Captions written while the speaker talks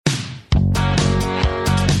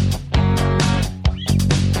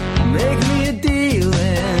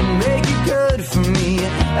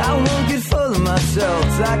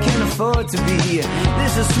afford to be.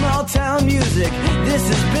 This is small town music, this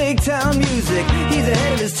is big town music. He's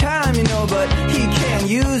ahead of his time, you know, but he can't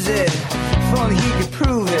use it. If only he could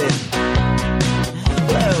prove it.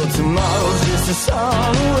 Well, tomorrow's just a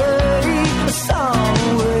song away, a song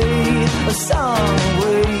away, a song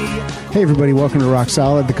away. Hey everybody, welcome to Rock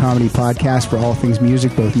Solid, the comedy podcast for all things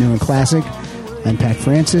music, both new and classic. I'm Pat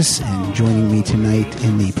Francis, and joining me tonight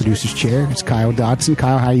in the producer's chair is Kyle Dotson.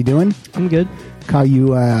 Kyle, how you doing? I'm good. Kyle,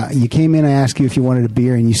 you came in, I asked you if you wanted a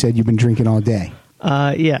beer, and you said you've been drinking all day.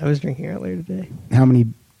 Yeah, I was drinking earlier today. How many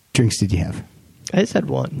drinks did you have? I just had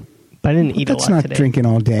one, but I didn't eat a lot today. That's not drinking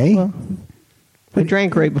all day. Well, I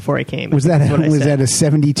drank right before I came. Was that a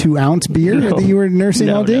 72-ounce beer that you were nursing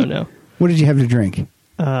all day? No. What did you have to drink?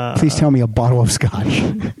 Please tell me a bottle of scotch.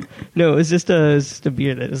 No, it was just a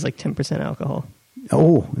beer that is like 10% alcohol.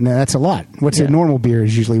 Oh, no, that's a lot. What's a normal beer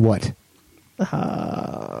is usually what?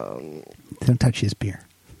 Don't touch his beer.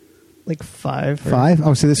 Like 5. 5?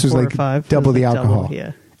 Oh, so this was like 5. double the alcohol. Double,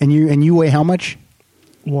 yeah. And you weigh how much?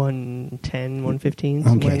 110, 115.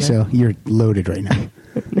 Okay, so you're loaded right now.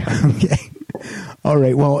 Okay. All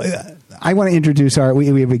right. Well, I want to introduce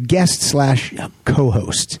we have a guest /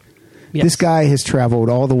 co-host. Yes. This guy has traveled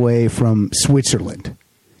all the way from Switzerland.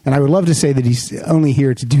 And I would love to say that he's only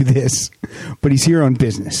here to do this, but he's here on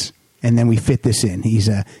business. And then we fit this in. His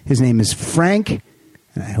name is Frank,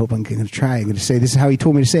 and I hope I'm going to try. I'm going to say this is how he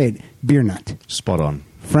told me to say it. Beer Nut. Spot on.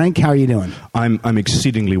 Frank, how are you doing? I'm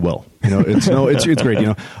exceedingly well. It's great.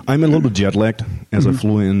 I'm a little bit jet lagged as I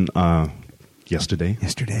flew in yesterday.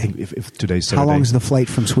 If today's Saturday. How long is the flight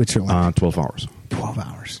from Switzerland? 12 hours. 12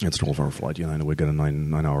 hours. It's a 12-hour flight. And we get a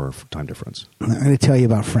 9-hour time difference. I'm going to tell you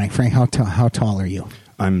about Frank. Frank, how tall are you?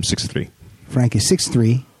 I'm 6'3". Frank is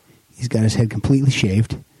 6'3". He's got his head completely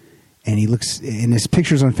shaved. And he looks, in his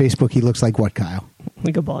pictures on Facebook, he looks like what, Kyle?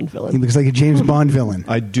 Like a Bond villain. He looks like a James Bond villain.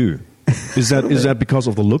 I do. Is that because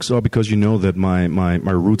of the looks, or because you know that my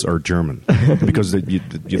roots are German? Because you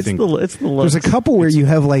think it's the looks. There's a couple where you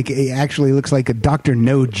have actually looks like a Dr.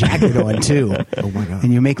 No jacket on too. Oh my god!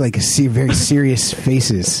 And you make very serious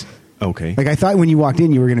faces. Okay. Like I thought when you walked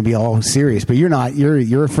in, you were going to be all serious, but you're not.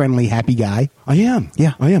 You're a friendly, happy guy. I am.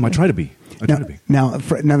 Yeah, I am. I try to be. Now,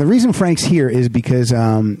 the reason Frank's here is because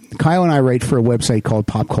Kyle and I write for a website called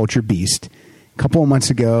Pop Culture Beast. A couple of months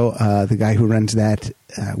ago, the guy who runs that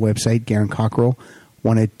website, Garen Cockrell,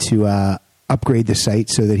 wanted to upgrade the site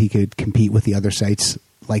so that he could compete with the other sites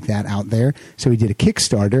like that out there. So he did a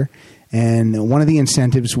Kickstarter, and one of the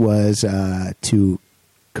incentives was to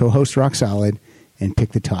co-host Rock Solid and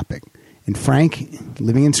pick the topic. And Frank,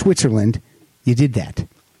 living in Switzerland, you did that.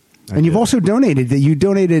 And you've also donated. You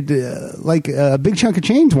donated like a big chunk of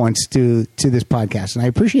change once to this podcast, and I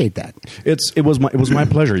appreciate that. It was my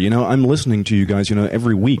pleasure. I'm listening to you guys.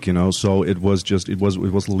 Every week. So it was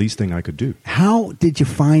the least thing I could do. How did you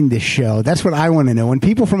find this show? That's what I want to know. When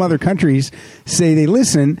people from other countries say they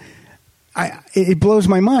listen, it blows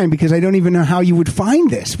my mind because I don't even know how you would find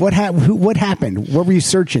this. What happened? What were you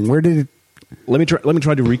searching? Where did it? Let me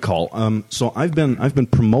try to recall. So I've been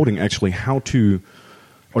promoting actually how to.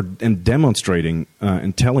 And demonstrating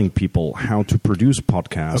and telling people how to produce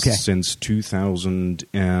podcasts since 2000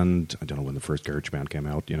 and I don't know when the first GarageBand came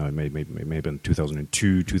out. It may have been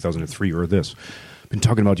 2002, 2003, or this. Been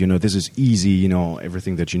talking about this is easy.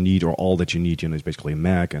 Everything that you need or all that you need. Is basically a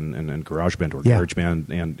Mac and GarageBand or GarageBand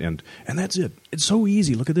and that's it. It's so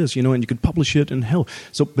easy. Look at this. And you can publish it and hell.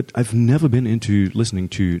 So, but I've never been into listening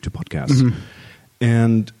to podcasts,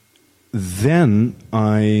 and. Then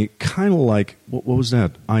I kind of like what was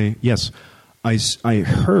that? I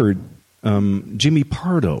heard Jimmy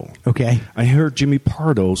Pardo. Okay, I heard Jimmy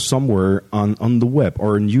Pardo somewhere on the web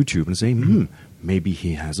or on YouTube and say, maybe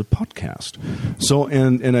he has a podcast. So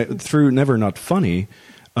and I, through Never Not Funny.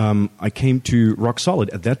 I came to Rock Solid.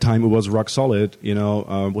 At that time, it was Rock Solid.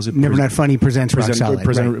 Was it Never Not Funny presents Rock Solid?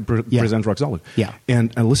 Presents Rock Solid. Yeah,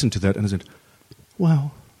 and I listened to that and I said,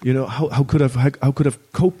 wow. How could have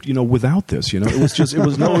coped without this? It was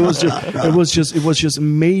just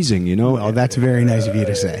amazing. Oh, that's very nice of you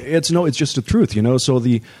to say. It's just the truth. So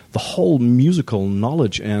the whole musical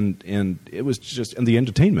knowledge and it was just and the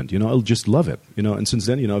entertainment. I'll just love it. And since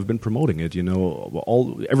then I've been promoting it.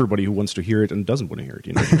 Everybody who wants to hear it and doesn't want to hear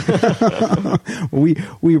it.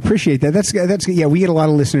 we appreciate that. That's we get a lot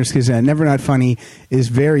of listeners because Never Not Funny is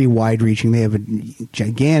very wide reaching. They have a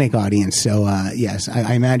gigantic audience. So yes,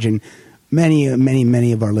 I imagine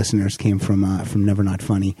many of our listeners came from Never Not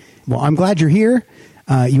Funny. Well, I'm glad you're here.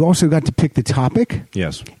 You also got to pick the topic.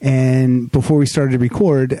 Yes. And before we started to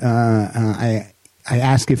record, I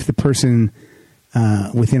asked if the person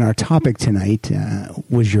within our topic tonight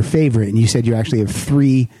was your favorite, and you said you actually have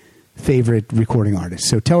three favorite recording artists.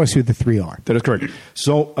 So tell us who the three are. That is correct.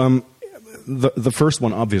 So the first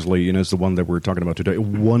one, obviously, is the one that we're talking about today.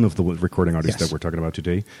 One of the recording artists that we're talking about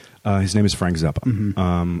today. His name is Frank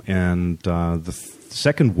Zappa. And the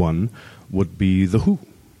second one would be The Who.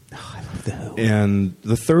 Oh, I love The Who. And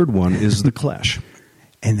the third one is The Clash.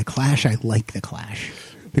 And The Clash, I like The Clash.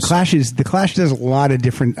 The Clash does a lot of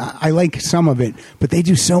different. I like some of it, but they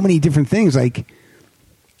do so many different things. Like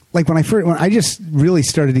when I just really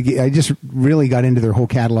got into their whole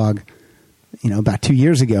catalog, about 2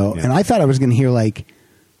 years ago, and I thought I was going to hear like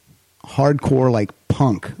hardcore like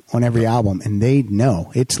punk on every album, and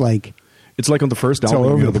it's like. It's like on the first album, all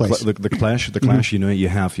over the place. The Clash. You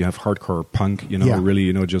have hardcore punk.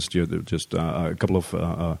 Really, just a couple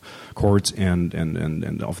of chords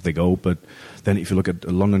and off they go. But then, if you look at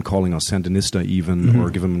London Calling or Sandinista, even or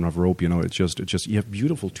Give 'Em Enough Rope, it's just you have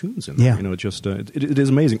beautiful tunes in there. It is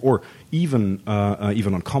amazing. Or even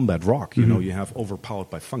on Combat Rock, you have Overpowered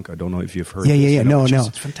by Funk. I don't know if you've heard. No,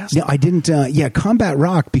 it's fantastic. No, I didn't. Combat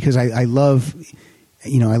Rock, because I love.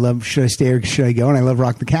 I love Should I Stay or Should I Go? And I love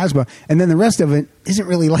Rock the Casbah. And then the rest of it isn't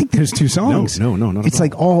really like those two songs. No, not it's at all.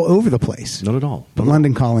 Like all over the place. Not at all. But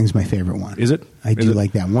London Calling's my favorite one. Is it? I do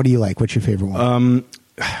like that one. What do you like? What's your favorite one?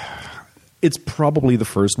 It's probably the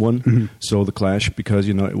first one. So The Clash, because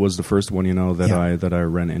it was the first one that I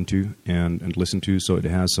ran into and listened to. So it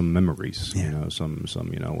has some memories. Some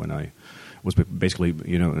when I was basically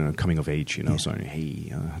coming of age. Saying,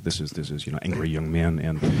 hey, this is Angry Young Man,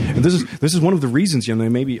 and this is one of the reasons.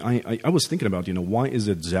 Maybe I was thinking about why is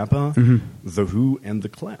it Zappa, The Who, and The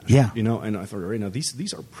Clash? And I thought, now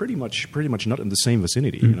these are pretty much not in the same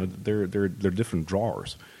vicinity. They're different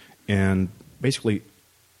drawers, and basically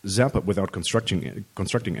Zappa, without constructing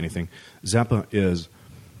anything, Zappa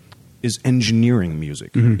is engineering music.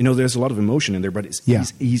 There's a lot of emotion in there, but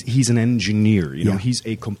he's an engineer. He's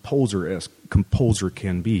a composer, as composer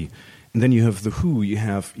can be. And then you have The Who. You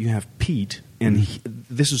have Pete, and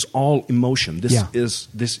this is all emotion. This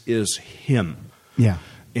is him. Yeah.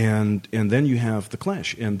 And then you have The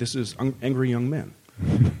Clash, and this is Angry Young Man.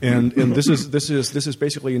 and this is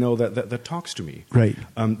basically that talks to me. Right.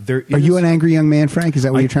 Are you an angry young man, Frank? Is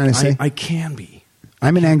that what you're trying to say? I can be.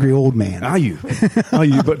 I'm an angry old man. Are you? But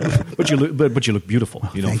you look beautiful.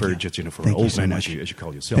 For an old man, as you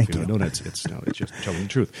call yourself. It's just telling the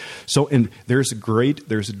truth. So, and there's a great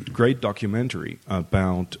documentary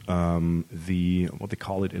about what they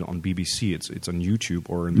call it on BBC. It's on YouTube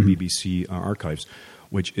or in the BBC archives,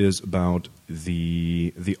 which is about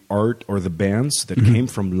the art or the bands that came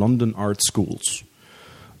from London art schools,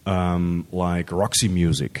 like Roxy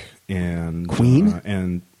Music and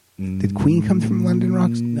Queen. Did Queen come from London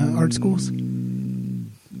art schools?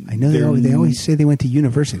 I know they always say they went to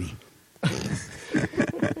university.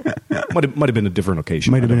 Might have been a different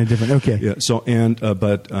occasion. Okay. Yeah. So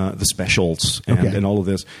but the Specials and all of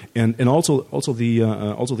this, and also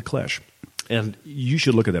the Clash, and you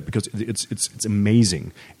should look at that because it's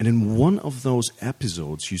amazing. And in one of those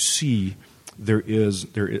episodes, you see there is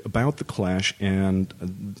about the Clash, and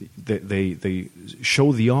they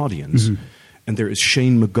show the audience. And there is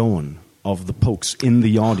Shane MacGowan of the Pokes in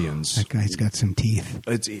the audience. That guy's got some teeth.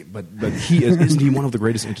 But he isn't he one of the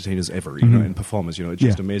greatest entertainers ever? In performance, it's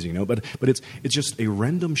just amazing. But it's just a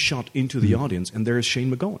random shot into the audience, and there is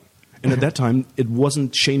Shane MacGowan. And at that time, it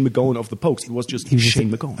wasn't Shane MacGowan of the Pokes; it was just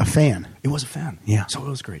Shane MacGowan, a fan. It was a fan. Yeah. So it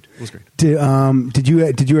was great. Did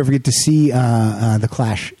you ever get to see the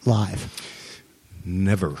Clash live?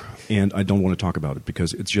 Never. And I don't want to talk about it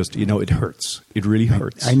because it's just, it hurts. It really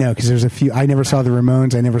hurts. I know, because there's a few. I never saw the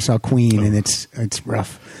Ramones. I never saw Queen, and it's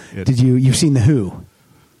rough. You've seen The Who?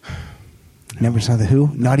 Never saw The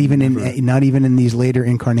Who? Not even in these later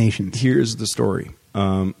incarnations. Here's the story.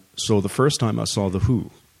 So the first time I saw The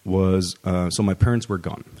Who was, so my parents were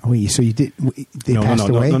gone. Oh, so you did, they passed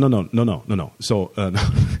away? No. So,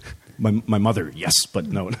 My mother, yes, but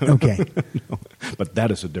no. Okay. No. But that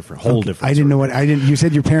is a different, whole different. I didn't know what you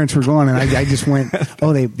said. Your parents were gone, and I just went,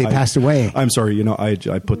 oh, they passed away. I'm sorry,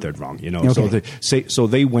 I put that wrong, Okay. So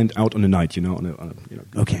they went out on a night,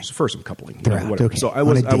 Okay. for some coupling, whatever. Okay. So I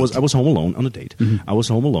was home alone on a date. I was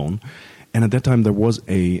home alone, and at that time there was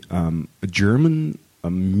a German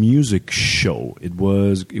music show. It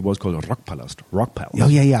was called Rockpalast. Oh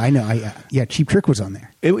yeah, I know. Cheap Trick was on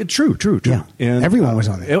there. True. Yeah. And everyone was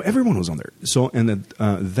on there. Everyone was on there. So and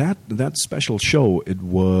that special show, it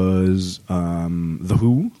was The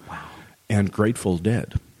Who, and Grateful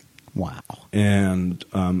Dead. Wow. And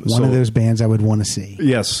one of those bands I would want to see.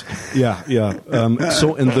 Yes. Yeah.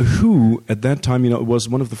 So and The Who at that time, it was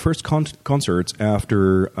one of the first concerts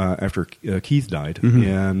after Keith died,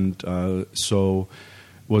 and so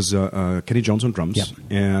was Kenny Jones on drums. Yep.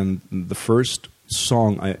 And the first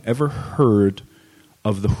song I ever heard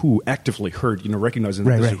of The Who, actively heard, recognizing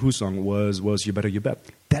that this is a Who song, was You Better You Bet.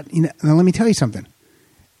 That, now let me tell you something.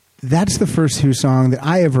 That's the first Who song that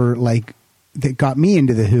I ever, that got me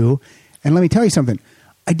into The Who. And let me tell you something.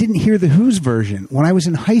 I didn't hear The Who's version. When I was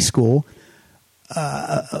in high school,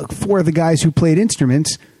 4 of the guys who played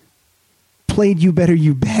instruments played You Better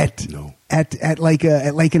You Bet at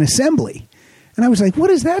an assembly. And I was like, what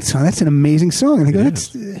is that song? That's an amazing song. And they go,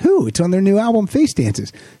 that's Who. It's on their new album, Face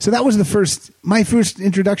Dances. So that was my first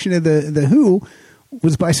introduction to the Who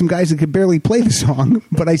was by some guys that could barely play the song,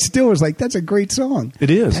 but I still was like, that's a great song. It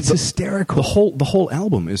is. That's hysterical. The whole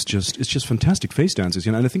album is just fantastic. Face Dances,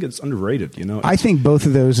 and I think it's underrated, I think both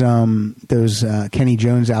of those Kenny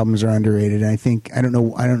Jones albums are underrated. And I think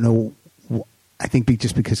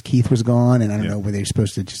just because Keith was gone, and I don't know whether they're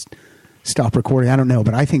supposed to just stop recording. I don't know,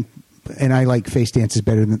 but I think, and I like Face Dances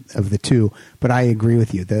better of the two, but I agree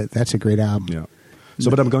with you. That's a great album. Yeah. So,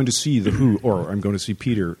 but I'm going to see The Who, or I'm going to see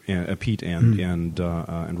Pete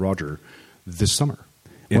and Roger this summer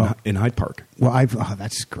in Hyde Park. Well,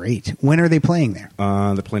 that's great. When are they playing there?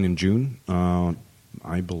 They're playing in June.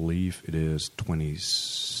 I believe it is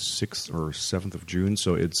 26th or 7th of June.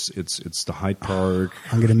 So it's the Hyde Park.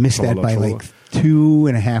 I'm going to miss that by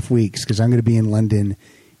 2.5 weeks because I'm going to be in London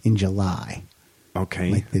in July.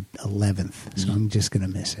 Okay, like the 11th. So I'm just going to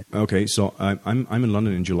miss it. Okay, so I'm in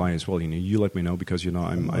London in July as well. You let me know because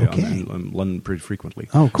I'm in London pretty frequently.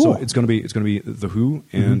 Oh, cool. So it's going to be The Who,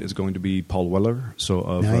 and it's going to be Paul Weller,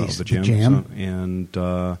 of The Jam. And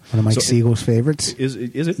one of Mike Siegel's favorites. Is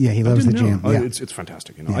it? Yeah, he loves The Jam. Yeah. It's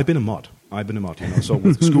fantastic. I've been a mod. So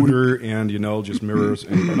with Scooter and just mirrors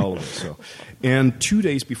and all of it. So, and 2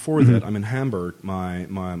 days before that, I'm in Hamburg, my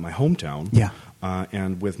hometown. Yeah.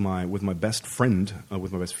 And with my best friend,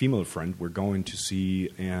 with my best female friend, we're going to see,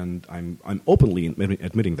 and I'm openly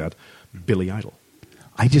admitting that, Billy Idol.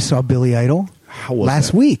 I just saw Billy Idol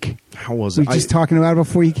last week. How was it? We were just talking about it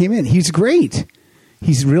before you came in. He's great.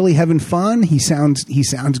 He's really having fun. He sounds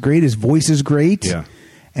great. His voice is great. Yeah.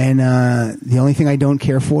 And the only thing I don't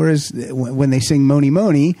care for is when they sing Moni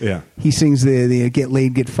Moni. Yeah. He sings the get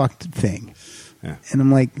laid, get fucked thing. Yeah. And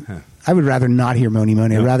I'm like, I would rather not hear Moni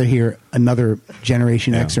Moni. I'd rather hear another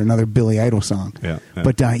Generation X or another Billy Idol song. Yeah.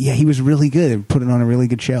 But he was really good. They put it on a really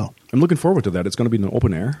good show. I'm looking forward to that. It's going to be in an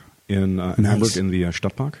open air in Hamburg in the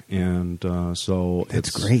Stadtpark, and so that's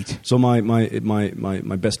great. So my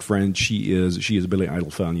best friend, she is a Billy Idol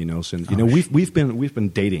fan. Since we've been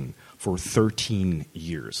dating for 13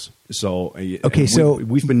 years. So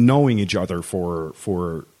we've been knowing each other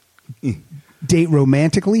for date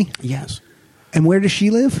romantically. Yes. And where does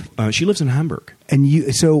she live? She lives in Hamburg.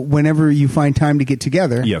 And so whenever you find time to get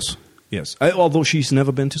together, yes. Although she's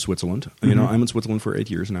never been to Switzerland, I'm in Switzerland for 8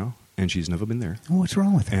 years now, and she's never been there. Oh, what's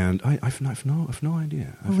wrong with her? And I've no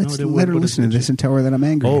idea. Let her listen to this and tell her that I'm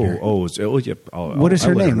angry. Yeah. What is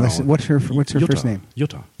her name? What's her first name?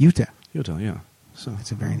 Yuta. Yeah. So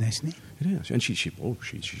that's a very nice name. It is, and she's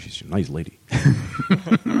a nice lady.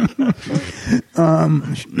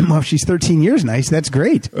 Well, if she's 13 years nice, that's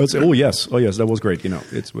great. Yes, that was great.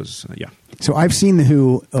 It was So I've seen The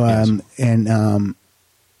Who, and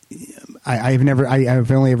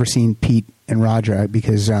I've only ever seen Pete and Roger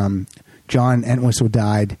because John Entwistle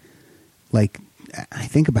died, I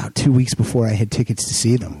think about 2 weeks before I had tickets to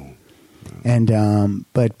see them. And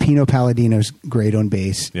but Pino Palladino's great on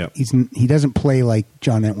bass. Yeah. He doesn't play like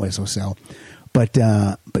John Entwistle, but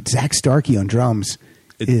Zach Starkey on drums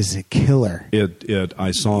is a killer. I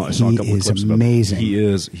saw a couple of clips. Amazing. He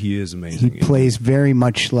is amazing. He plays very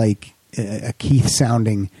much like a Keith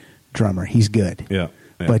sounding drummer. He's good. Yeah.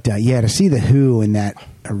 But to see The Who in that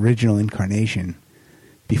original incarnation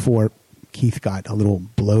before Keith got a little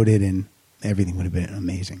bloated and everything would have been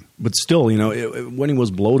amazing. But still, when he was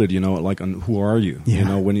bloated, on Who Are You?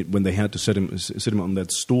 Yeah. When they had to sit him on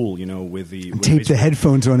that stool, with tape the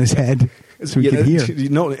headphones on his head so he could hear.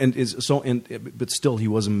 But still, he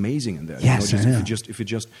was amazing in that. Yes, I know.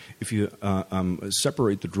 If you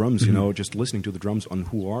separate the drums, just listening to the drums on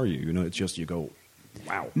Who Are You? It's just you go,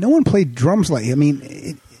 wow. No one played drums like. I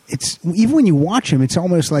mean, it's even when you watch him, it's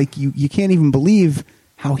almost like you can't even believe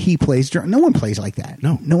how he plays drums. No one plays like that.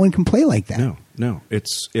 No one can play like that. No.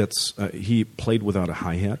 It's he played without a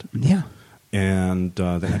hi-hat. Yeah. And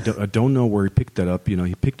I don't know where he picked that up.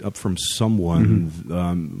 He picked up from someone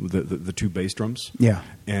the two bass drums. Yeah.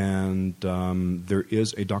 And there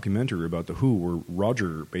is a documentary about the Who where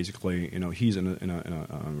Roger basically, he's in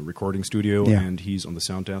a recording studio and he's on the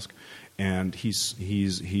sound desk, and he's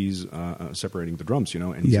separating the drums,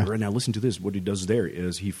 and he's like, right now listen to this. What he does there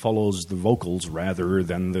is he follows the vocals rather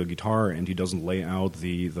than the guitar, and he doesn't lay out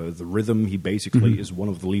the rhythm. He basically is one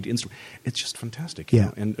of the lead instruments. It's just fantastic. You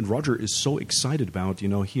know? And Roger is so excited about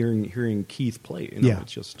hearing Keith play.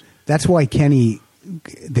 It's just that's why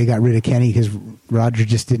they got rid of Kenny, because Roger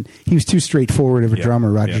just didn't. He was too straightforward of a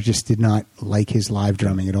drummer. Roger just did not like his live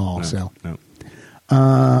drumming at all. No.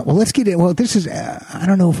 Well, let's get it. Well, this is. I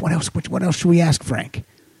don't know what else should we ask Frank?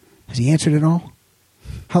 Has he answered it all?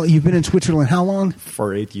 You've been in Switzerland how long?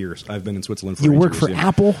 For 8 years. I've been in Switzerland for 8 years. You work for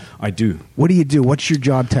Apple? I do. What do you do? What's your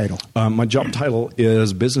job title? My job title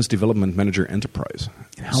is Business Development Manager Enterprise.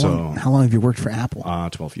 How long have you worked for Apple?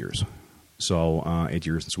 12 years. So 8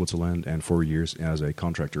 years in Switzerland and 4 years as a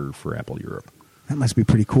contractor for Apple Europe. That must be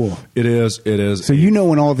pretty cool. It is. So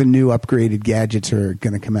when all the new upgraded gadgets are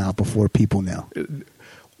going to come out before people know?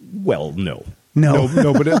 Well, no.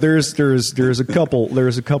 But there's a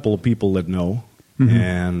couple of people that know.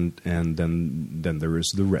 And then there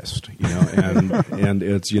is the rest, and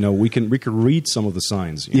it's we can read some of the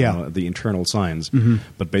signs, the internal signs,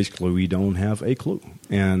 but basically we don't have a clue,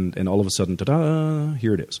 and all of a sudden, ta-da,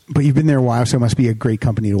 here it is. But you've been there a while, so it must be a great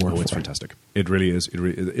company to work for. It's fantastic. It really is.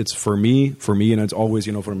 It's for me, and it's always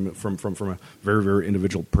from a very, very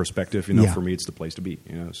individual perspective. For me, it's the place to be.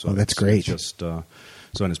 So that's great. It's just.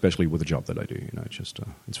 So, and especially with the job that I do, it's just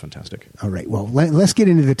it's fantastic. All right. Well, let's get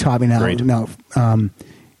into the topic now. Great. Now,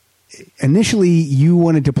 initially, you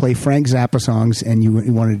wanted to play Frank Zappa songs, and you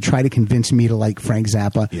wanted to try to convince me to like Frank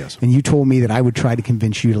Zappa. Yes. And you told me that I would try to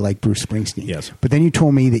convince you to like Bruce Springsteen. Yes. But then you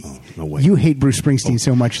told me that no way. You hate Bruce Springsteen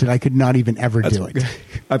so much that I could not even ever do it.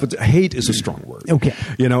 Hate is a strong word. Okay.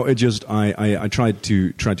 It just I tried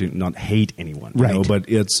to not hate anyone. Right. But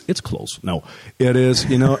it's close. No, it is.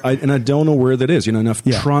 I don't know where that is. And I've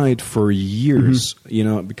tried for years.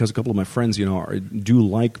 Because a couple of my friends, do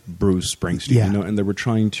like Bruce Springsteen. Yeah. And they were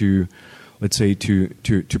trying to, let's say, to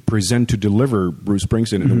deliver Bruce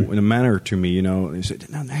Springsteen in a manner to me. They said,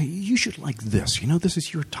 "No, you should like this. This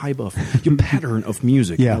is your type of your pattern of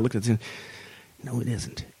music." Yeah. I looked at it. No, it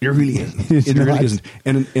isn't. It really isn't. It really isn't.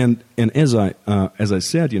 And as I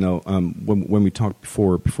said, when we talked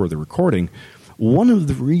before the recording, one of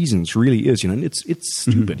the reasons really is, and it's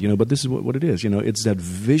stupid, but this is what it is. It's that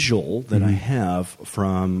visual that I have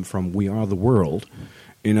from We Are the World.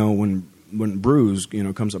 When Bruce,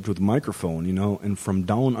 comes up to the microphone, and from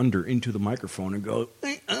down under into the microphone and go,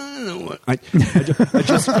 I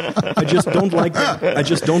just don't like that. I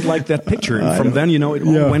just don't like that picture. And from then, it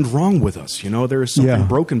all went wrong with us. There is something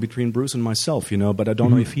broken between Bruce and myself. But I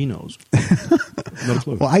don't know if he knows. Not a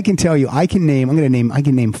clue. Well, I can tell you. I can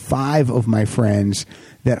name 5 of my friends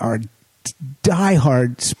that are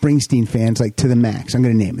diehard Springsteen fans, like to the max. I'm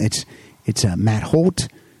going to name it's Matt Holt,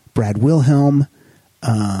 Brad Wilhelm.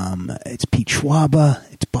 It's Pete Schwaba,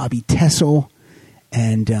 it's Bobby Tessel,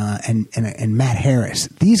 and Matt Harris.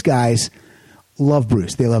 These guys love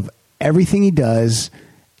Bruce. They love everything he does.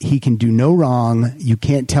 He can do no wrong. You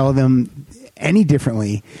can't tell them any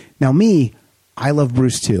differently. Now, me, I love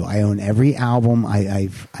Bruce too. I own every album.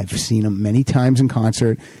 I've seen him many times in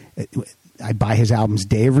concert. I buy his albums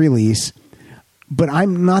day of release. But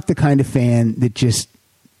I'm not the kind of fan that just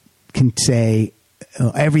can say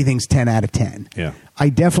everything's 10 out of 10. Yeah. I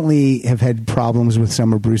definitely have had problems with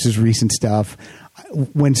some of Bruce's recent stuff.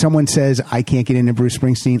 When someone says I can't get into Bruce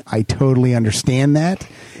Springsteen, I totally understand that.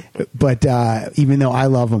 But even though I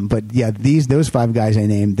love him, but yeah, those 5 guys I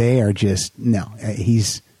named, they are just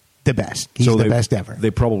he's the best. He's the best ever. They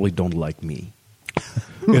probably don't like me.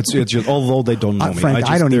 It's just, although they don't know me. Frank,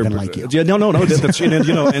 I don't even like you. Yeah, no. That's and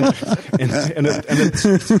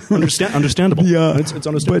it's understandable. Yeah, it's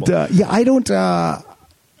understandable. But I don't.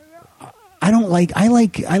 I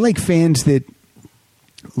like fans that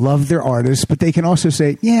love their artists, but they can also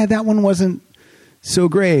say, yeah, that one wasn't so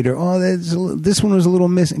great, or this one was a little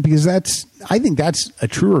missing, because I think that's a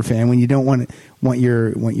truer fan, when you don't want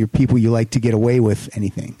your people you like to get away with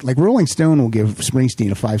anything. Like Rolling Stone will give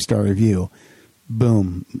Springsteen a 5-star review.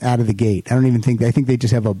 Boom, out of the gate. I think they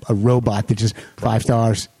just have a robot that just 5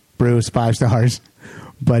 stars, Bruce, 5 stars.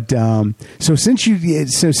 But so since you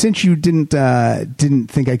didn't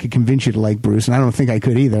think I could convince you to like Bruce, and I don't think I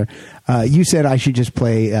could either, you said I should just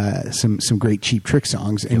play some great Cheap Trick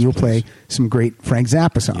songs, and you'll play some great Frank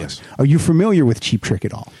Zappa songs. Yes. Are you familiar with Cheap Trick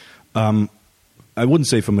at all? I wouldn't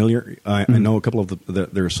say familiar. I know a couple of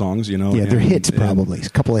their songs, you know. Yeah, they're hits probably. A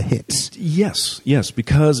couple of hits. Yes,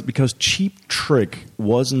 because Cheap Trick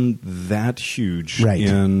wasn't that huge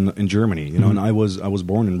in Germany, you know, and I was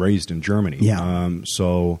born and raised in Germany. Yeah.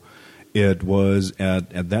 So it was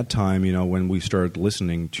at that time, you know, when we started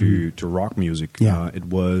listening to rock music. Yeah. It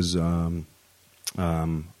was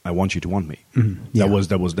I Want You to Want Me. Mm-hmm. Yeah.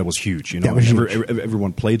 That was huge. You know,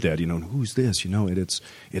 everyone played that. You know, who's this? You know, it's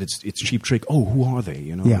Cheap Trick. Oh, who are they?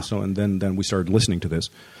 You know. Yeah. So and then we started listening to this,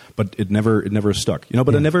 but it never stuck. You know,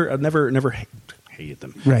 but I never hated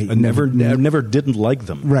them. Right. I never didn't like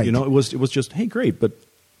them. Right. You know, it was just hey, great, but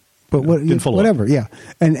whatever, yeah.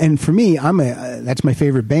 And for me, that's my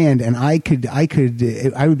favorite band, and I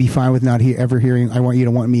would be fine with not ever hearing "I Want You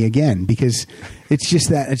to Want Me" again, because it's just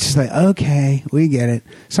like, okay, we get it.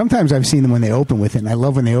 Sometimes I've seen them when they open with it, and I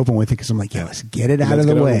love when they open with it because I'm like, yeah, let's get it out of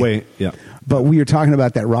the way. Yeah. But we were talking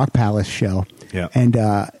about that Rock Palace show, yeah, and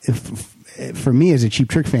for me as a Cheap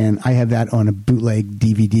Trick fan, I have that on a bootleg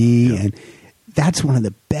DVD, and that's one of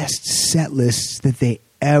the best set lists that they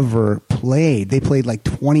ever played. They played like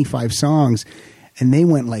 25 songs, and they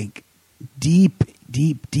went like deep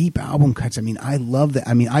album cuts. I mean, I love that.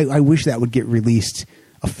 I mean, I wish that would get released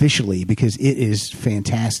officially because it is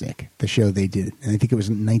fantastic, the show they did. And I think it was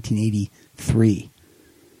in 1983.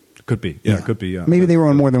 Could be. Yeah, it could be. Yeah. Maybe they were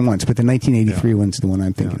on more than once, but the 1983 one's the one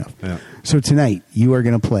I'm thinking of. Yeah. So tonight, you are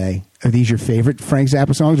going to play, are these your favorite Frank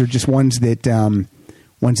Zappa songs, or just ones that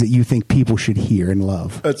you think people should hear and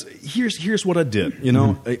love? Here's what I did. You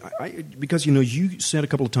know, I because you know you said a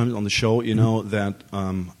couple of times on the show, you know, that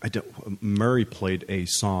Murray played a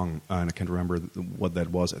song, and I can't remember what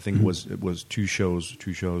that was. I think it was two shows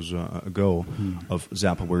ago of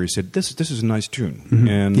Zappa where he said this is a nice tune,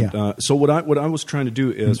 and so what I was trying to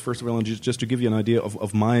do is first of all, just to give you an idea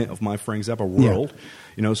of my Frank Zappa world,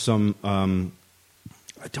 you know, some.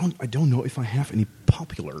 I don't know if I have any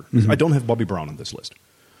popular. I don't have Bobby Brown on this list.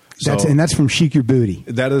 That's from Chic Your Booty.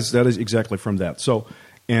 That is exactly from that. So,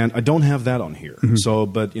 and I don't have that on here. So,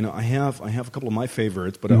 but you know, I have a couple of my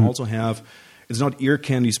favorites, but I also have. It's not ear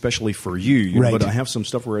candy, especially for you, but I have some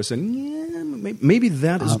stuff where I said, yeah, maybe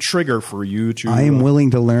that is a trigger for you to. I am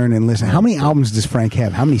willing to learn and listen. How many albums does Frank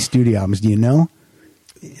have? How many studio albums do you know?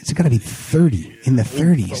 It's got to be 30 in the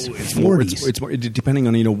 30s, 40s. It's more depending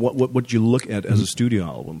on, you know, what you look at as a studio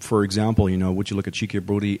album. For example, you know, would you look at Chic Your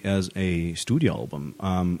Booty as a studio album?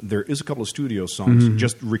 There is a couple of studio songs,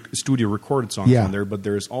 just studio recorded songs on there, but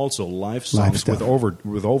there's also live songs with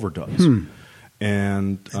overdubs.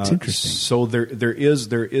 And so there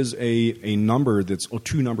is a number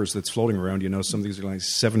two numbers that's floating around. You know, some things are like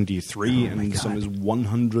 73, and some is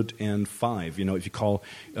 105. You know, if you call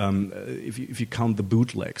if you count the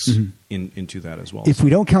bootlegs into that as well. If we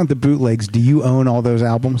don't count the bootlegs, do you own all those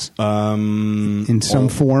albums in some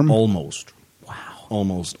form? Almost. Wow.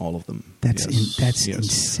 Almost all of them. That's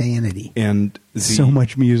insanity. And so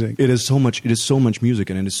much music. It is so much music,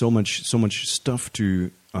 and it is so much stuff to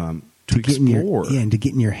explore. And to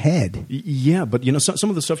get in your head. Yeah, but you know, some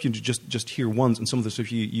of the stuff you just hear once, and some of the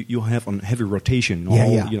stuff you'll have on heavy rotation.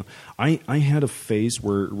 You know, I had a phase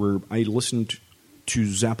where I listened to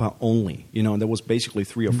Zappa only. You know, and that was basically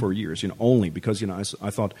 3 or 4 years. You know, only because, you know, I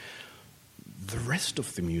thought the rest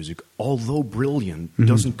of the music, although brilliant,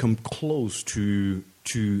 doesn't come close to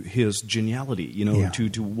his geniality. You know,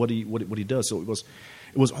 to what he does. So it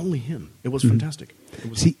was only him. It was fantastic.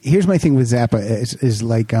 See, here's my thing with Zappa is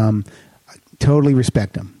like, totally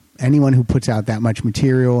respect him. Anyone who puts out that much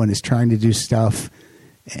material and is trying to do stuff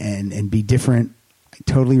and be different, I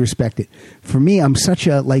totally respect it. For me, I'm such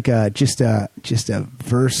just a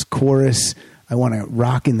verse chorus. I want to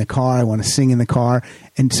rock in the car. I want to sing in the car.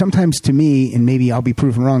 And sometimes to me, and maybe I'll be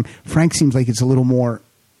proven wrong, Frank seems like it's a little more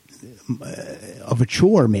of a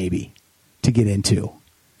chore maybe to get into.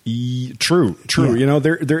 True. Yeah. You know,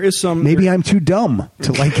 there is some. Maybe I'm too dumb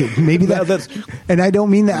to like it. Maybe that's. And I don't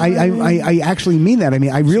mean that. I actually mean that. I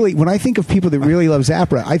mean, when I think of people that really love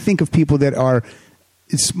Zappa, I think of people that are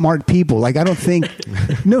smart people. Like, I don't think.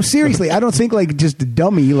 No, seriously, I don't think like just a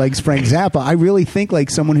dummy likes Frank Zappa. I really think like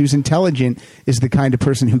someone who's intelligent is the kind of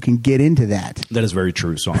person who can get into that. That is very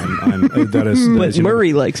true. So that is. But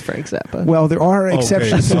Murray likes Frank Zappa. Well, there are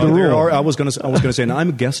exceptions to the rule. I was going to say, and I'm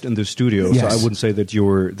a guest in the studio, so I wouldn't say that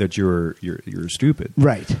you're stupid,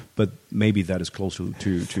 right? But maybe that is closer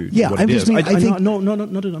to what I'm it just is. I think no.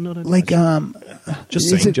 Like just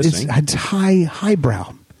saying. It's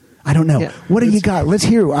highbrow. I don't know. Yeah. What do you got? Let's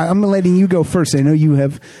hear. I'm letting you go first. I know you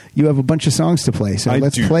have a bunch of songs to play, so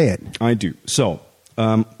let's play it. I do. So,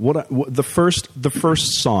 the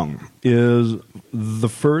first song is the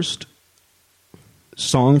first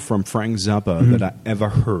song from Frank Zappa that I ever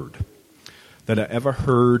heard.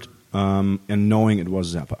 And knowing it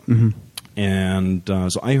was Zappa. And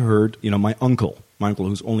so I heard, my uncle,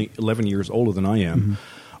 who's only 11 years older than I am,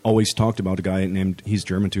 always talked about a guy named, he's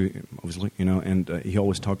German too, obviously, and he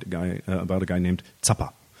always talked about a guy named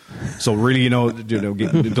Zappa. So really,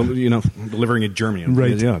 delivering it German.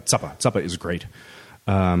 Right. Yeah, Zappa is great.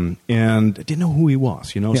 And I didn't know who he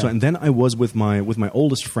was, Yeah. So, and then I was with my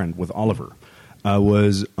oldest friend, with Oliver. I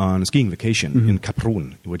was on a skiing vacation in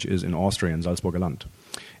Kaprun, which is in Austria, in Salzburger Land.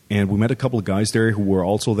 And we met a couple of guys there who were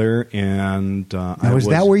also there. And was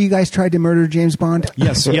that where you guys tried to murder James Bond?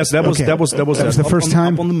 Yes, that was Okay. that was the first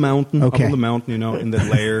time up on the mountain, Okay. in the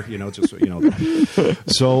lair,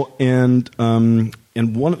 So and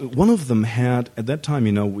one of them had at that time,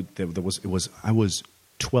 I was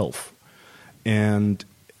 12, and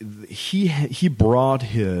he brought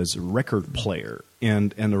his record player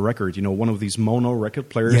and a record, one of these mono record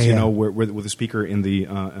players, Yeah. with a speaker in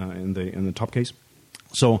the top case.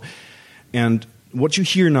 So, and what you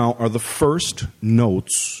hear now are the first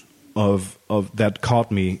notes of that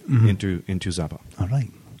caught me into Zappa. All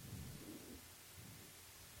right.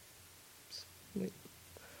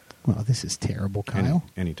 Well, this is terrible, Kyle.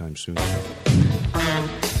 Anytime soon.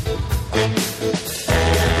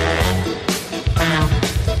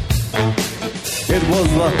 It was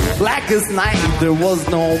the blackest night, there was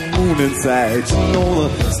no moon in sight.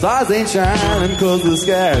 The stars ain't shining cause the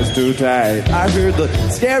sky's too tight. I heard the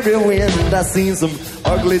scary wind, I seen some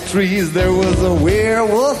ugly trees. There was a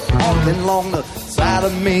werewolf walking along the side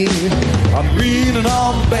of me. I'm green and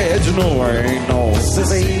I'm bad, I ain't no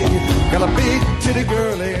sissy. Got a big titty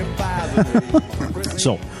girlie by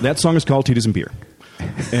So, that song is called Titties and Beer.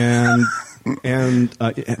 And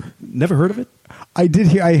never heard of it? I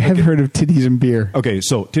have heard of Titties and Beer. Okay,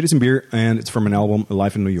 so Titties and Beer, and it's from an album,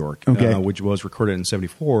 Live in New York, Okay. which was recorded in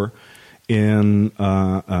 '74 in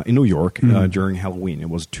New York during Halloween. It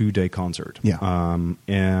was a 2-day concert, Yeah.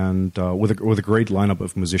 And with a great lineup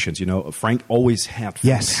of musicians. Frank always had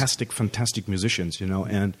Yes. fantastic musicians.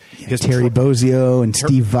 And his Terry Bozzio and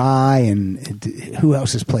Steve Vai and who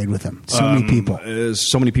else has played with him? So many people.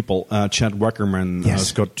 So many people. Chad Wackerman, Yes.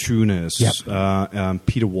 Scott Tunis, Yep.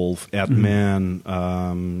 Peter Wolf, Ed Mann,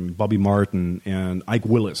 Bobby Martin, and Ike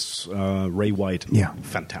Willis, Ray White. Yeah.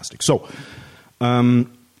 Fantastic. So,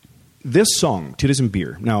 this song, Titties and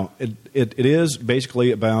Beer, now, it is basically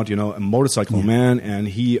about, a motorcycle man, and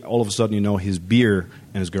he, all of a sudden, his beer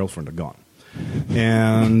and his girlfriend are gone.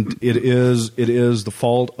 And it is the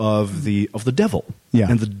fault of the devil. Yeah.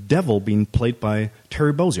 And the devil being played by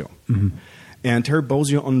Terry Bozzio. And Terry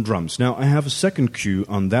Bozzio on drums. Now, I have a second cue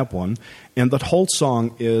on that one, and that whole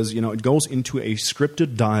song is, it goes into a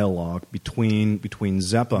scripted dialogue between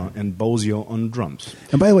Zappa and Bozzio on drums.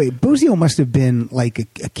 And by the way, Bozzio must have been like a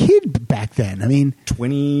kid back then. I mean,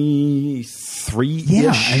 23-ish.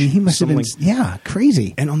 yeah. I mean, he must have been, something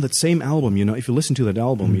crazy. And on that same album, if you listen to that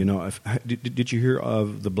album, did you hear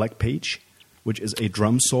of The Black Page, which is a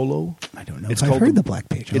drum solo? I don't know It's if I've called heard the Black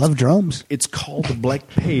Page. I love drums. It's called The Black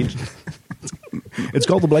Page. It's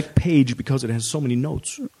called The Black Page because it has so many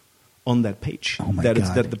notes on that page. Oh my that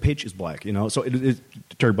God. That the page is black, So it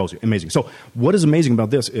Terry Bozzio, amazing. So what is amazing about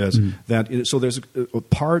this is that there's a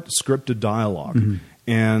part scripted dialogue,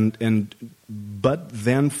 but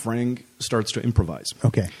then Frank starts to improvise.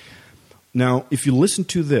 Okay. Now, if you listen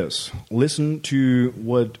to this, listen to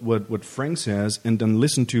what Frank says, and then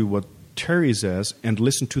listen to what Terry says, and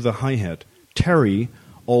listen to the hi-hat. Terry,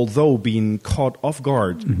 although being caught off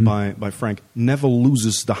guard by Frank, never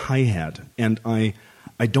loses the hi-hat, and I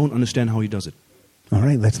don't understand how he does it. All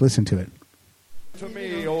right, let's listen to it. To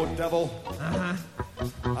me, old devil,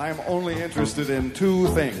 I am only interested in two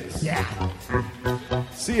things. Yeah,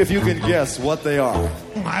 See if you can guess what they are.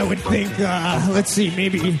 I would think, let's see,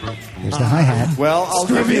 maybe There's the hi-hat. Well, I'll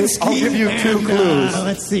give you two and, clues.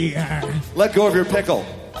 let's see, Let go of your pickle.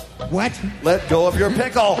 what? Let go of your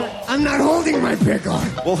pickle. I'm not holding my pickle.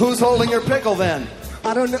 Well, who's holding your pickle then?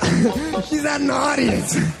 I don't know. She's out in the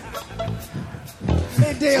audience.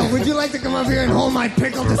 Hey, Dale, would you like to come up here and hold my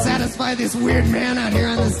pickle to satisfy this weird man out here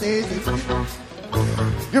on the stage?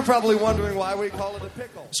 You're probably wondering why we call it a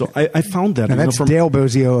pickle. So I found that. Now, that's from Dale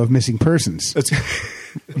Bozzio of Missing Persons.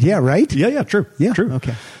 Yeah, right? Yeah, true. Yeah, true.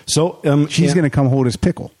 okay. So She's going to come hold his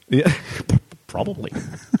pickle. Yeah, probably.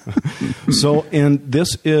 So, and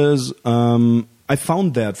this is, I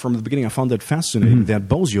found that from the beginning, I found that fascinating that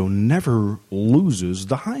Bozzio never loses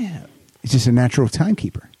the hi-hat. It's just a natural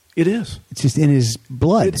timekeeper. It is. It's just in his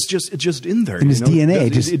blood. It's just in there. In his DNA,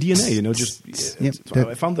 It's just- DNA, Yep. so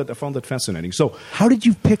I found that fascinating. So, How did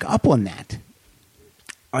you pick up on that?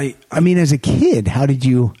 I mean, as a kid, how did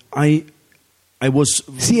you? I was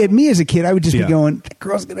See, at me as a kid, I would just be Yeah. going, "That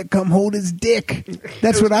girl's gonna come hold his dick."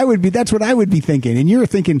 That's what I would be. That's what I would be thinking. And you're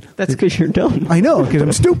thinking, That's because you're dumb. I know, because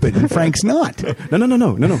I'm stupid, and Frank's not.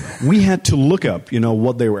 No. We had to look up,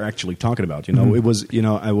 what they were actually talking about. It was,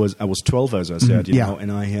 I was 12, as I said, Yeah.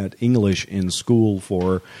 and I had English in school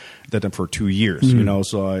for 2 years,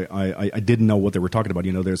 so I didn't know what they were talking about.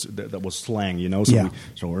 That was slang, so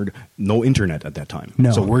Yeah. no internet at that time.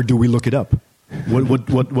 No. So where do we look it up?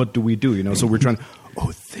 What do we do? So we're trying.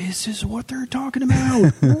 Oh, this is what they're talking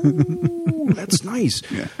about. Ooh, that's nice.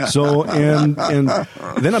 So and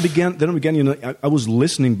then I began. I was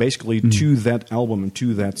listening basically to that album and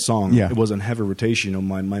to that song. Yeah. It was on heavy rotation.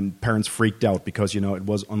 My parents freaked out because it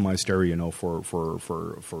was on my stereo.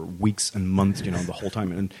 For weeks and months. The whole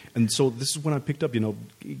time. And so this is when I picked up.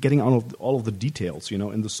 Getting out of all of the details.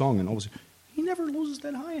 In the song, and always he never loses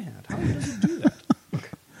that hi-hat. How does he do that?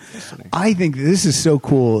 I think this is so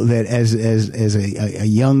cool that as a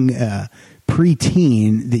young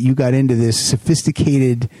preteen that you got into this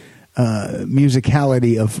sophisticated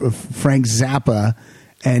musicality of Frank Zappa,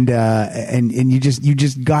 and you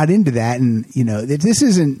just got into that, and this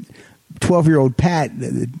isn't 12-year-old Pat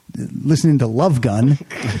listening to Love Gun.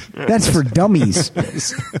 That's for dummies.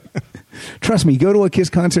 Trust me, go to a Kiss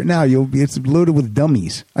concert now. It's loaded with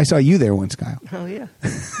dummies. I saw you there once, Kyle. Oh yeah.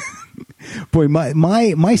 Boy, my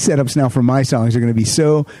setups now for my songs are going to be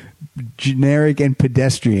so generic and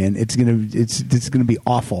pedestrian. It's gonna be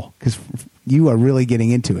awful because you are really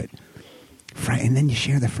getting into it. And then you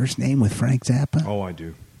share the first name with Frank Zappa. Oh, I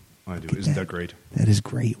do. Isn't that great? That is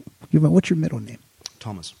great. What's your middle name?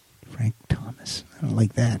 Thomas. Frank Thomas. I don't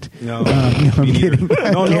like that. No, I'm me neither. kidding.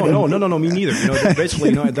 No, me neither.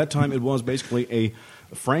 Basically, at that time, it was basically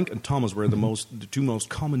Frank and Thomas were the two most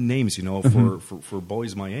common names, for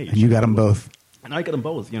boys my age. And you got them both. And I got them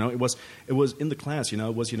both. It was in the class. It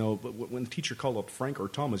was when the teacher called up Frank or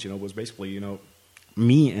Thomas. It was basically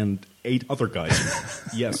me and 8 other guys.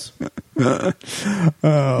 Yes.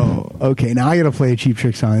 Oh, okay. Now I got to play a Cheap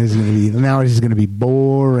Trick song. This is going to be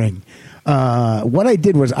boring. What I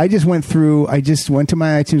did was I just went to my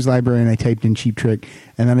iTunes library and I typed in Cheap Trick,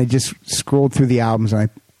 and then I just scrolled through the albums and I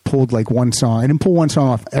pulled like one song. I didn't pull one song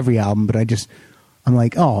off every album, but I'm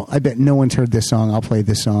like, oh, I bet no one's heard this song. I'll play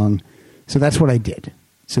this song. So that's what I did.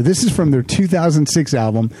 So this is from their 2006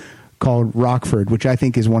 album called Rockford, which I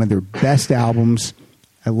think is one of their best albums.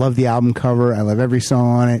 I love the album cover. I love every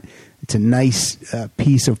song on it. It's a nice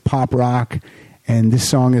piece of pop rock. And this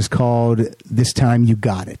song is called This Time You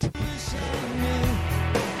Got It.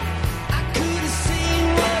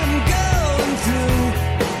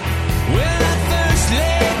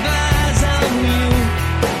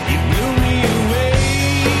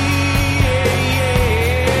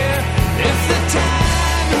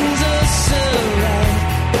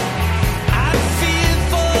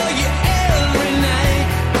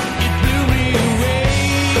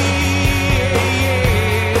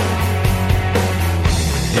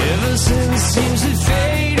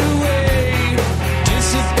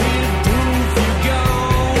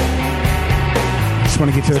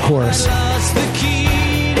 Want to get to the chorus.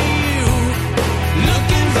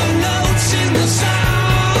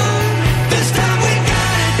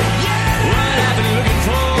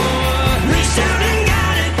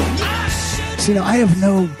 See, I have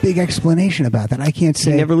no big explanation about that. I can't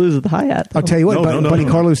say. He never loses the hi-hat. I'll tell you what, Buddy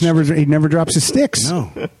Carlos never drops his sticks.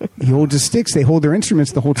 No. He holds his sticks. They hold their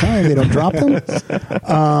instruments the whole time. They don't drop them.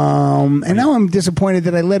 And now I'm disappointed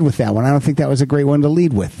that I led with that one. I don't think that was a great one to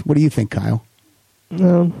lead with. What do you think, Kyle?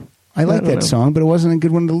 No. I like that song, but it wasn't a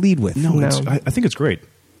good one to lead with. No. I think it's great.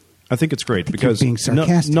 I think it's great because you're being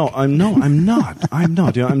sarcastic. I'm not. I'm not.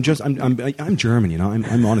 I'm German.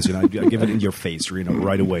 I'm honest. I give it in your face,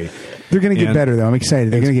 right away. They're going to get better, though. I'm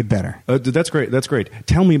excited. They're going to get better. That's great. That's great.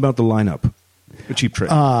 Tell me about the lineup. A Cheap Trick.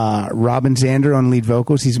 Robin Zander on lead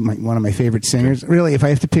vocals. He's one of my favorite singers. Really, if I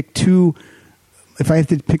have to pick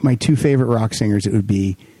my 2 favorite rock singers, it would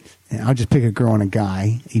be. I'll just pick a girl and a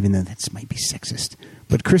guy, even though that might be sexist.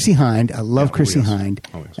 But Chrissie Hynde, I love Chrissie Hynde,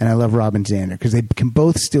 and I love Robin Zander because they can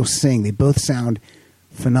both still sing. They both sound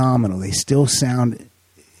phenomenal. They still sound,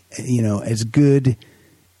 as good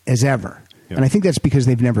as ever. Yeah. And I think that's because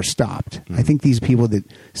they've never stopped. Mm-hmm. I think these people that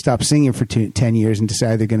stop singing for 10 years and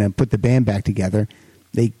decide they're going to put the band back together,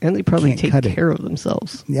 they probably take care of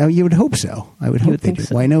themselves. Yeah, you would hope so. I would hope they do.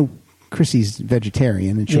 So. Well, I know Chrissy's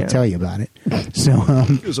vegetarian, and she'll tell you about it. So,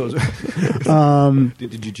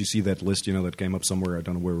 did you see that list? That came up somewhere. I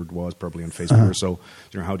don't know where it was. Probably on Facebook or so.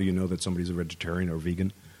 How do you know that somebody's a vegetarian or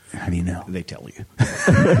vegan? How do you know? They tell you.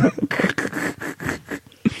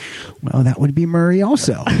 Well, that would be Murray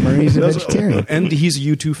also. Murray's a vegetarian. And he's a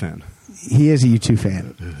U2 fan. He is a U2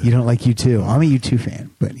 fan. You don't like U2. I'm a U2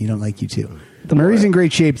 fan, but you don't like U2. Murray's in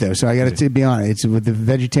great shape, though, so I got to be honest. It's with the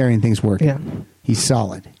vegetarian thing's working. Yeah. He's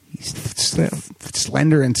solid. He's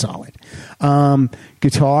slender and solid.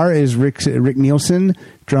 Guitar is Rick Nielsen.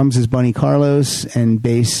 Drums is Bunny Carlos. And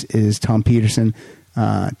bass is Tom Peterson.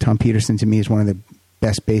 Tom Peterson, to me, is one of the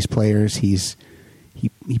best bass players. He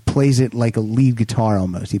plays it like a lead guitar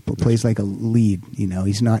almost. He plays like a lead. You know,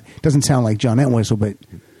 he's not. Doesn't sound like John Entwistle, but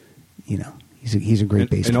you know, he's a great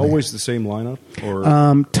bass player. And always the same lineup.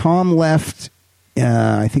 Or Tom left.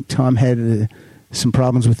 I think Tom had some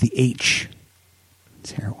problems with the H.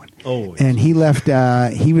 It's heroin. Oh, and he left.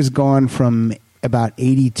 He was gone from about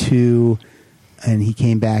 82, and he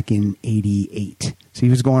came back in 88. So he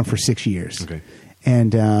was gone for 6 years. Okay.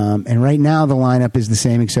 And right now the lineup is the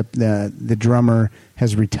same, except the drummer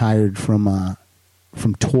has retired from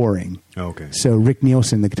touring. Oh, okay. So Rick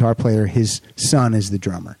Nielsen, the guitar player, his son is the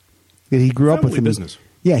drummer. He grew up with the business.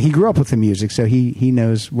 Yeah, he grew up with the music, so he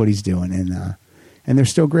knows what he's doing, and they're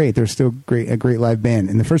still great. They're still a great live band.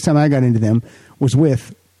 And the first time I got into them was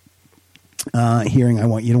with hearing "I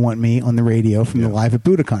Want You to Want Me" on the radio from the Live at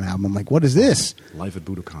Budokan album. I'm like, what is this? Live at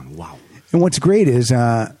Budokan. Wow. And what's great is,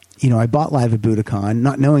 I bought Live at Budokan,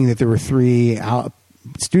 not knowing that there were 3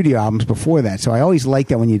 studio albums before that. So I always like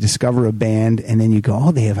that when you discover a band and then you go,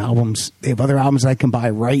 oh, they have albums. They have other albums I can buy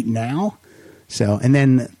right now. So, and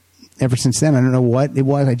then ever since then, I don't know what it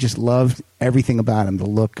was. I just loved everything about them. The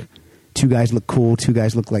look. 2 guys look cool. 2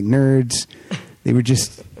 guys look like nerds. They were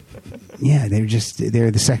just,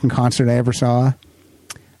 they're the second concert I ever saw.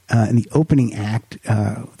 And the opening act,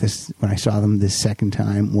 when I saw them this second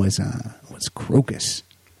time, was Crocus.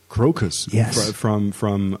 Crocus? Yes. From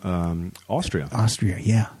Austria? Austria,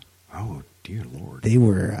 yeah. Oh, dear Lord. They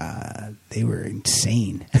were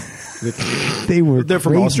insane. They're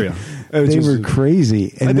from Austria. They were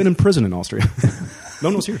crazy. And I've been in prison in Austria.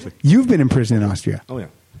 No, seriously. You've been in prison in Austria? Oh, yeah.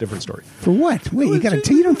 Different story. For what? Wait,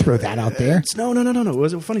 you don't throw that out there. No. It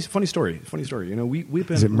was a funny story. Funny story. You know, we've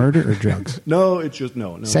been. Is it murder or drugs? No, it's just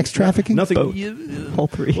no. Sex trafficking? Nothing. Both. All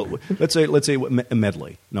 3. Well, let's say a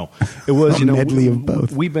medley. No, it was a medley of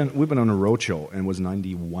both. We've been on a roadshow, and it was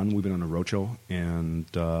 91. We've been on a roadshow, and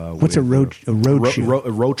what's a road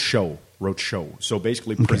show? Road show. So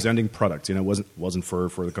basically presenting products. You know, it wasn't for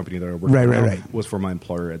the company that I worked for. Right. It was for my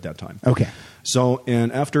employer at that time. Okay. So,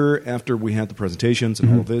 and after we had the presentations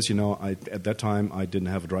and all of this, you know, at that time I didn't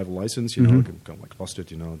have a driver license. You know, I kind of like lost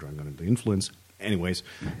it. You know, driving under the influence. Anyways,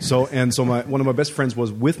 so one of my best friends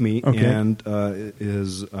was with me, and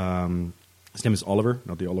his name is Oliver,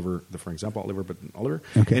 not the Frank Zappa Oliver, but Oliver.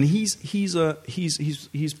 Okay. And he's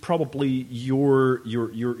probably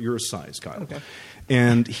your size, Kyle. Okay.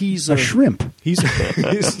 And he's a shrimp.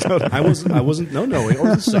 I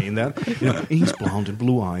wasn't saying that. You know, and he's blonde and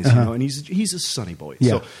blue eyes, you know, and he's a sunny boy.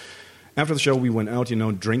 Yeah. So after the show, we went out, you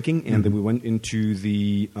know, drinking, and then we went into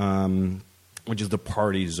the which is the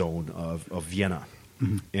party zone of Vienna.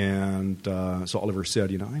 And so Oliver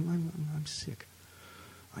said, you know, I'm sick.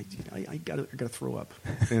 I gotta throw up.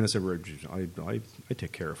 And I said, I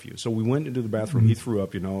take care of you. So we went into the bathroom. He threw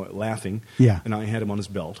up, you know, laughing. Yeah. And I had him on his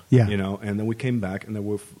belt. Yeah. You know, and then we came back, and there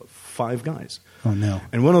were 5 guys. Oh no!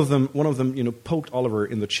 And one of them, you know, poked Oliver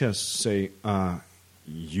in the chest, say,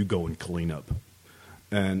 "You go and clean up."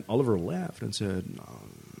 And Oliver laughed and said,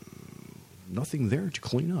 "Nothing there to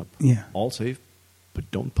clean up. Yeah. All safe, but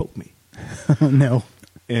don't poke me." Oh no!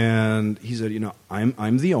 And he said, you know,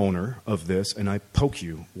 I'm the owner of this, and I poke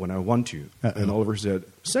you when I want to. Uh-oh. And Oliver said,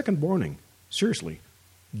 second warning, seriously,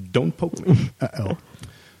 don't poke me. Uh-oh.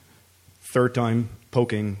 Third time,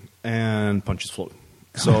 poking, and punches flew.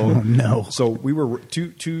 So oh, no. So we were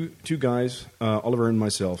two guys, Oliver and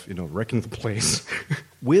myself, you know, wrecking the place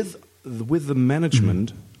with the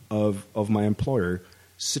management of my employer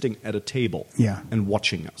sitting at a table and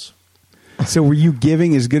watching us. So were you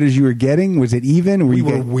giving as good as you were getting? Was it even? We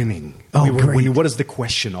were winning. Oh, we were great. winning. What is the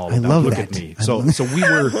question all about? I love Look that. at me. So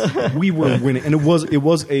we were winning, and it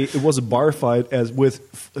was a bar fight with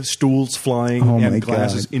stools flying and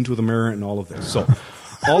glasses into the mirror and all of this. So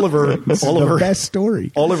Oliver, the best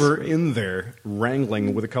story. Oliver in there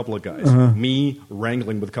wrangling with a couple of guys. Me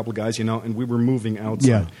wrangling with a couple of guys, you know, and we were moving outside.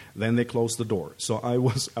 Yeah. Then they closed the door. So I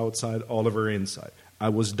was outside, Oliver inside. I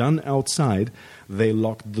was done outside. They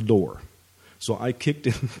locked the door. So I kicked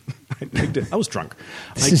in. I was drunk.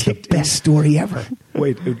 This is the best story ever.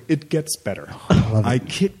 Wait, it gets better. I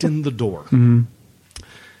kicked in the door. Mm-hmm.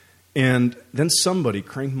 And then somebody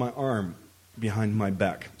cranked my arm behind my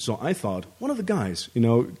back. So I thought one of the guys,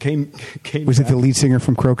 came. Was it back. the lead singer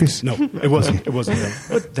from Crocus? No, it wasn't. It wasn't.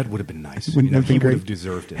 But that would have been nice. Wouldn't that be he great? would have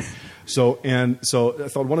deserved it. So I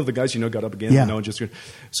thought one of the guys, got up again. Yeah.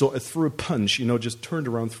 So I threw a punch. Just turned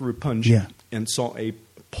around, threw a punch, Yeah. and saw a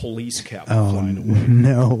police cap Oh, flying away.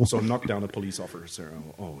 no. So knocked down a police officer.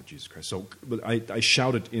 Oh, Jesus Christ! So, but I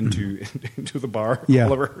shouted into the bar, Yeah.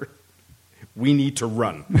 Oliver, we need to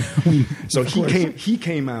run. So he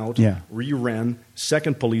came out, Yeah. re-ran,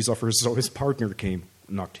 second police officer, so his partner came,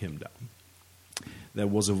 knocked him down. There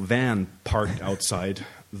was a van parked outside,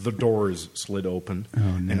 the doors slid open, no.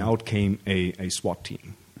 and out came a SWAT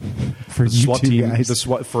team. For The you SWAT two team, guys. the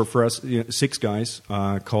SWAT, for us, 6 guys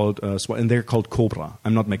called SWAT, and they're called Cobra.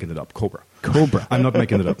 I'm not making it up, Cobra. Cobra. I'm not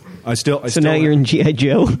making it up. I still. So now you're in G.I.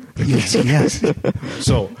 Joe? Yes.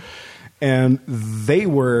 So, and they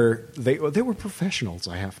were professionals.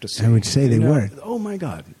 I have to say. I would say they were. Oh my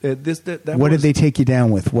God! What did they take you down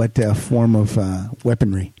with? What form of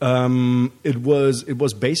weaponry? It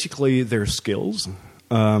was basically their skills,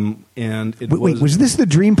 and Wait, was this the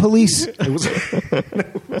Dream Police? It was.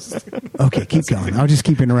 Okay, keep going. I'll just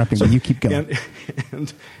keep interrupting, but you keep going.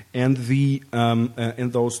 And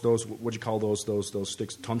those what do you call those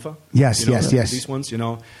sticks, tonfa? Yes, yes. These ones,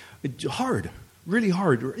 hard, really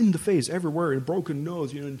hard, or in the face, everywhere, and broken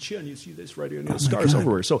nose, and chin. You see this right here, and scars God.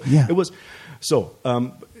 everywhere. So Yeah. it was. So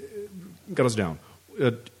got us down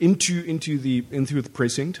into the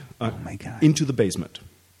precinct. My God. Into the basement.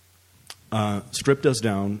 Stripped us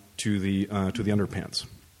down to the underpants.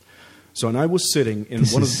 So, and I was sitting in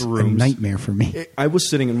This one is of the rooms. a nightmare for me. I was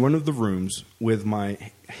sitting in one of the rooms with my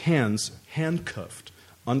hands handcuffed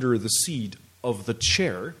under the seat of the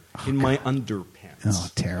chair in my underpants. Oh,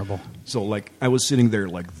 terrible. So, like, I was sitting there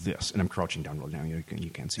like this, and I'm crouching down right now. You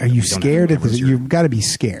can't see. Are me. you We don't have scared? cameras here. You've got to be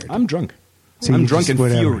scared. I'm drunk. So I'm you drunk just and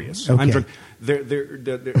whatever. furious. Okay. I'm drunk. There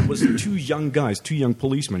was 2 young guys, 2 young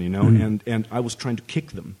policemen, and I was trying to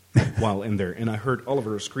kick them while in there. And I heard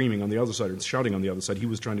Oliver screaming on the other side and shouting on the other side. He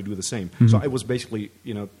was trying to do the same. So I was basically,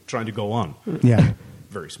 trying to go on. Yeah.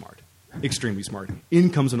 Very smart. Extremely smart.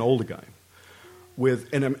 In comes an older guy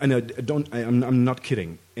I'm not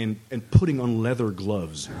kidding, and putting on leather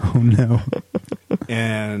gloves Oh, no.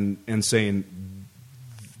 and saying,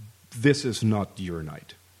 "This is not your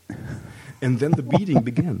night." And then the beating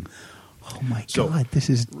began. Oh, my So- God. This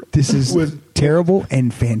is terrible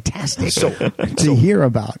and fantastic to hear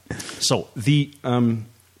about. So the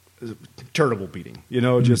terrible beating,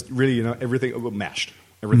 just really, everything mashed,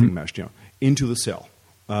 mashed, into the cell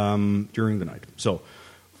during the night. So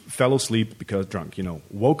fell asleep because drunk,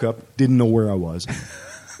 woke up, didn't know where I was,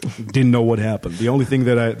 didn't know what happened. The only thing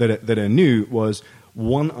that I knew was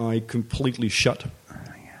one eye completely shut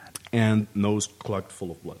and nose clogged full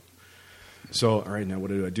of blood. So, all right, now what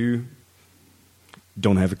do?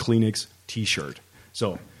 Don't have a Kleenex, T-shirt.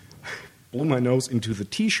 So, blew my nose into the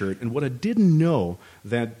T-shirt, and what I didn't know,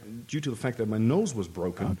 that due to the fact that my nose was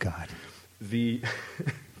broken, Oh, God. the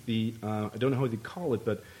I don't know how they call it,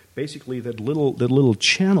 but basically that little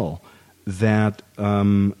channel that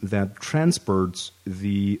transports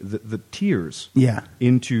the tears Yeah.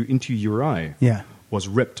 into your eye Yeah. was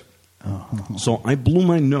ripped. Oh. So I blew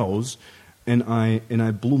my nose, and I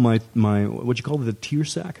blew my what you call it, the tear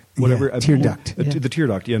sac, whatever. Yeah, I tear blew- duct. The tear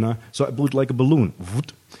duct. So I blew it like a balloon.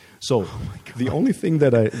 So the only thing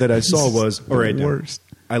that I saw was, all right, now, worst.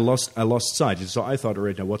 I lost sight. So I thought, all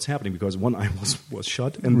right, now what's happening? Because one eye was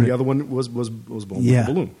shut, and the other one was blown with a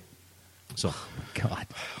balloon. So, God.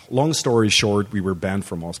 long story short, we were banned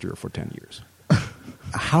from Austria for 10 years.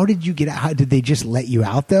 How did you get out? How, did they just let you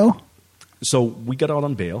out, though? So we got out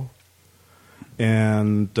on bail,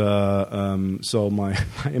 and so my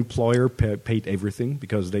employer paid everything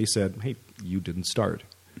because they said, "Hey, you didn't start."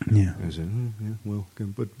 Yeah. I said, "Yeah, well,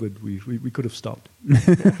 but we could have stopped,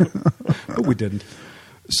 but we didn't."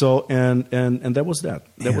 So and that was that.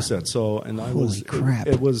 That was that. So and I was Holy crap.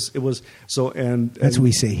 It was so and That's what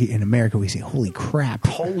we say here in America. We say, "Holy crap!"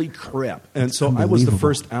 holy crap! And so I was the Unbelievable.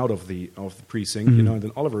 first out of the precinct, and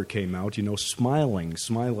then Oliver came out, smiling,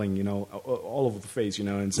 all over the face,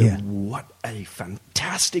 and said, Yeah. "What a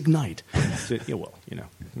fantastic night!" I said, "Yeah, well,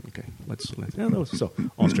 okay, let's yeah, that was, so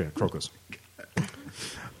Austria, Crocus."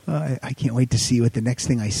 I can't wait to see what the next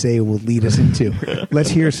thing I say will lead us into. Let's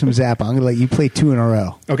hear some Zappa. I'm going to let you play 2 in a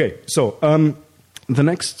row. Okay, so the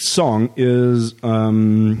next song is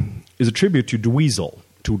a tribute to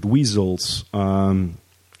Dweezil's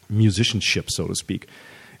musicianship, so to speak.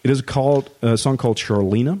 It is a song called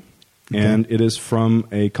Charlena, and it is from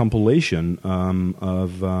a compilation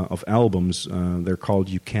of albums. They're called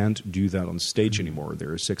 "You Can't Do That on Stage Anymore."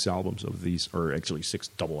 There are 6 albums of these, or actually 6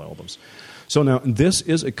 double albums. So now this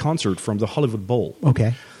is a concert from the Hollywood Bowl.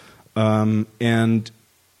 Okay. And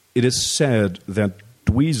it is said that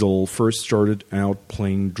Dweezil first started out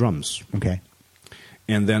playing drums. Okay.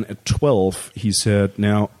 And then at 12, he said,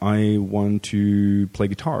 "Now I want to play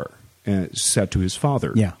guitar." And said to his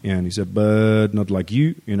father. Yeah. And he said, "But not like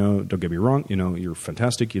you, don't get me wrong, you're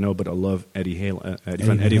fantastic, but I love Eddie Van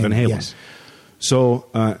Halen." Yes. So,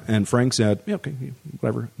 and Frank said, "Yeah, okay,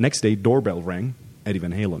 whatever." Next day, doorbell rang, Eddie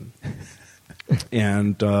Van Halen.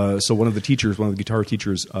 And so one of the guitar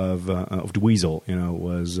teachers of Dweezil,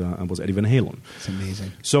 was Eddie Van Halen. It's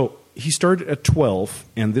amazing. So he started at 12,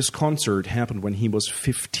 and this concert happened when he was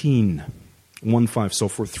 15, 1-5, so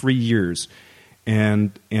for 3 years.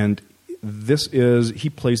 And he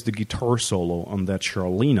plays the guitar solo on that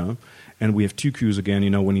Charlena, and we have 2 cues again,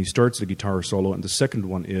 when he starts the guitar solo, and the second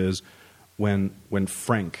one is when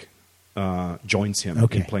Frank joins him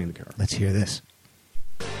in playing the guitar. Let's hear this.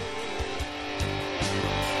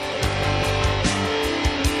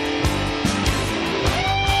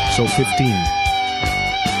 So 15.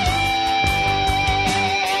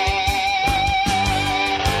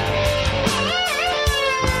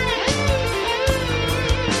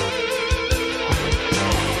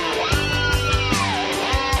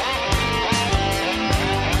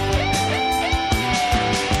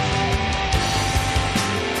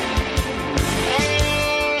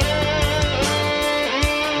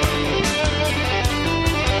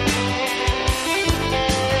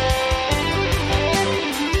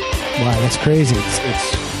 Wow, that's crazy.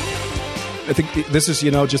 I think this is,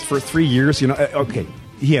 just for 3 years, okay,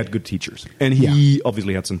 he had good teachers. And he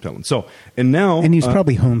obviously had some talent. So, and now... And he was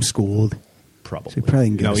probably homeschooled. Probably. So he probably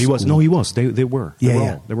didn't go to he was. school. No, he was. They were.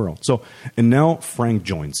 Yeah. They were all. So, and now Frank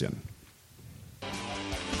joins in.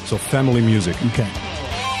 So family music. Okay.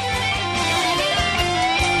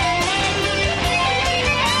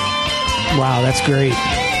 Wow, that's great.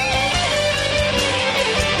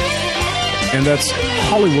 And that's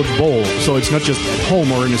Hollywood Bowl, so it's not just at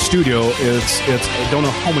home or in a studio. It's I don't know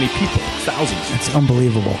how many people, thousands. It's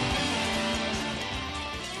unbelievable.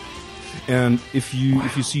 And if you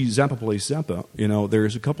see Zappa Plays Zappa,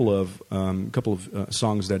 there's a couple of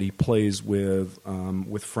songs that he plays with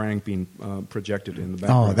Frank being projected in the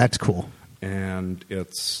background. Oh, that's cool. And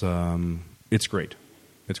it's great.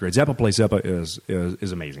 It's great. Zappa Plays Zappa is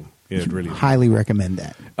amazing. It really is. Highly recommend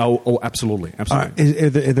that. Oh, absolutely. Are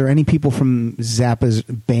there any people from Zappa's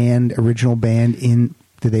original band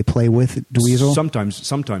did they play with Dweezil?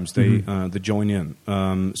 Sometimes they join in.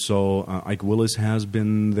 So Ike Willis has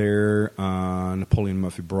been there, Napoleon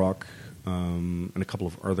Murphy Brock, and a couple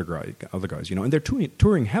of other guys, and they're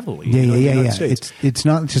touring heavily. Yeah, in the yeah. United States. It's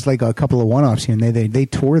not just like a couple of one-offs here, and they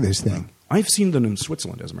tour this thing. I've seen them in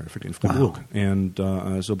Switzerland, as a matter of fact, in Freiburg, Wow. and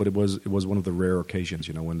but it was one of the rare occasions,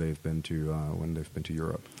 when they've been to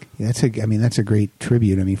Europe. Yeah, that's a great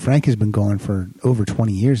tribute. I mean, Frank has been going for over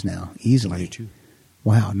 20 years now, easily. 92.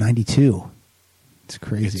 Wow, 92. It's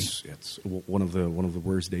crazy. It's one of the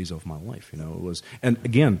worst days of my life. It was, and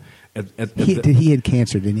again, he had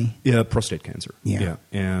cancer, didn't he? Yeah, prostate cancer. Yeah.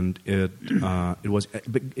 And it was,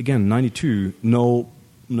 but again, 92. No,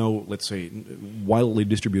 let's say widely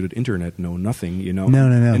distributed internet. No, nothing. No.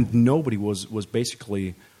 And nobody was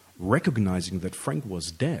basically recognizing that Frank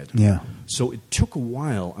was dead. Yeah. So it took a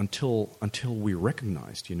while until we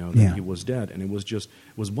recognized, that Yeah. he was dead, and it was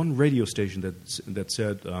one radio station that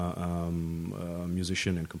said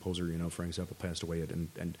musician and composer, Frank Zappa passed away,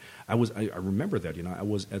 and I remember that, I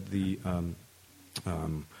was at the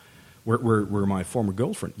where my former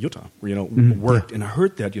girlfriend Jutta, worked, and I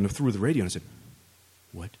heard that, through the radio, and I said,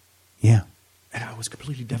 "What?" Yeah. And I was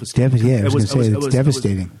completely devastated. I was going to say, it's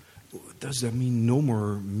devastating. Does that mean no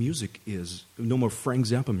more Frank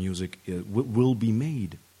Zappa music will be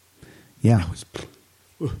made? Yeah.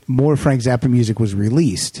 More Frank Zappa music was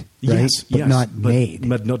released, right? Yes, but not made.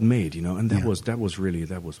 But not made, and that was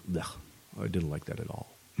ugh, I didn't like that at all.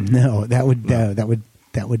 No, that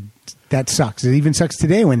sucks. It even sucks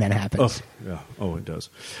today when that happens. Oh, yeah. Oh, it does.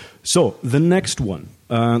 So the next one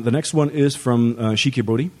is from Shiki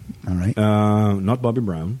Bodhi. All right. Not Bobby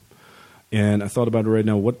Brown. And I thought about it right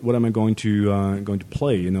now. What am I going to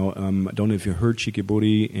play? I don't know if you heard Shiki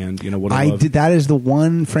Bodhi, and what I love. did. That is the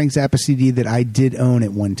one Frank Zappa CD that I did own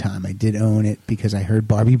at one time. I did own it because I heard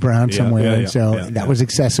Bobby Brown somewhere, that was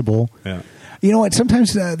accessible. Yeah. You know what?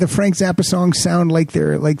 Sometimes the Frank Zappa songs sound like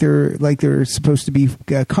they're supposed to be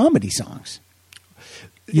comedy songs.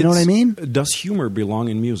 You know what I mean? Does humor belong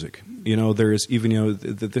in music? You know, there is even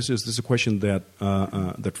this is a question that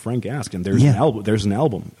that Frank asked, and there's an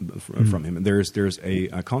album from him, and there's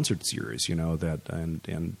a concert series,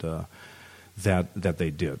 that they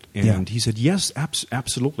did, and he said yes,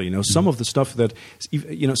 absolutely. You know, some of the stuff that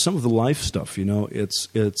some of the live stuff, it's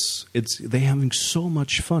they having so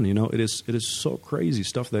much fun. You know, it is so crazy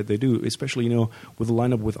stuff that they do, especially with the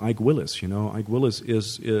lineup with Ike Willis. You know, Ike Willis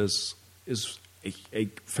is a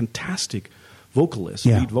fantastic vocalist,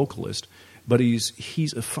 lead vocalist, but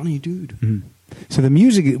he's a funny dude. Mm-hmm. So the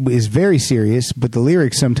music is very serious, but the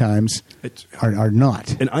lyrics sometimes are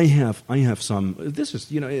not. And I have some. This is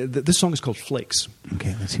this song is called Flakes.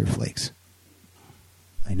 Okay, let's hear Flakes.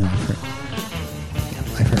 I know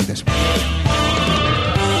I've heard this one.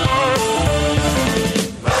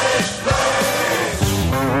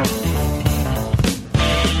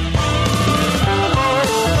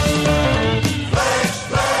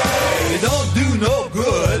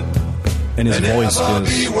 And his voice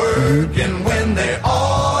is working when they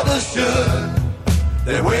ought to should.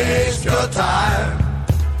 They waste your time,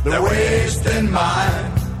 they're wasting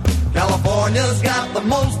mine. California's got the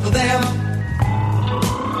most of them.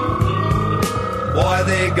 Boy,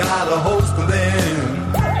 they got a host of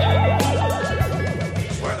them.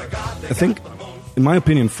 I think, in my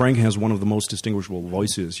opinion, Frank has one of the most distinguishable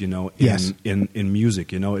voices, in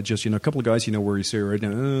music. It's just, a couple of guys, where you say right now,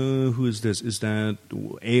 who is this? Is that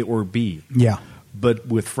A or B? Yeah. But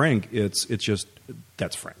with Frank, it's just,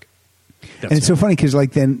 that's Frank. And it's so funny because,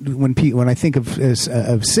 then when I think of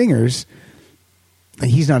singers,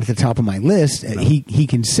 he's not at the top of my list. No. He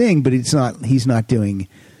can sing, but he's not doing.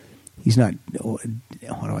 What do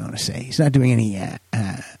I want to say? He's not doing any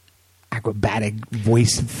acrobatic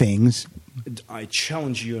voice things. I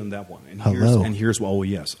challenge you on that one. And here's why. Oh,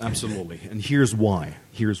 yes, absolutely. And here's why.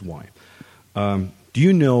 Do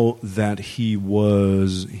you know that he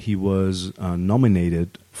was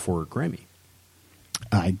nominated for a Grammy?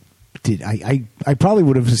 I did. I probably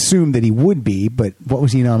would have assumed that he would be, but what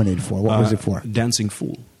was he nominated for? What was it for? Dancing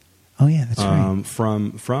Fool. Oh yeah, that's right.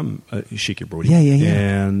 From Shakey Brody. Yeah.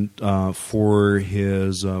 And for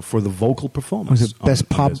the vocal performance. Was it best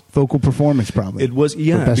pop vocal performance? Probably. It was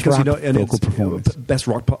best rock vocal performance. Best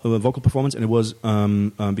rock vocal performance, and it was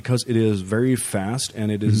because it is very fast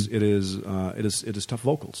and it is tough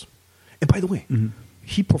vocals. And by the way,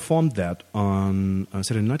 he performed that on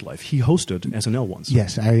Saturday Night Live. He hosted SNL once.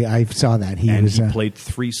 Yes, I saw that. He played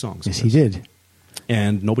 3 songs. Yes, he did.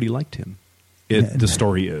 And nobody liked him. The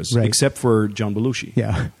story is, right. Except for John Belushi.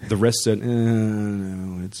 Yeah, the rest said,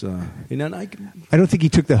 "No, it's." I don't think he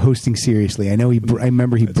took the hosting seriously. I know I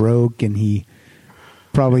remember he broke, and he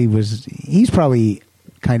probably was. He's probably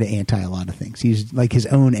kind of anti a lot of things. He's like his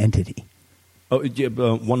own entity. Oh, yeah,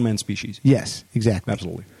 one man species. Yes, exactly.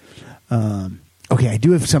 Absolutely. Okay, I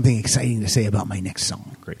do have something exciting to say about my next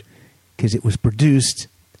song. Great, because it was produced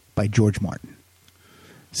by George Martin.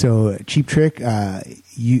 So Cheap Trick,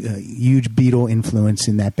 huge Beatle influence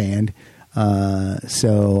in that band.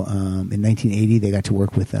 So in 1980, they got to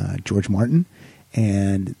work with George Martin,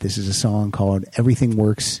 and this is a song called "Everything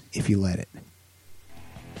Works If You Let It."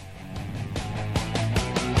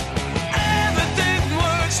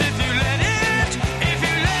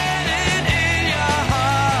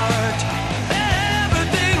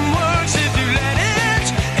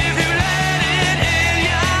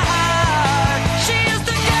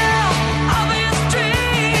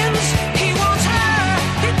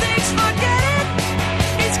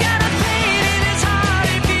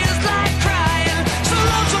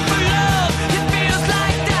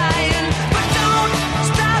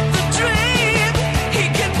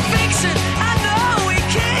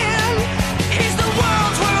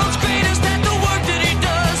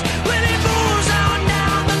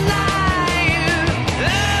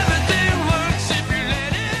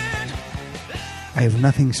 I have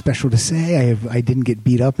nothing special to say. I didn't get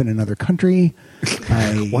beat up in another country.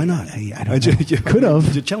 Why not? I don't know. Could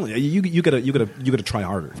have. You gotta try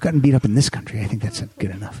harder. I've gotten beat up in this country. I think that's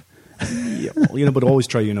good enough. Yeah, well, but always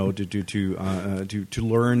try, to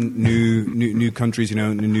learn new countries,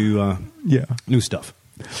 new stuff.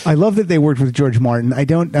 I love that they worked with George Martin. I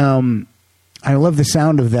don't. I love the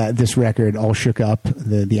sound of this record, All Shook Up,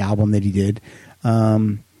 the album that he did.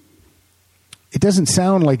 It doesn't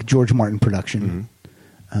sound like George Martin production,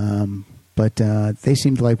 but they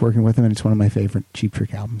seemed to like working with him, and it's one of my favorite Cheap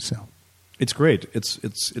Trick albums. So it's great.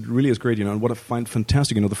 It really is great. And what I find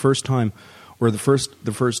fantastic, the first time, or the first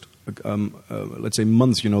let's say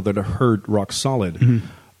months, that I heard Rock Solid,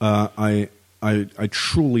 I I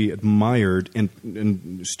truly admired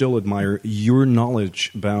and still admire your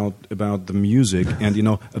knowledge about the music and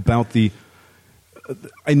about the.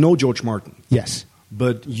 I know George Martin. Yes.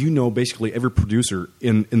 But basically every producer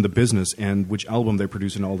in the business and which album they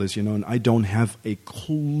produce and all this, and I don't have a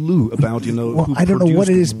clue about, well, who I don't know what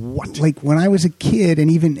it is. What. Like when I was a kid and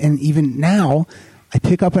even now, I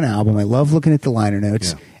pick up an album. I love looking at the liner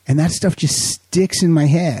notes, and that stuff just sticks in my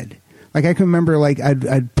head. Like I can remember, like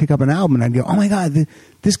I'd pick up an album and I'd go, "Oh my God,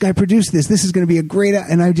 this guy produced this. This is going to be a great."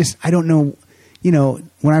 And I don't know,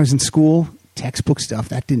 when I was in school, textbook stuff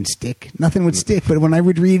that didn't stick. Nothing would stick. But when I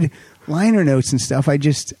would read liner notes and stuff, I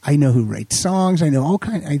know who writes songs. I know all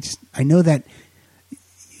kinds. I know that.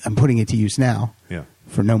 I'm putting it to use now. Yeah.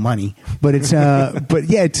 For no money, but it's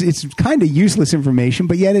it's kind of useless information,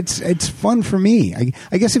 but yet it's fun for me.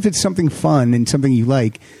 I guess if it's something fun and something you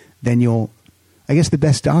like, then I guess the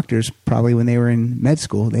best doctors probably when they were in med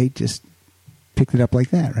school, they just picked it up like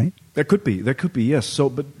that, right? That could be, yes. So,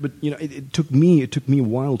 but it took me a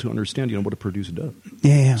while to understand, what a producer does.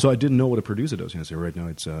 Yeah. So I didn't know what a producer does. So right now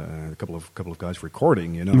it's a couple of guys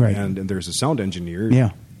recording, right. and there's a sound engineer. Yeah.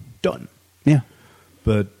 Done. Yeah.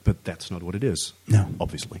 But that's not what it is. No.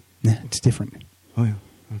 Obviously. Yeah, it's different. Oh yeah.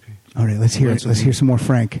 Okay. All right, let's hear it. Let's hear some more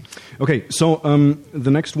Frank. Okay, so the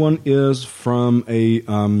next one is from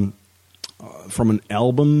an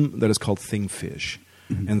album that is called Thingfish,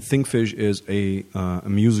 and Thingfish is a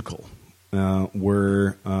musical,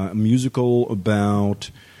 where a musical about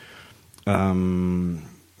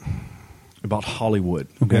Hollywood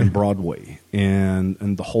and Broadway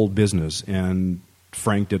and the whole business, and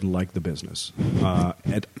Frank didn't like the business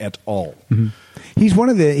at all. Mm-hmm. He's one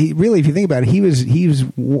of really, if you think about it, he was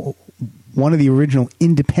one of the original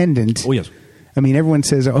independent. Oh yes. I mean, everyone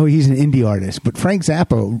says, "Oh, he's an indie artist," but Frank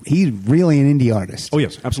Zappa, he's really an indie artist. Oh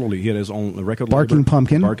yes, absolutely. He had his own record label.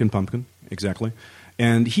 Barking Pumpkin, exactly.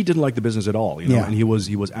 And he didn't like the business at all, and he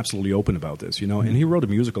was absolutely open about this, and he wrote a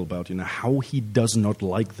musical about how he does not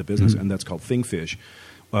like the business, and that's called Thingfish,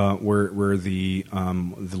 where the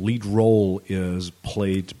lead role is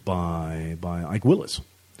played by Ike Willis.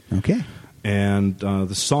 Okay. And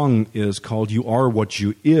the song is called You Are What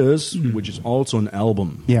You Is, which is also an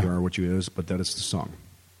album, Yeah. You Are What You Is, but that is the song.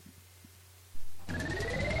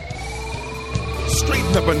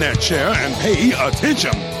 Straighten up in that chair and pay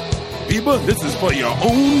attention. People, this is for your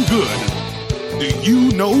own good. Do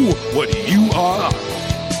you know what you are?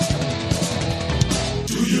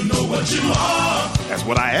 Do you know what you are? That's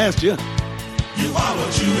what I asked you. You are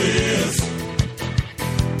what you is.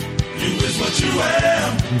 You is what you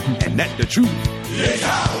am. And that the truth. Yeah,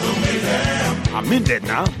 how the mayhem. I meant that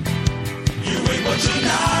now. You ain't what you're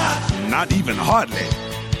not. Not even hardly.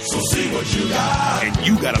 So see what you got. And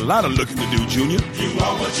you got a lot of looking to do, Junior. You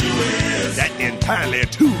are what you is. That entirely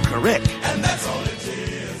too correct. And that's all it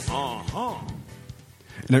is. Uh-huh.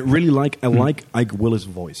 And I really like Ike Willis'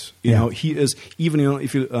 voice. You know, he is, even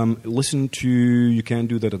if you listen to You Can't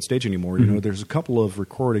Do That on Stage Anymore, you know, there's a couple of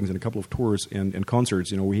recordings and a couple of tours and concerts,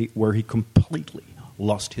 you know, where he completely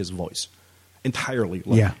lost his voice. Entirely.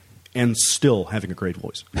 And still having a great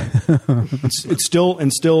voice. it's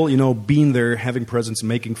still, you know, being there, having presence,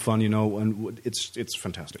 making fun, you know, and it's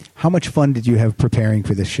fantastic. How much fun did you have preparing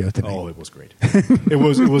for this show tonight? Oh, it was great. it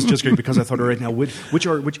was just great because I thought right now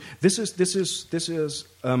this is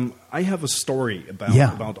I have a story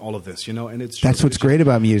about all of this, you know, and that's what's great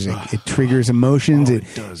about music. It triggers emotions. It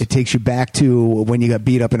does. It takes you back to when you got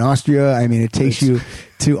beat up in Austria. I mean, it takes you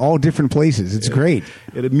to all different places. It's great.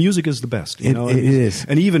 Music is the best. You know? It is.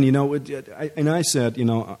 And even, you know, I said, you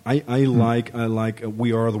know, I like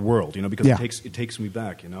We Are the World, you know, because it takes me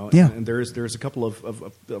back, you know. Yeah. And there's a couple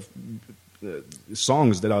of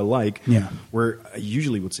songs that I like where I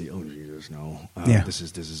usually would say, oh, Jesus, no, this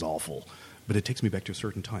is awful. But it takes me back to a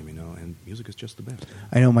certain time, you know, and music is just the best.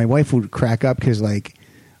 I know my wife would crack up because, like,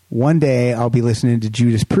 one day I'll be listening to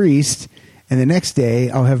Judas Priest, and the next day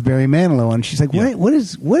I'll have Barry Manilow on. She's like, "What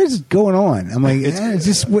is going on?" I'm like, "It's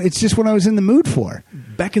just what I was in the mood for."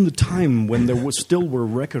 Back in the time when there still were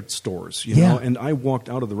record stores, you know, and I walked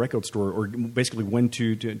out of the record store, or basically went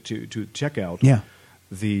to check out. Yeah,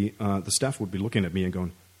 the staff would be looking at me and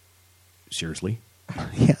going, "Seriously."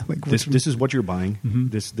 Yeah, like this is what you're buying. Mm-hmm.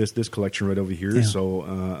 This collection right over here. Yeah. So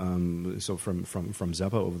from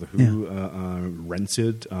Zappa over the Who,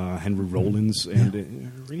 Rancid, Henry Rollins,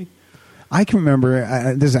 and really, I can remember.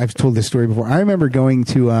 I've told this story before. I remember going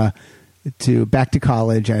to back to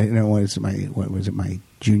college. I know what was it my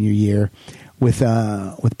junior year with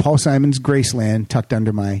Paul Simon's Graceland tucked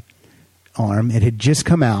under my arm. It had just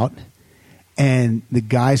come out. And the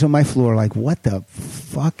guys on my floor are like, what the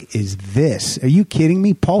fuck is this? Are you kidding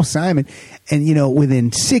me? Paul Simon. And,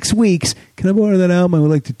 within 6 weeks, can I borrow that album? I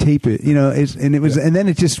would like to tape it. And then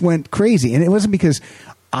it just went crazy. And it wasn't because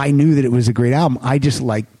I knew that it was a great album. I just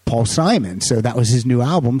liked Paul Simon. So that was his new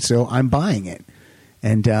album. So I'm buying it.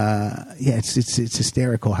 And it's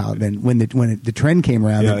hysterical how then when the trend came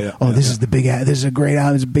around, this is the big this is a great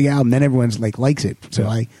album, it's a big album. Then everyone's likes it. So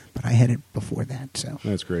I had it before that. So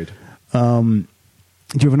that's great. Do you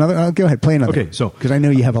have another? Go ahead, play another. Okay, so because I know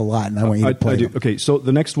you have a lot, and I want you to play. I do. them. Okay, so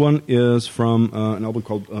the next one is from an album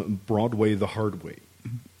called Broadway the Hard Way,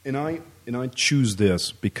 and I choose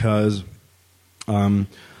this because I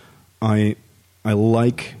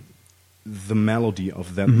like the melody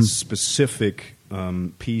of that specific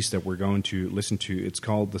piece that we're going to listen to.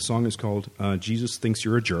 The song is called Jesus Thinks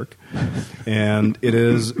You're a Jerk, and it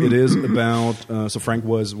is about so Frank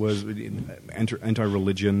was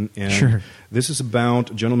anti-religion, and this is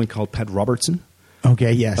about a gentleman called Pat Robertson.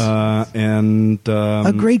 Okay, yes, and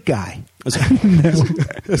a great guy. As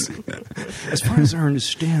far as I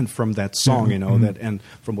understand from that song, that, and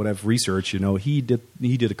from what I've researched, he did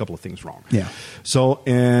a couple of things wrong. Yeah. So,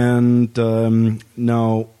 and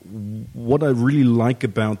now what I really like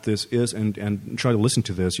about this is, and try to listen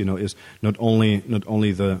to this, is not only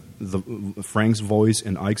the Frank's voice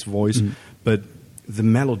and Ike's voice, but the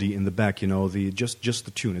melody in the back. Just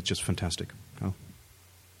the tune. It's just fantastic.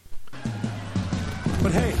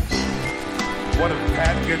 But hey, what if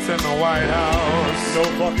Pat gets in the White House? No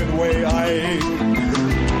fucking way, Ike. You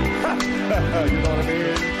know what I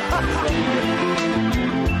mean?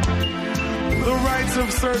 The rights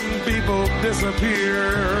of certain people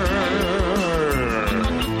disappear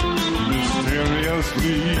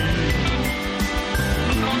mysteriously.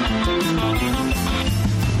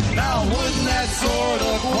 Now wouldn't that sort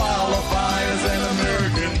of qualify as an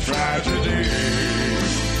American tragedy?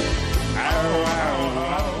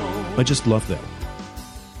 I just love that.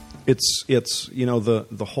 It's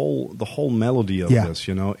the whole melody of this,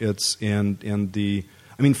 it's and the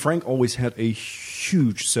Frank always had a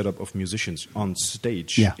huge setup of musicians on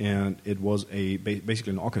stage, and it was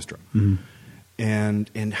basically an orchestra,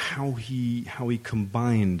 and how he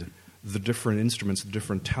combined the different instruments, the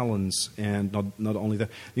different talents, and not only that,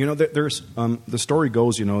 there's the story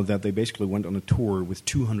goes, that they basically went on a tour with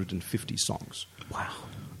 250 songs. Wow.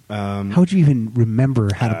 How would you even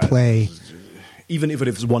remember how to play? Even if it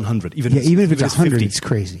was 100, even if it's 100, 50. it's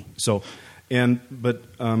crazy. So, and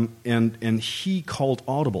he called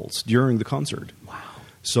audibles during the concert. Wow.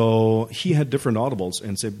 So he had different audibles,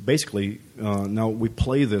 and said basically, now we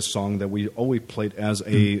play this song that we always played as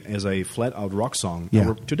a flat out rock song.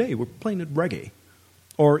 Yeah. Today we're playing it reggae,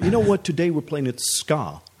 or what? Today we're playing it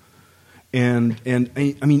ska. And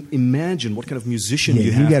imagine what kind of musician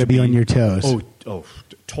you have. You got to be on your toes. Oh,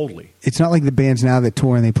 totally. It's not like the bands now that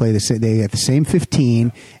tour and they play they got the same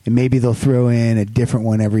 15, and maybe they'll throw in a different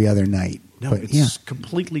one every other night. No, it's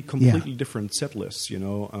completely different set lists,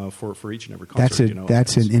 for each and every concert.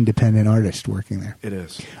 That's an independent artist working there. It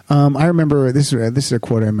is. I remember this is a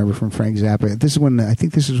quote I remember from Frank Zappa. This is when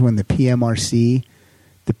the PMRC,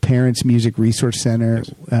 the Parents Music Resource Center,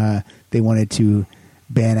 they wanted to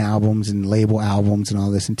ban albums and label albums and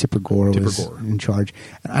all this, and Tipper Gore was in charge.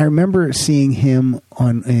 And I remember seeing him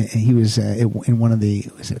on. He was in one of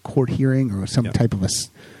was it a court hearing or some type of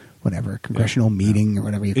congressional meeting or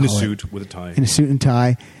whatever you call it. In a suit with a tie. In a suit and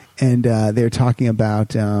tie, and they were talking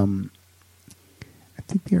about. I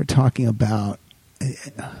think they were talking about.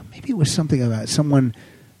 Maybe it was something about someone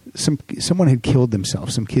had killed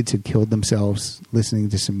themselves. Some kids had killed themselves listening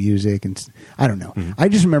to some music, and I don't know. I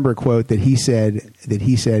just remember a quote that he said.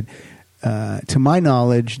 To my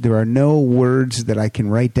knowledge, there are no words that I can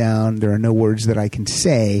write down. There are no words that I can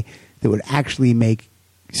say that would actually make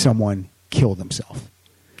someone kill themselves.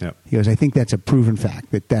 Yep. He goes, I think that's a proven fact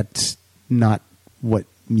that's not what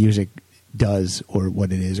music does or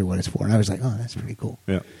what it is or what it's for. And I was like, oh, that's pretty cool.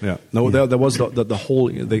 Yeah. No, there was the whole.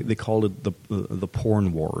 They called it the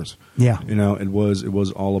porn wars. Yeah. It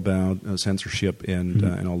was all about censorship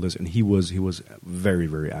and all this. And he was very,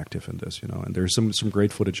 very active in this. And there's some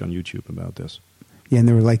great footage on YouTube about this. Yeah, and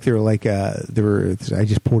I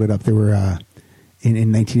just pulled it up. There were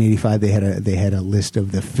in 1985 they had a list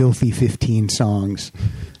of the filthy 15 songs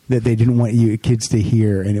that they didn't want you kids to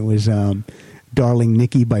hear, and it was. Darling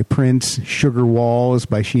Nikki by Prince, Sugar Walls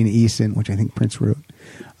by Sheena Easton, which I think Prince wrote,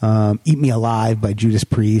 Eat Me Alive by Judas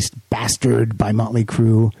Priest, Bastard by Motley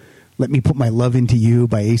Crue, Let Me Put My Love Into You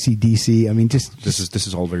by AC/DC. I mean, this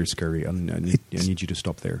is all very scary. I need you to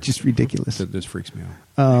stop there. Just ridiculous. This freaks me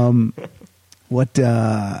out. What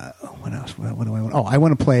else? What do I want? Oh, I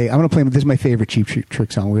want to play. This is my favorite Cheap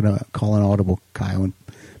Trick song. We're gonna call an audible, Kyle, and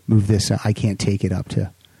move this. I Can't Take It up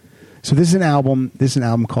to. So this is an album. This is an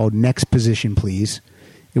album called Next Position, Please.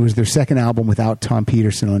 It was their second album without Tom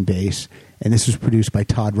Peterson on bass, and this was produced by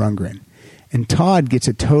Todd Rundgren. And Todd gets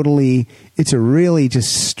it's a really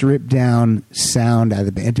just stripped down sound out of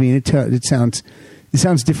the band. I mean, it sounds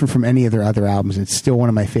different from any of their other albums. It's still one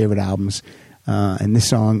of my favorite albums. And this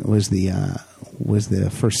song was the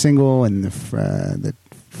first single and the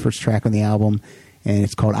first track on the album, and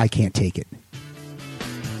it's called I Can't Take It.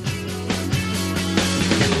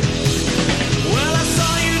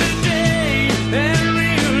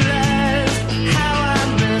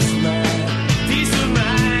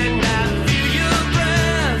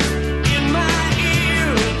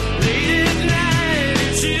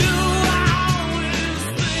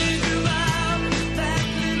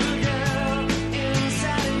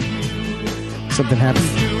 Something happened.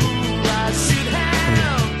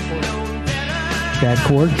 Bad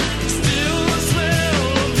chord.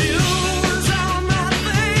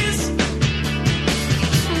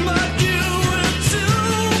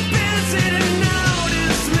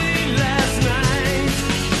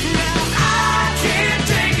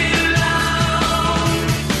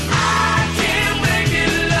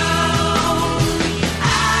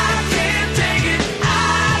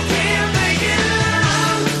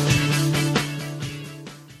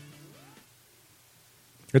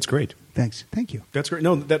 It's great. Thanks. Thank you. That's great.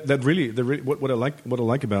 No, that really what I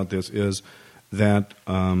like about this is that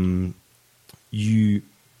you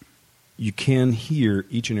can hear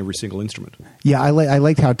each and every single instrument. Yeah, I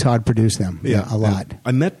liked how Todd produced them. Yeah, a lot.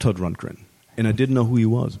 I met Todd Rundgren, and I didn't know who he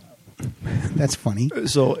was. That's funny.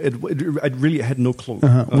 So I really had no clue.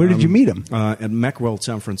 Where did you meet him? At Macworld,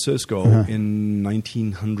 San Francisco, in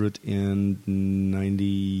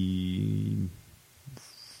 1990.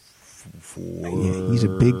 Yeah, he's a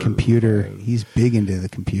big computer. He's big into the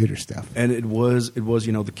computer stuff. And it was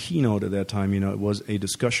the keynote at that time. It was a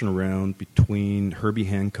discussion round between Herbie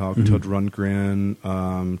Hancock, Todd Rundgren,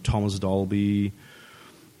 Thomas Dolby,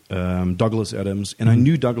 Douglas Adams, and I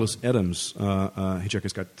knew Douglas Adams,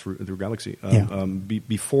 Hitchhiker's Guide Through Galaxy,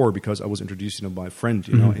 before because I was introduced, by a friend,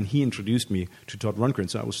 and he introduced me to Todd Rundgren.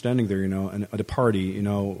 So I was standing there, and at a party,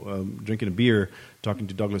 drinking a beer, talking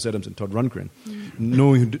to Douglas Adams and Todd Rundgren,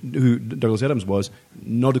 knowing who Douglas Adams was,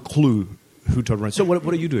 not a clue who Todd Rundgren. So what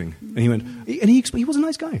are you doing? And he went, and he was a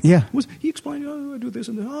nice guy. Yeah, he explained, I do this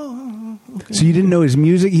and that. Okay. So you didn't know his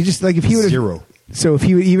music? You just if he would zero. So if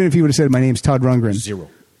he would have said, "My name's Todd Rundgren," zero.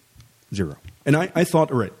 And I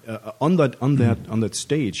thought, all right, on that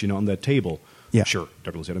stage, on that table, sure,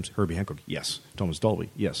 Douglas Adams, Herbie Hancock, yes, Thomas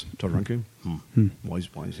Dolby, yes, Todd Rundgren, why is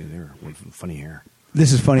he there? Funny hair.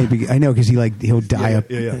 This is funny because I know because he'll dye a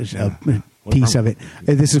piece of it.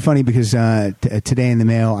 This is funny because today in the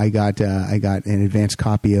mail I got an advanced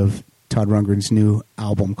copy of Todd Rundgren's new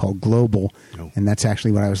album called Global, and that's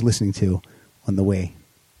actually what I was listening to on the way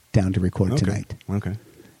down to record tonight. Okay.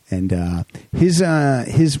 And his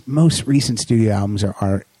most recent studio albums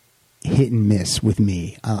are hit and miss with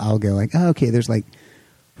me. I'll go okay, there's 4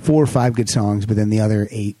 or 5 good songs, but then the other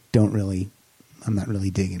 8 I'm not really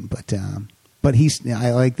digging. But I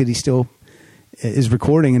like that he still is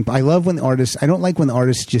recording, and I love when the artists. I don't like when the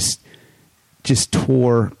artists just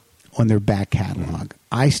tour on their back catalog.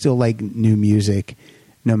 I still like new music,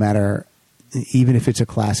 no matter, even if it's a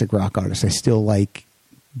classic rock artist. I still like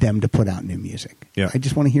them to put out new music. Yeah. I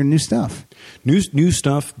just want to hear new stuff. New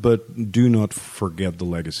stuff, but do not forget the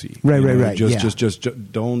legacy. Right. Just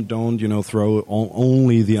don't throw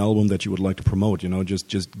only the album that you would like to promote.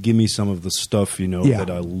 Just give me some of the stuff that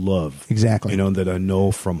I love. Exactly. That I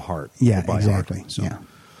know from heart. Yeah, by exactly. Heart, so.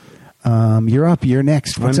 Yeah. You're up. You're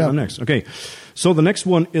next. What's up? I'm next. Okay, so the next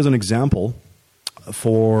one is an example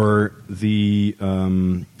for the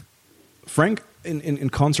Frank in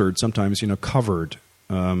concert. Sometimes covered.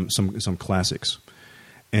 Some classics,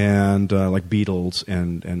 and like Beatles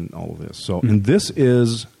and all of this. So, and this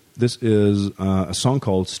is a song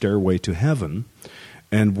called "Stairway to Heaven,"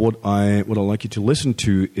 and what I like you to listen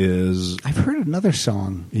to is I've heard another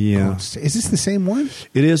song. Yeah, is this the same one?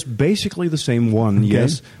 It is basically the same one. Okay.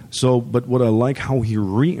 Yes. So, but what I like how he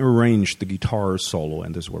rearranged the guitar solo,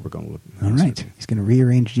 and this is where we're going with. All right, he's going to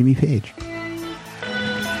rearrange Jimmy Page.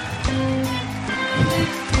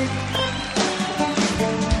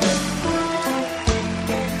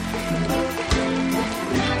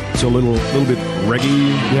 So a little bit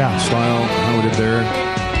reggae style, how we did there.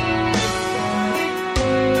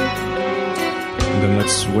 And then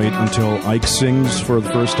let's wait until Ike sings for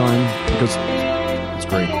the first time because it's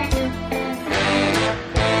great.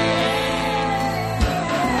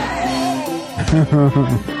 Maybe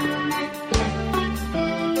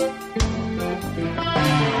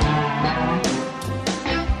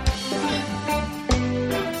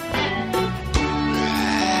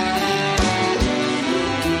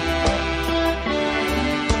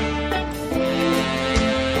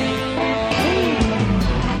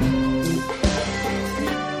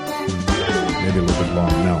a little bit long.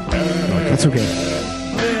 No. That's okay.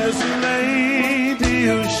 There's a lady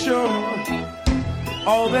who's sure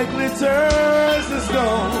all that glitters is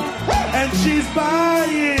gold, and she's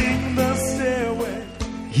buying the stairway.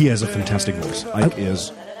 He has a fantastic voice. Ike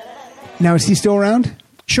is. Now, is he still around?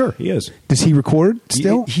 Sure, he is. Does he record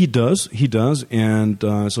still? He does, and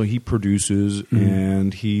so he produces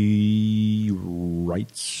and he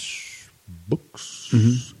writes books,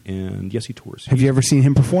 and yes, he tours. Have you ever seen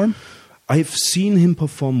him perform? I've seen him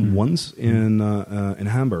perform once in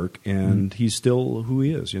Hamburg, and he's still who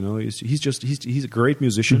he is. You know, he's a great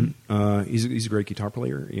musician. He's a great guitar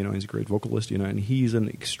player. You know, he's a great vocalist. You know, and he's an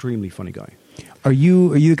extremely funny guy. Are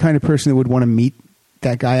you the kind of person that would want to meet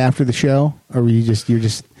that guy after the show, or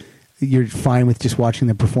you're fine with just watching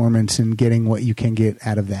the performance and getting what you can get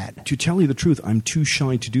out of that? To tell you the truth, I'm too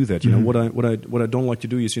shy to do that. You know, what I don't like to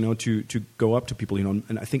do is, you know, to go up to people, you know,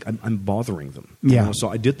 and I think I'm bothering them. Yeah. You know? So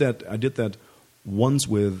I did that once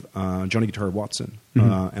with Johnny Guitar Watson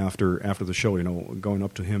after the show, you know, going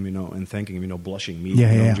up to him, you know, and thanking him, you know, blushing me.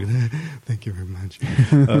 Yeah, you know, thank you very much.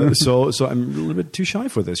 So I'm a little bit too shy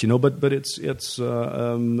for this, you know, but it's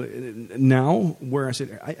now where I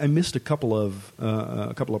said I missed a couple of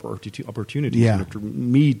opportunities, you know, to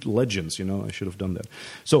meet legends. You know, I should have done that.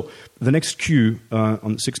 So the next cue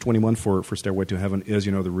on 621 for Stairway to Heaven is,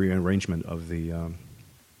 you know, the rearrangement of the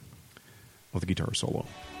guitar solo.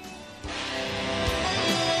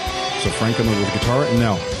 So Frank coming with the guitar, and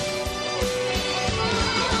now.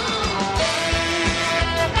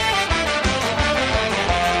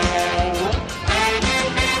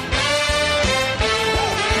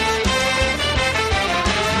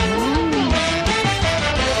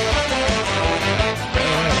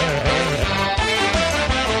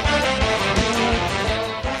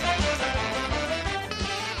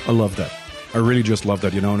 I love that. I really just love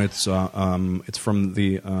that, you know, and it's from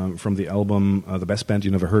the album The Best Band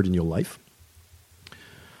You Never Heard in Your Life,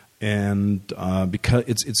 and because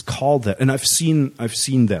it's called that, and I've seen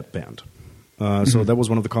that band, so that was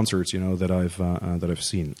one of the concerts, you know, that I've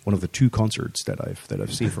seen, one of the two concerts that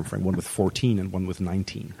I've seen from Frank, one with 14 and one with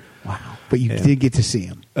 19. Wow! But you did get to see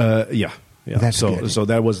him. Yeah. That's good. So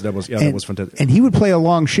that was that was fantastic. And he would play a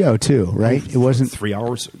long show too, right? It wasn't 3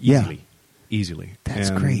 hours easily. That's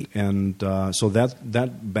great. And so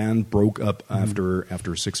that band broke up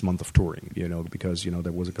after 6 months of touring, you know, because, you know,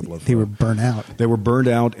 there was a couple of they were burnt out. They were burned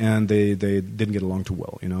out, and they didn't get along too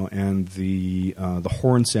well, you know. And the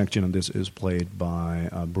horn section of this is played by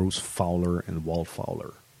Bruce Fowler and Walt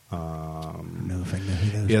Fowler. I don't know if I know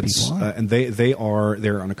who those people are. And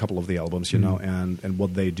they're on a couple of the albums, you know, and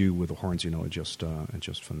what they do with the horns, you know, it's just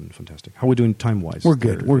fantastic. How are we doing time wise? We're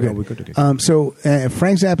good. We're good. We're good. Okay. So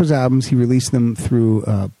Frank Zappa's albums, he released them through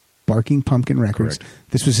Barking Pumpkin Records. Correct.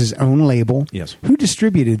 This was his own label. Yes. Who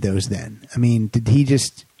distributed those then? I mean, did he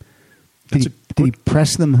he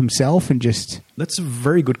press them himself and just? That's a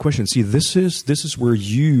very good question. See, this is where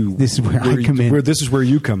I come in. This is where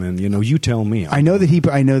you come in. You know, you tell me. I know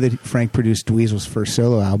that Frank produced Dweezil's first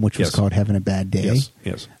solo album, which was called Having a Bad Day.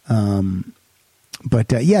 Yes. But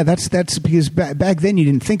that's because back then you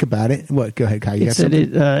didn't think about it. What? Go ahead, Kai. You got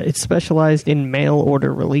something? It specialized in mail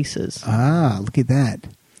order releases. Ah, look at that.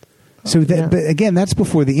 So, but again, that's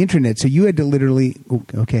before the internet. So you had to literally.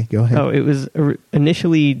 Okay, go ahead. Oh, it was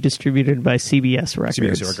initially distributed by CBS Records.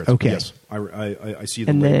 CBS Records. Okay. Yes, I see.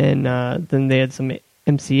 And then they had some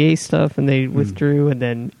MCA stuff, and they withdrew, and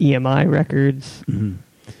then EMI Records. Mm-hmm.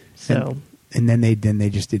 So. And then they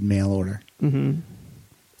just did mail order. Mm-hmm.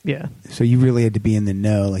 Yeah. So you really had to be in the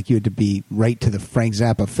know. Like you had to be right to the Frank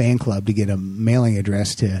Zappa fan club to get a mailing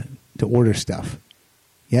address to order stuff.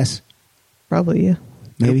 Yes. Probably, yeah.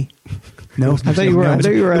 Maybe. No, I thought you were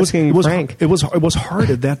asking Frank. It was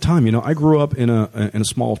hard at that time. You know, I grew up in a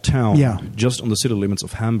small town, just on the city limits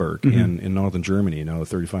of Hamburg in northern Germany. You know,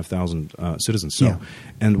 35,000 citizens. So,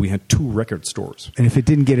 and we had 2 record stores. And if it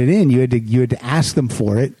didn't get it in, you had to ask them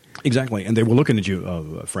for it. Exactly, and they were looking at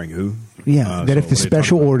you, Frank. Who? Yeah, that if the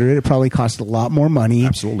special ordered it probably cost a lot more money.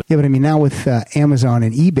 Absolutely. Yeah, but I mean now with Amazon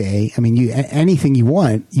and eBay, I mean anything you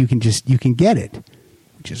want, you can get it.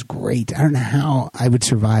 Which is great. I don't know how I would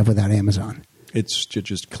survive without Amazon. It's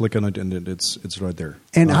just click on it and it's right there.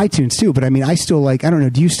 And iTunes too. But I mean, I still like. I don't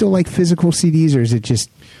know. Do you still like physical CDs, or is it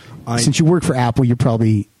just since you work for Apple, you're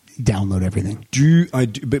probably download everything.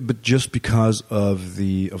 But just because of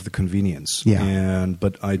the convenience. Yeah.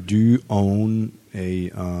 But I do own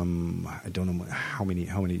a I don't know how many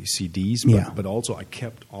CDs. But also I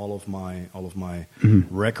kept all of my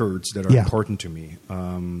records that are important to me.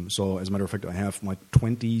 So as a matter of fact, I have my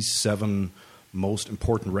 27 most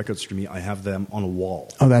important records to me. I have them on a wall.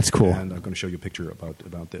 Oh, that's cool. And I'm going to show you a picture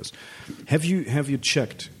about this. Have you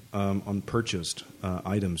checked on purchased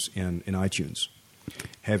items in iTunes?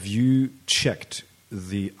 Have you checked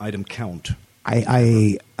the item count?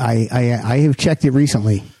 I have checked it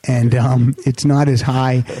recently, and it's not as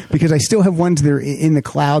high because I still have ones that are in the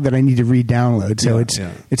cloud that I need to re-download. So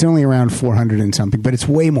it's only around 400 and something, but it's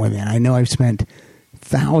way more than that. I know I've spent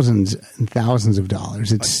thousands and thousands of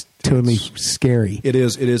dollars. It's totally scary. It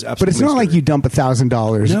is absolutely. But it's not scary. like you dump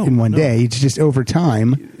 $1,000 in one day. It's just over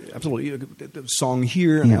time. Absolutely, a song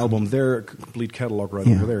here, an album there, a complete catalog right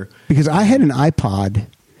over there. Because I had an iPod.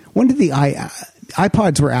 When did the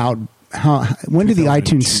iPods were out? When did the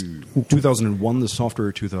iTunes? 2001 the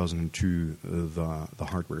software, 2002 the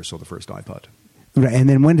hardware. So the first iPod. Right, and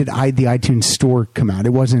then when did the iTunes Store come out? It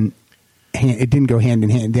wasn't. It didn't go hand in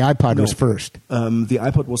hand. The iPod was first. The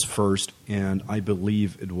iPod was first, and I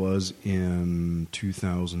believe it was in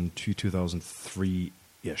 2002, 2003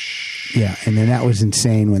 ish. Yeah, and then that was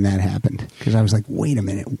insane when that happened because I was like, wait a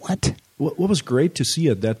minute, what? What was great to see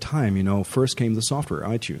at that time, first came the software,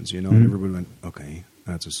 iTunes, and everybody went, okay,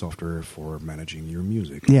 that's a software for managing your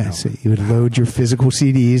music. Yeah, so you would load your physical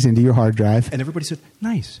CDs into your hard drive. And everybody said,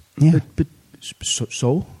 nice. Yeah. But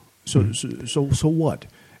so what?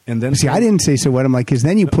 And then I didn't say so what. I'm like, because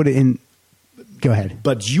then you put it in. Go ahead.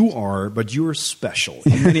 But you're special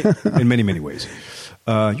in many ways.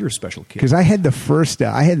 You're a special kid. Because I had first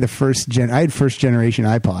generation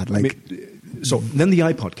iPod. So then the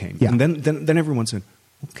iPod came, yeah. and then everyone said,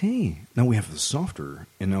 okay, now we have the software,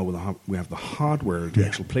 and now we have the hardware to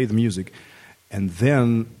actually play the music, and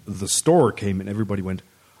then the store came, and everybody went,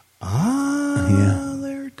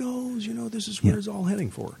 there it goes. This is where it's all heading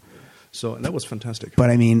for. So and that was fantastic. But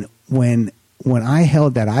I mean, when I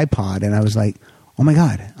held that iPod, and I was like, oh my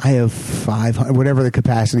God, I have 500, whatever the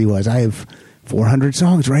capacity was, I have 400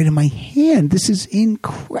 songs right in my hand. This is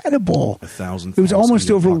incredible. 1,000. It was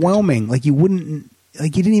almost overwhelming. Like you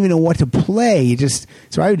didn't even know what to play.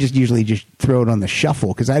 So I would just usually just throw it on the shuffle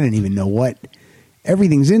because I didn't even know what.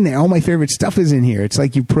 Everything's in there. All my favorite stuff is in here. It's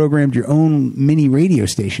like you programmed your own mini radio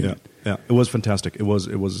station. Yeah, it was fantastic. It was.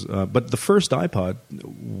 But the first iPod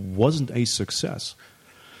wasn't a success.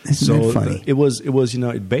 Isn't that funny? It was.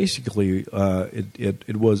 It basically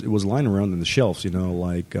it was lying around in the shelves. And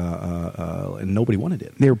nobody wanted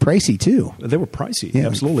it. They were pricey too. They were pricey. Yeah,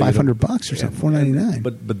 absolutely. $500 or something, $499.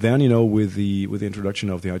 But then with the introduction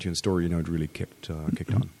of the iTunes Store, it really kicked on.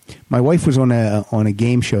 My wife was on a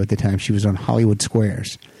game show at the time. She was on Hollywood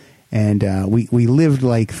Squares, and we lived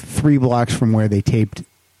like 3 blocks from where they taped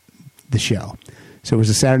the show. So it was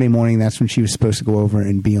a Saturday morning. That's when she was supposed to go over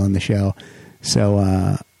and be on the show.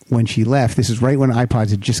 So when she left, this is right when iPods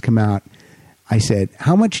had just come out, I said,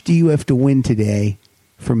 how much do you have to win today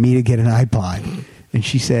for me to get an iPod? And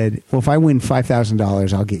she said, well, if I win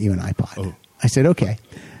 $5,000, I'll get you an iPod. Oh. I said, okay.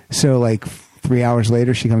 So like 3 hours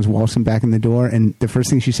later, she comes waltzing back in the door, and the first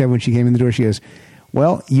thing she said when she came in the door, she goes,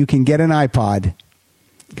 well, you can get an iPod,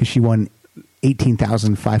 because she won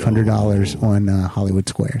 $18,500 on Hollywood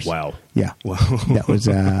Squares. Wow. Yeah. Wow.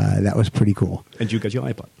 That was pretty cool. And you got your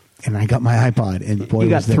iPod. And I got my iPod, and boy,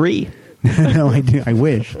 you got 3. No, I do. I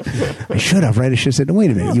wish I should have. Right? I should have said, no,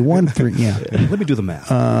 wait a minute, you won 3. Yeah. Let me do the math.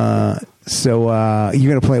 So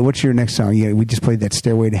you're gonna play. What's your next song? We just played that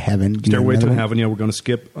 "Stairway to Heaven." Stairway to Heaven. Yeah, we're going to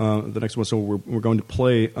skip the next one. So we're going to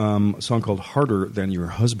play a song called "Harder Than Your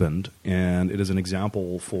Husband," and it is an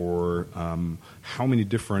example for how many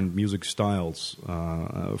different music styles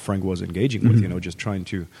Frank was engaging with. Just trying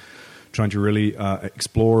to really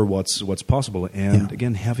explore what's possible, and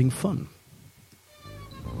again having fun.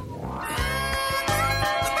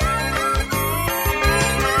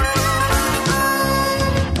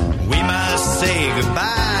 We must say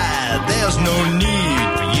goodbye. There's no need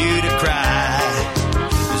for you to cry.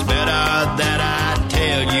 It's better that I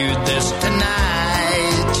tell you this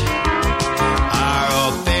tonight.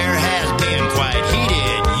 Our affair has been quite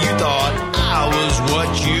heated. You thought I was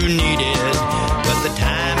what you needed, but the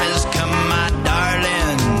time has come, my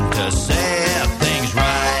darling, to set things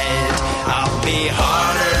right. I'll be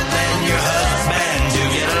harder than your husband to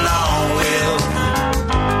get along with,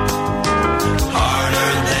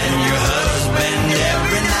 harder than your husband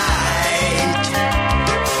every night.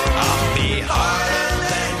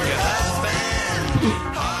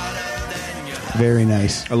 Very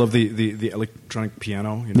nice. I love the electronic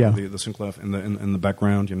piano, the synclav in the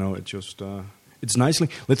background. It just it's nicely.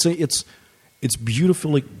 Let's say it's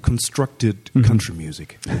beautifully constructed country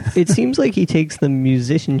music. It seems like he takes the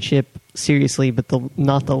musicianship seriously, but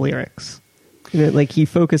not the lyrics. Like he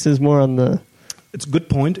focuses more on the. It's a good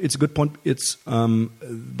point. It's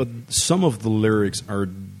but some of the lyrics are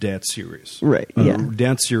dead serious. Right. Yeah.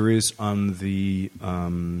 Dead serious on the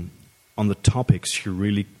topics he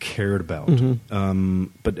really cared about.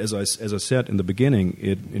 But as I said in the beginning,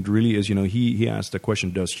 it really is. He asked the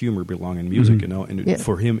question: does humor belong in music? And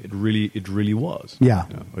for him, it really was. Yeah.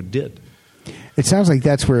 It did. It sounds like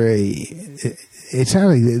that's where it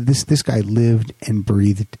sounds like this guy lived and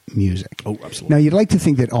breathed music. Oh, absolutely. Now, you'd like to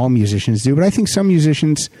think that all musicians do, but I think some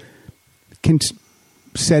musicians can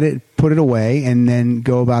set it, put it away, and then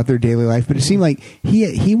go about their daily life. But it seemed like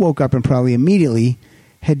he woke up and probably immediately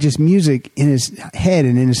had just music in his head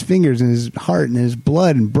and in his fingers and his heart and his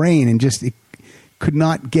blood and brain, and just could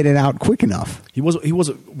not get it out quick enough. He was a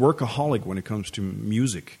workaholic when it comes to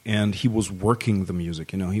music, and he was working the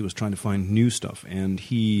music. He was trying to find new stuff, and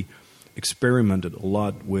he experimented a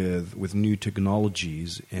lot with new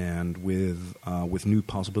technologies and with new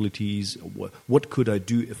possibilities. What could I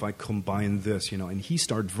do if I combine this? And he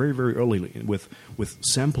started very, very early with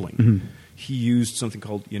sampling. He used something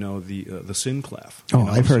called the synclav.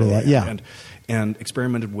 I've heard of that. Yeah, and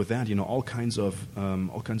experimented with that. All kinds of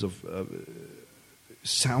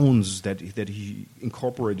sounds that he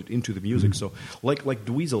incorporated into the music. So like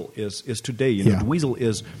Dweezil is today. Dweezil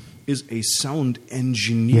is a sound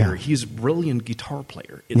engineer. He's a brilliant guitar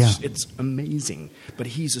player. It's amazing, but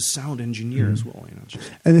he's a sound engineer as well.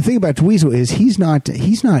 And the thing about Dweezil is he's not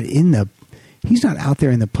out there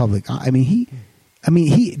in the public.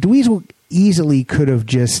 Dweezil easily could have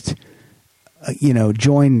just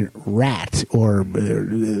joined Rat or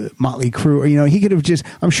Motley Crue, or he could have just.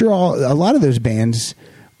 I'm sure a lot of those bands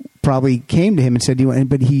probably came to him and said,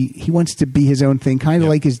 but he wants to be his own thing, kind of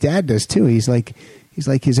like his dad does too. He's like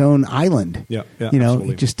his own island. Yeah,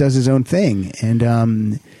 he just does his own thing, and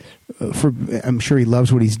I'm sure he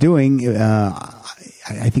loves what he's doing.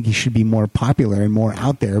 I think he should be more popular and more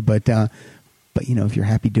out there, but if you're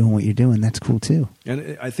happy doing what you're doing, that's cool too.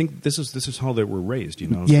 And I think this is how they were raised.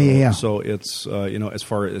 Yeah. So it's as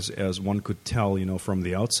far as one could tell, from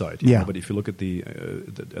the outside. But if you look at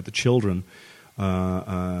the children,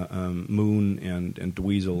 Moon and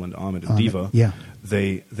Dweezil and Ahmed and Diva,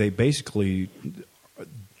 they basically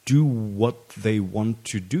do what they want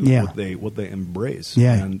to do, what they embrace,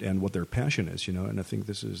 and what their passion is, And I think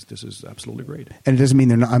this is absolutely great. And it doesn't mean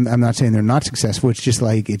they're not. I'm not saying they're not successful. It's just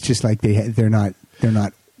like they're not.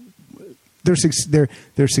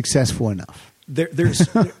 They're successful enough.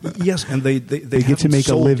 Yes, and they get to make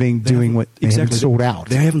a living doing what they haven't sold out.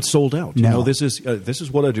 They haven't sold out. No. This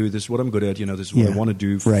is what I do. This is what I'm good at. This is what I want to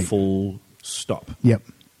do. Right. Full stop. Yep.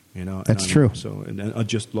 That's true. So, and I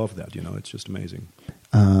just love that. It's just amazing.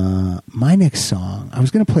 My next song, I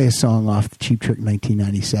was going to play a song off the Cheap Trick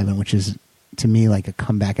 1997, which is to me like a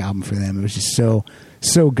comeback album for them. It was just so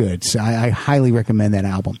good. So I highly recommend that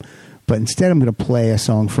album. But instead, I'm going to play a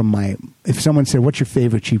song from if someone said, what's your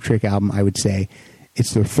favorite Cheap Trick album? I would say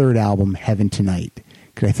it's their third album, Heaven Tonight.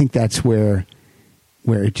 Because I think that's where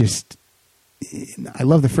it just, I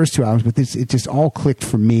love the first two albums, but it just all clicked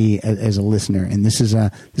for me as a listener. And this is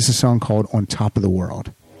a song called On Top of the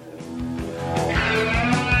World.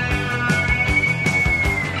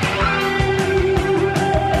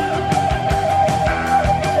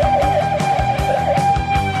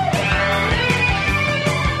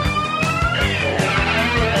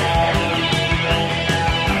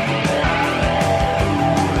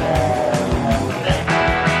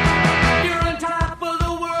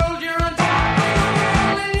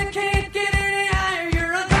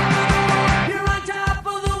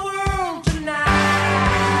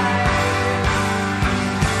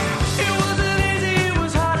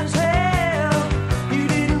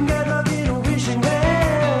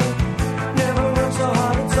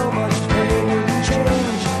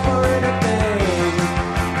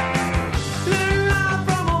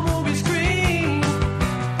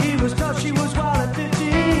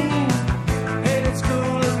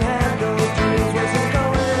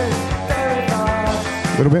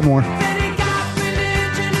 A little bit more.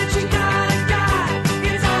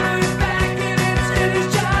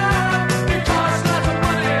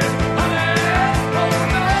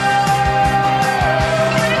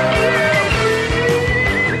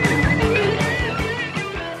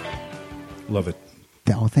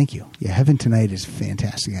 Oh, thank you. Yeah, Heaven Tonight is a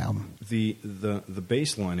fantastic album. The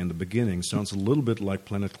bass line in the beginning sounds a little bit like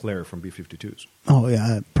Planet Claire from B-52s. Oh,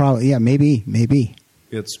 yeah, probably. Yeah, maybe.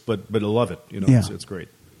 But I love it. Yeah. It's great.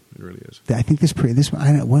 It really is. I think this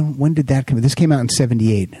when did that come? This came out in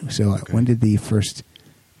 '78. So when did the first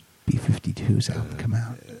B-52s album come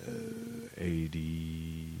out?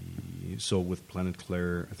 80. So with Planet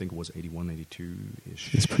Claire, I think it was 81,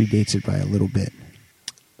 82-ish. This predates it by a little bit.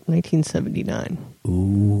 1979.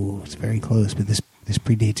 Ooh, it's very close, but this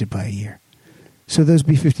predates it by a year. So those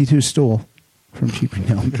B-52s stole from cheaper.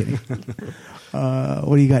 No, I'm kidding.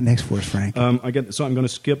 What do you got next for us, Frank? I'm going to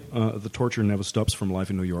skip "The Torture Never Stops" from Live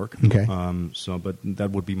in New York. Okay. But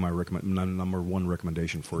that would be my number one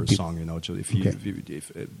recommendation for a song. If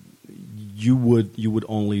you would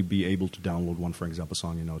only be able to download one, for example,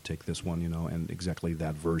 song. Take this one. And exactly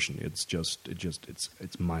that version. It's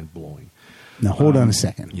mind blowing. Now hold on a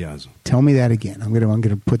second. Yes. Tell me that again. I'm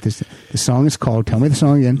gonna put this. The song is called. Tell me the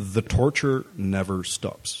song again. "The Torture Never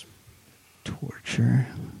Stops." Torture.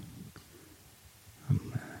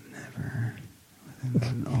 Never. With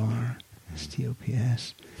an R.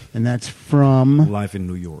 STOPS. And that's from Live in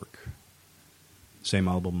New York. Same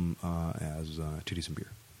album as Titties and Beer.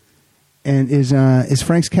 And is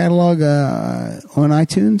Frank's catalog on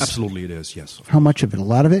iTunes? Absolutely, it is. Yes. How much of it? A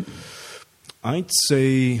lot of it? I'd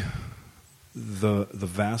say the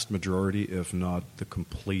vast majority, if not the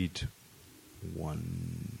complete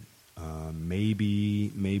one.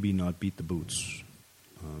 Maybe not Beat the Boots,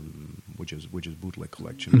 which is bootleg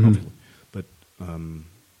collection, obviously. But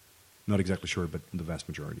not exactly sure, but the vast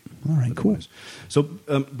majority. All right, cool. So,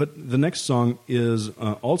 but the next song is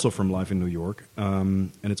also from Live in New York,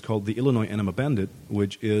 and it's called "The Illinois Enema Bandit,"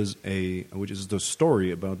 which is the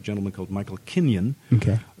story about a gentleman called Michael Kinyon,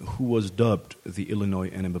 who was dubbed the Illinois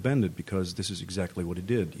Enema Bandit because this is exactly what he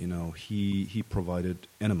did. He provided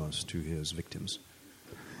enemas to his victims.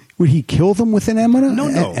 Would he kill them with an emena? No.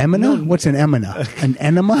 Emena? No. What's an emena? An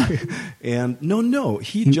enema? And no.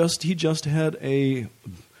 He just had a.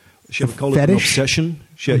 Shall we call it fetish? An obsession?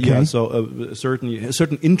 Yeah, so a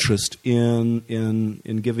certain interest in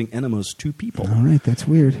giving enemas to people. All right, that's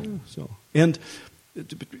weird. And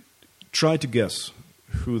try to guess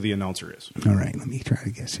who the announcer is. All right, let me try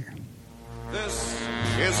to guess here. This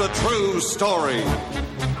is a true story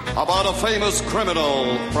about a famous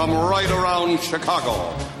criminal from right around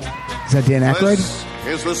Chicago. Is that Dan Aykroyd? This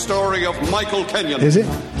is the story of Michael Kinyon. Is it?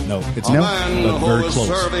 No, it's a not. man But who very was close.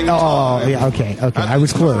 serving Yeah, okay. I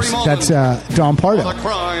was close. That's Don Pardo.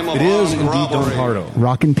 It is indeed Don Pardo.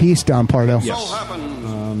 Rock in peace, Don Pardo. Yes.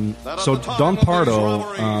 So Don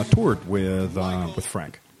Pardo toured with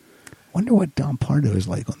Frank. Wonder what Don Pardo is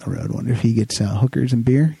like on the road. Wonder if he gets hookers and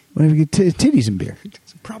beer. Wonder if he gets titties and beer.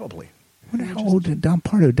 Probably. Wonder how old Don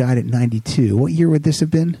Pardo died at 92. What year would this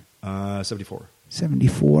have been? 74.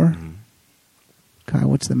 74? Mm-hmm. Kyle,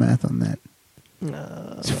 what's the math on that?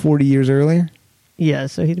 It's 40 years earlier? Yeah,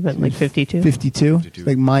 so he'd been like 52. 52? It's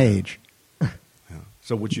like my age.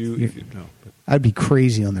 So would you? No. I'd be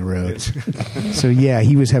crazy on the road. So yeah,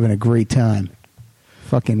 he was having a great time.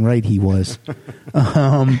 Fucking right, he was.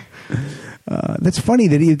 That's funny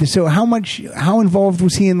that he. So how involved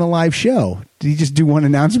was he in the live show? Did he just do one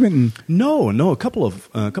announcement? No, a couple of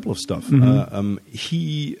stuff. Mm-hmm.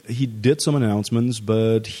 He did some announcements,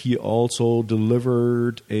 but he also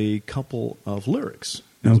delivered a couple of lyrics.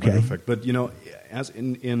 As a matter of fact. But as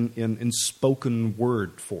in spoken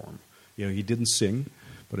word form. He didn't sing,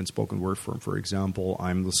 but in spoken word form. For example,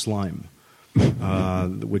 "I'm the Slime,"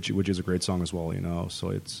 which is a great song as well.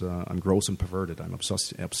 So it's "I'm gross and perverted. I'm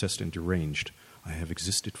obsessed and deranged. I have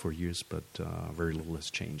existed for years, but very little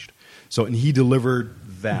has changed." So, and he delivered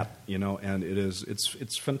that, and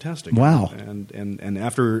it's fantastic. Wow. And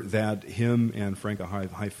after that, him and Frank are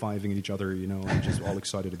high-fiving each other, and just all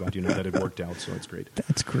excited about that it worked out. So it's great.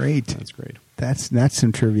 That's great. That's great. That's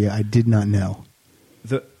some trivia I did not know.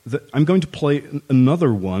 I'm going to play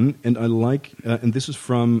another one, and I like, and this is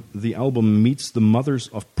from the album "Meets the Mothers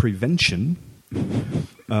of Prevention."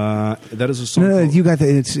 That is a song. No, you got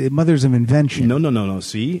it's Mothers of Invention. No.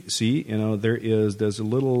 See, there's a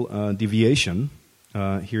little deviation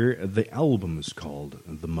here. The album is called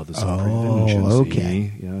 "The Mothers of Prevention." Oh,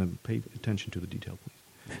 okay. Yeah, pay attention to the detail, please.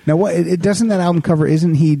 Now, what it doesn't that album cover? Is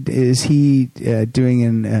he doing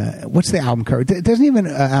an what's the album cover? Doesn't he have an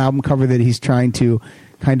album cover that he's trying to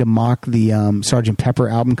kind of mock the Sgt. Pepper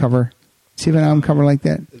album cover? Does he have an album cover like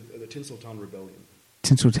that? The Tinseltown Rebellion.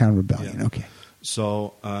 Tinseltown Rebellion. Yeah. Okay.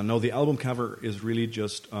 So no, the album cover is really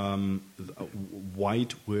just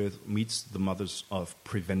white with "Meets the Mothers of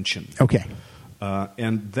Prevention." Okay.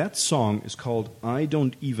 And that song is called "I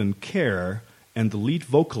Don't Even Care," And the lead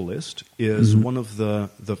vocalist is one of the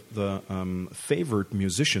favorite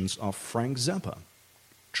musicians of Frank Zappa.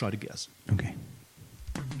 Try to guess. Okay.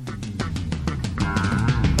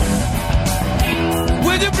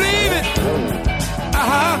 Would you believe it?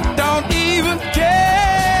 Don't even care.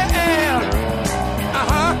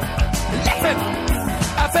 Listen,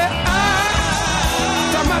 I said,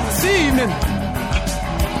 talking about this evening.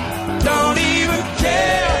 Don't even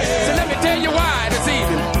care. So let me tell you why this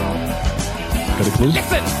evening. Got a clue?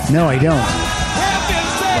 Listen. No, I don't.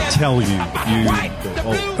 I'll tell you.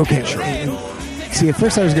 Okay. See, at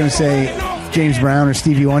first I was going to say James Brown or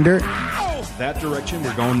Stevie Wonder. That direction.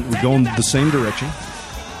 We're going the same direction.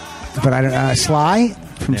 But I don't. Sly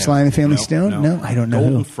from Sly and the Family Stone. No, I don't know.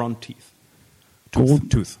 Golden who. front teeth.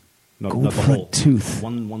 Gold. Not Gold the front whole tooth.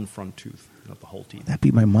 One front tooth, not the whole teeth. That be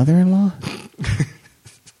my mother-in-law?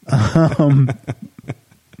 No,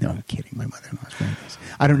 I'm kidding. My mother-in-law's very nice.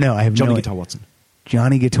 I don't know. I have Johnny no Guitar Watson.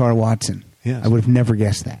 Johnny Guitar Watson. Yes. I would have never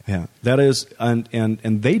guessed that. Yeah, that is, and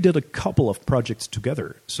they did a couple of projects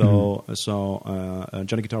together. So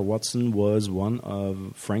Johnny Guitar Watson was one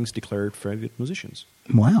of Frank's declared favorite musicians.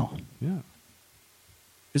 Wow. Yeah.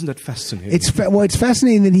 Isn't that fascinating? It's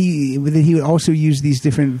fascinating that he would also use these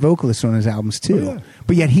different vocalists on his albums too. Oh, yeah.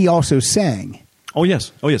 But yet he also sang. Oh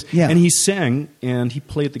yes. Yeah. And he sang and he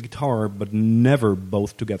played the guitar, but never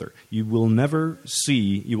both together. You will never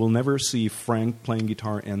see Frank playing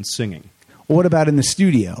guitar and singing. What about in the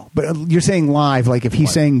studio? But you're saying live, like if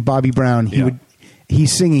he's saying Bobby Brown,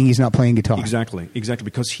 he's singing, he's not playing guitar. Exactly,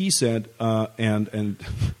 because he said, and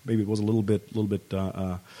maybe it was a little bit,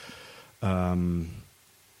 not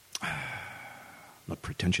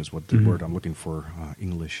pretentious. What the word I'm looking for?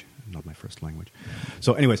 English, not my first language.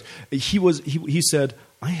 So, anyways, he said,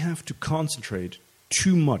 I have to concentrate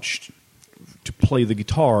too much to play the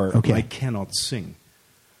guitar. Okay. I cannot sing.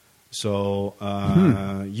 So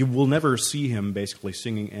you will never see him basically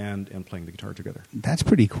singing and playing the guitar together. That's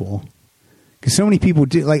pretty cool. Because so many people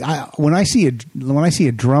do. Like when I see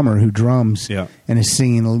a drummer who drums and is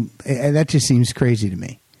singing, that just seems crazy to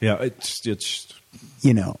me. Yeah, it's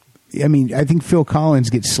you know. I mean, I think Phil Collins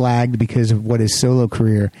gets slagged because of what his solo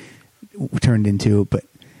career turned into, but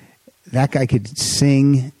that guy could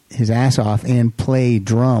sing his ass off and play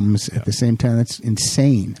drums at the same time. That's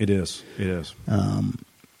insane. It is.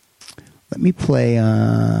 Let me play.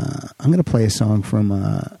 I'm going to play a song from.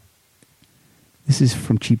 This is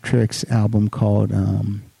from Cheap Trick's album called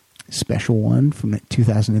Special One from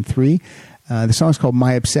 2003. The song's called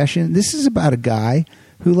My Obsession. This is about a guy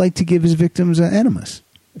who liked to give his victims enemas.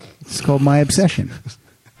 It's called My Obsession.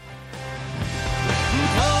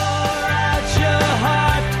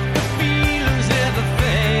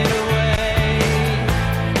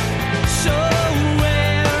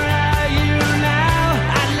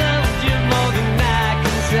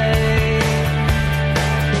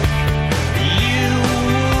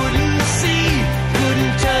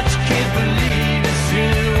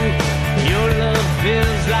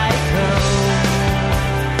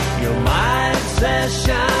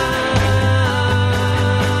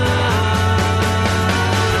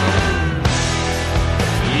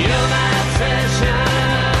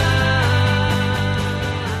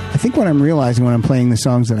 I think what I'm realizing when I'm playing the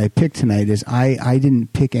songs that I picked tonight is I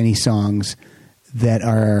didn't pick any songs that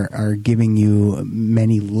are giving you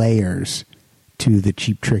many layers to the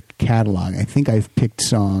Cheap Trick catalog. I think I've picked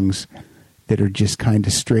songs that are just kind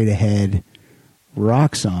of straight ahead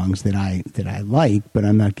rock songs that I like, but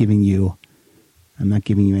I'm not giving you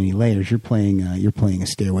any layers. You're playing a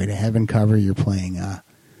Stairway to Heaven cover. You're playing a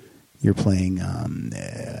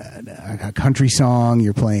country song.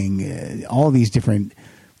 You're playing all these different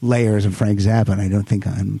layers of Frank Zappa, and I don't think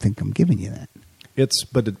I'm giving you that.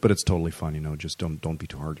 But it's totally fun, you know. Just don't be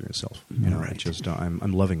too hard on yourself. You know, right. Just I'm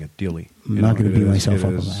loving it dearly. I'm not going to beat myself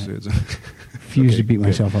up about it. Refuse to beat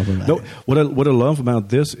myself up about it. What I love about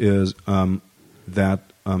this is that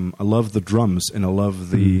I love the drums and I love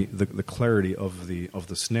the clarity of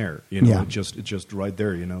the snare. You know, it's just right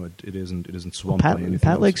there. You know, it isn't swamped by anything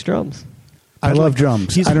Pat else. likes drums. I love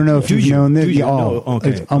drums. I don't know if you've known this.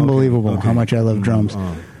 It's unbelievable how much I love drums.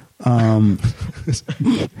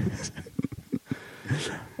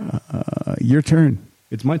 Your turn.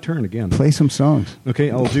 It's my turn again. Play some songs.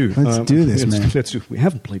 Okay, I'll do. Let's do this, man. Let's do. We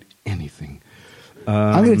haven't played anything.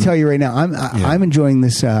 I'm going to tell you right now. I'm enjoying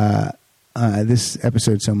this this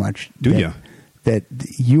episode so much. That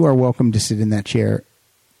you are welcome to sit in that chair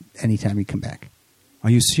anytime you come back. Are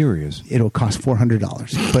you serious? It'll cost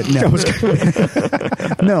 $400, but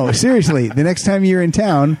no, no, seriously. The next time you're in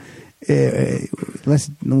town,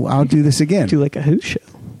 I'll do this again. Do like a Who show.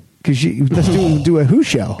 Because let's do a Who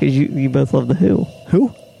show. Because you both love the Who.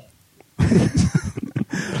 Who?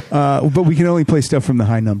 But we can only play stuff from the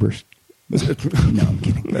high numbers. No, I'm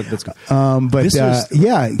kidding. That's good. But this is,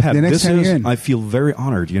 yeah, Pat, the next this time is, you're in, I feel very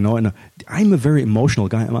honored, and I'm a very emotional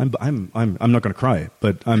guy. I'm not going to cry,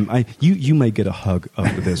 but you may get a hug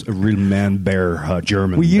after this, a real man bear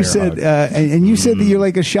German. Well, you bear said, hug. and you said that you're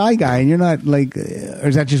like a shy guy, and you're not like, or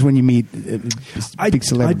is that just when you meet big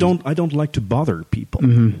celebrities? I don't like to bother people.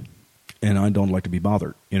 Mm-hmm. And I don't like to be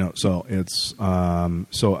bothered, So it's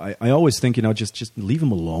so I always think, just leave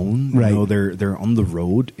them alone. Right. They're on the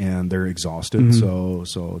road and they're exhausted. Mm-hmm.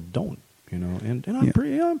 So don't, And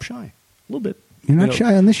I'm shy a little bit. You're not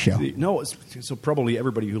shy on this show. No, so probably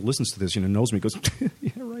everybody who listens to this, knows me. Goes, yeah,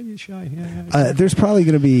 right, you're shy. Yeah. There's probably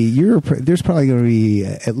going to be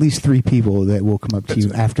at least 3 people that will come up to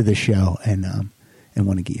you after the show and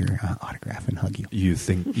want to get your autograph and hug you. You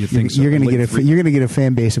think so? You're going to get a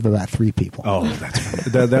fan base of about 3 people. Oh,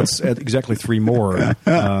 that's exactly 3 more than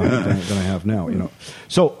I have now.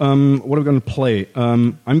 So what are we going to play?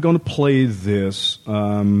 I'm going to play this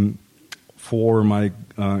for my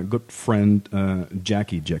good friend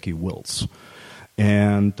Jackie Wills.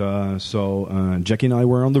 And so Jackie and I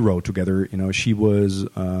were on the road together. She was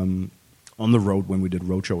on the road when we did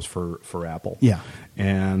road shows for Apple. Yeah.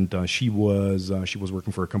 And she was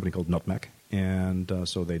working for a company called Nutmeg, and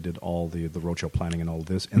so they did all the roadshow planning and all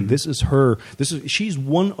this. And she's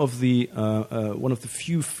one of the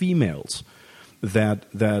few females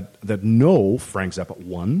that know Frank Zappa.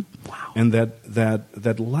 Wow. And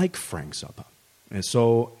that like Frank Zappa. And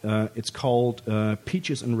so it's called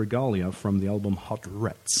Peaches and Regalia from the album Hot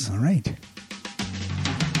Rats. All right.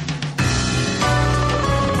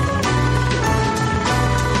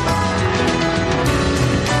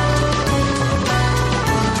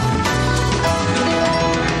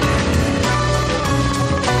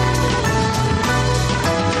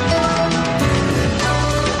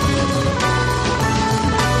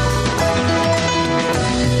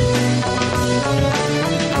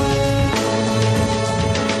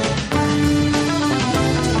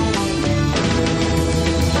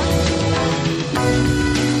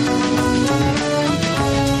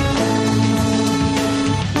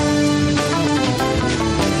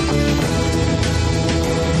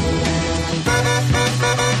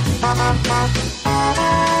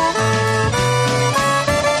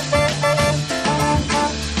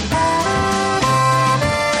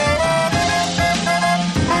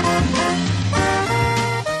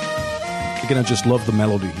 I just love the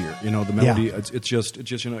melody here. The melody. Yeah. It's just it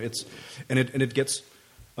gets.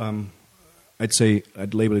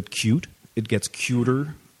 I'd label it cute. It gets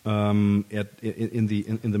cuter in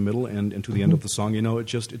the middle and to the end of the song.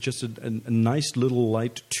 It's just a nice little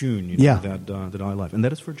light tune. That I love, and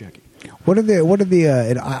that is for Jackie. What are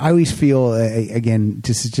the? I always feel again.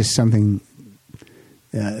 This is just something.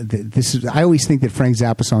 I always think that Frank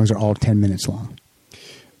Zappa songs are all 10 minutes long.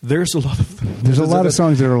 There's a lot of them. There's a lot of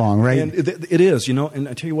songs that are long, right? And it is, And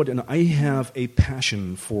I tell you what, and I have a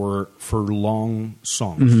passion for long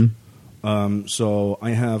songs. Mm-hmm. So I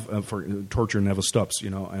have for Torture Never Stops,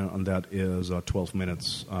 and that is 12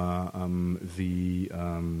 minutes.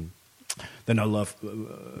 Then I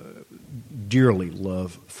dearly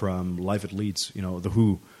love from Live at Leeds, the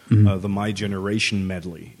Who. Mm-hmm. The My Generation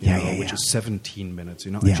medley, which is 17 minutes.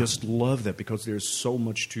 I just love that because there's so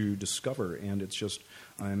much to discover, and it's just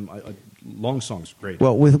long songs, great.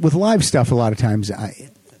 Well, with live stuff, a lot of times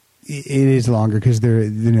it is longer because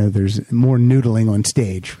there's more noodling on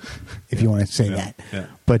stage, if you want to say that. Yeah.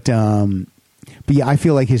 But yeah, I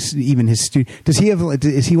feel like his studio.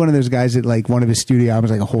 Is he one of those guys that like one of his studio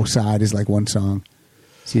albums, like a whole side is like one song?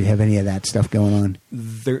 Do you have any of that stuff going on?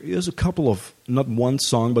 There is a couple of, not one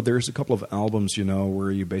song, but there's a couple of albums,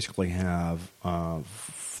 where you basically have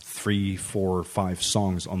 3, 4, 5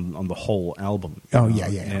 songs on the whole album. Oh, yeah.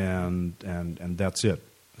 And that's it.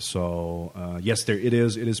 So yes, it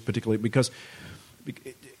is particularly because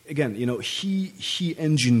again, he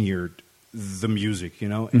engineered the music,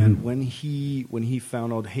 mm-hmm. and when he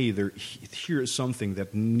found out, hey, here is something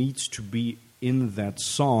that needs to be in that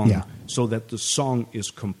song, so that the song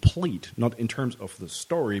is complete, not in terms of the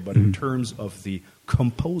story, but in terms of the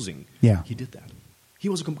composing. Yeah, he did that. He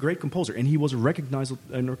was a great composer, and he was a recognized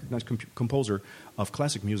composer of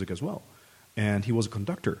classic music as well. And he was a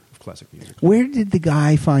conductor of classic music. Where did the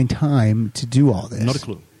guy find time to do all this? Not a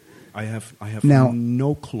clue. I have now,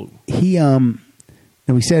 no clue. He now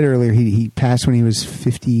we said earlier he passed when he was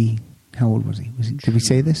 50. How old was he? Did we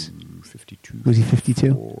say this? 52. Was he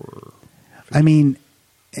 52? I mean,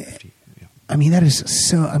 50, yeah. I mean that is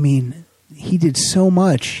so. I mean, he did so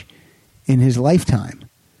much in his lifetime.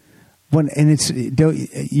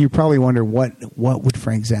 You probably wonder what would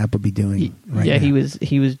Frank Zappa be doing right now? he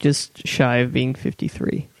was just shy of being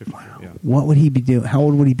 53. Wow. Yeah. What would he be doing? How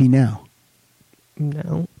old would he be now?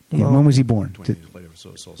 No. Yeah, when was he born? 20 years later, so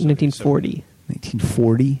 1940.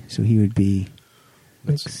 1940. So he would be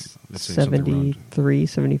let's say something around 73,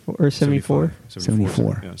 74, or 74?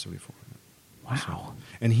 74. Yeah, 74. Wow. So,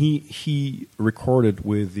 and he recorded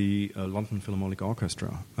with the London Philharmonic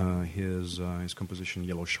Orchestra his composition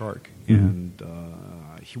Yellow Shark, and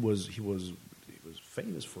he was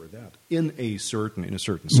famous for that in a certain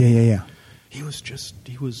sense. Yeah. He was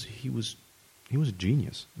a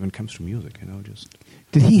genius when it comes to music.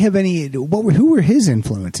 Did he have any? Who were his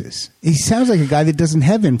influences? He sounds like a guy that doesn't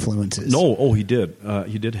have influences. No, he did.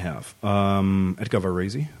 He did have Edgar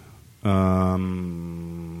Varese,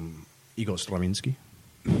 Igor Stravinsky.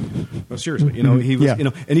 No, seriously, he was,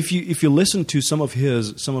 and if you listen to some of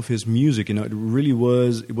his music, it really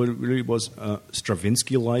was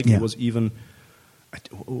Stravinsky-like. Yeah. It was even,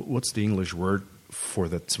 what's the English word for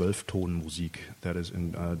the 12-Ton-Musik that is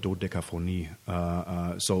in dodecaphonie?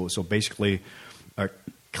 So basically, a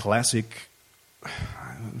classic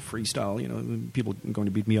freestyle. People are going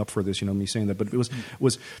to beat me up for this. Me saying that, but it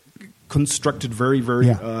was constructed very, very.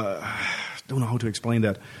 Don't know how to explain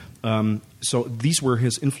that. So these were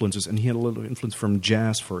his influences, and he had a little influence from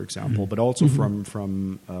jazz, for example, but also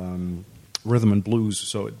from rhythm and blues.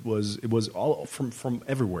 So it was all from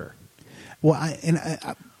everywhere. Well,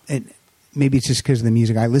 and maybe it's just because of the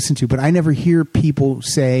music I listen to, but I never hear people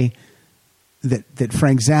say that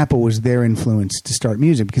Frank Zappa was their influence to start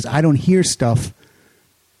music, because I don't hear stuff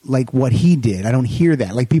like what he did. I don't hear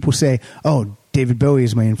that. Like people say, "Oh, David Bowie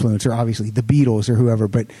is my influence," or obviously the Beatles or whoever,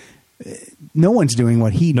 but no one's doing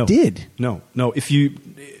what he did. No. If you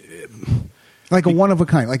like a one of a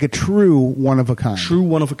kind, like a true one of a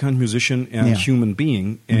kind musician and human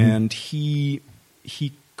being, and he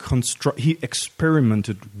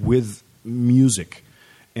experimented with music,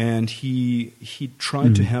 and he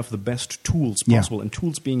tried to have the best tools possible, and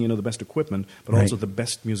tools being the best equipment, but also the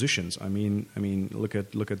best musicians. I mean, look at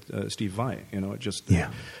Steve Vai.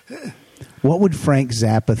 What would Frank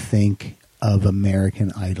Zappa think of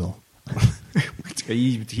American Idol?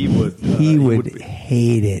 he would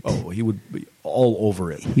hate it. Oh, he would be all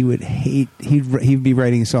over it. He would hate. He'd be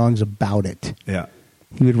writing songs about it. Yeah,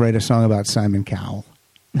 he would write a song about Simon Cowell.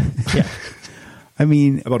 Yeah, I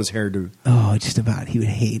mean, about his hairdo. Oh, just about. He would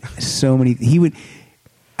hate so many. He would.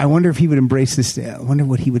 I wonder if he would embrace this. I wonder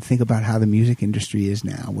what he would think about how the music industry is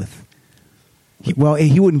now. He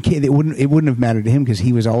wouldn't. It wouldn't have mattered to him because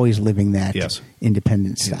he was always living that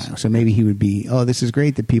independent style. Yes. So maybe he would be, "Oh, this is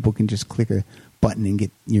great that people can just click a button and get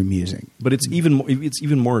your music." But it's even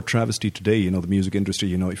more a travesty today. The music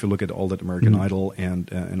industry. If you look at all that American Idol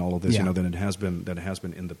and all of this, than it has been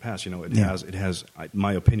in the past. It has, in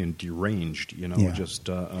my opinion, deranged. Just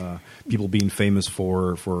people being famous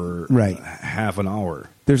for half an hour.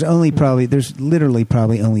 There's literally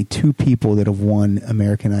probably only two people that have won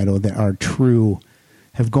American Idol that are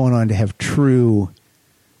have gone on to have true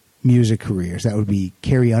music careers. That would be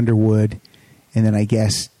Carrie Underwood, and then I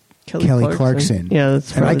guess Kelly Clarkson. Yeah,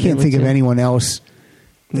 that's and I can't think of anyone else.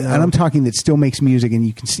 No. And I'm talking that still makes music, and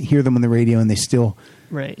you can hear them on the radio, and they still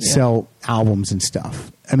sell albums and stuff.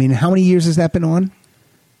 I mean, how many years has that been on?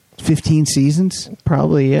 15 seasons?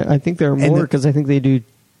 Probably, yeah. I think there are more because I think they do.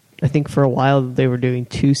 I think for a while they were doing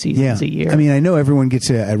 2 seasons a year. I mean, I know everyone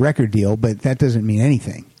gets a record deal, but that doesn't mean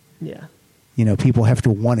anything. Yeah. People have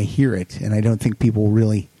to want to hear it, and I don't think people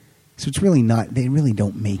really. So it's really not. They really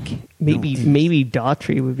don't make. Maybe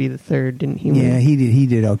Daughtry would be the third, didn't he? Yeah, he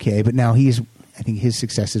did okay, but now I think his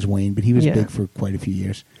success has waned, but he was big for quite a few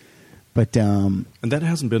years. But and that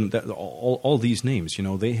hasn't been all these names.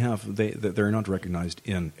 They're not recognized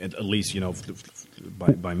at least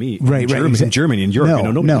by me in Germany, in Europe.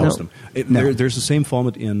 Nobody knows them. There's the same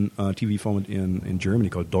format in TV format in Germany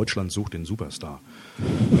called Deutschland sucht den Superstar.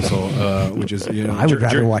 So which is I would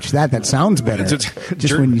rather watch that. That sounds better.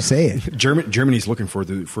 Just when you say it, Germany's looking for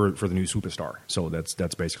the new superstar. So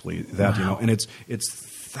that's basically that. And it's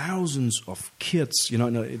thousands of kids,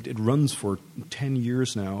 it runs for 10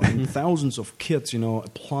 years now, and thousands of kids,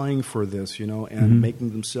 applying for this, and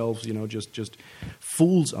making themselves, just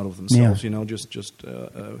fools out of themselves, and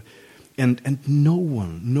no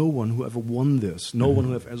one who ever won this, no one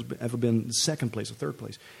who has ever been second place or third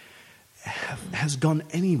place, has gone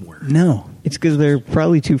anywhere. No. It's because they're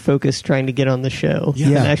probably too focused trying to get on the show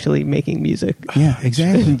than actually making music. Yeah,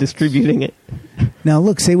 exactly. And distributing it. Now,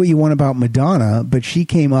 look, say what you want about Madonna, but she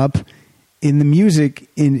came up in the music,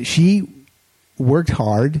 she worked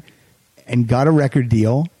hard and got a record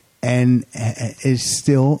deal and is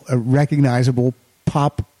still a recognizable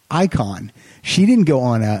pop icon. She didn't go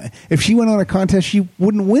on if she went on a contest, she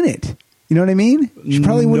wouldn't win it. You know what I mean? She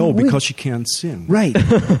probably wouldn't win. Because she can't sing. Right.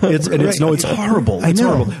 It's horrible. I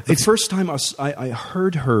know. Horrible. The first time I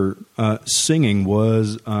heard her singing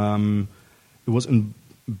was it was in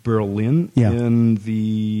Berlin in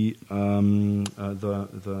the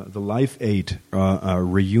Live Aid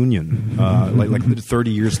reunion, like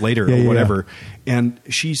 30 years later or whatever, and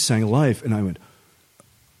she sang live, and I went,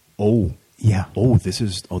 oh. Yeah. Oh,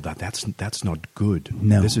 that's not good.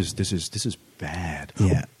 No. This is bad.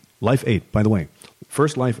 Yeah. Live Aid, by the way.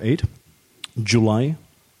 First Live Aid, July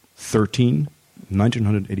 13,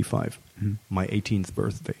 1985. My 18th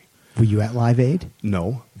birthday. Were you at Live Aid?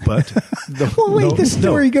 No, but the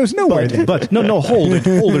story goes nowhere. But hold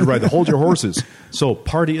it right there. Hold your horses. So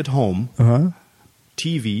party at home.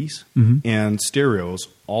 TVs and stereos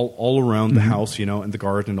all around the house, and the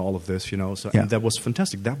garden and all of this, So and that was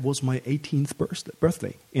fantastic. That was my 18th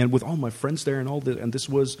birthday, and with all my friends there and all that, and it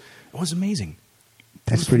was amazing.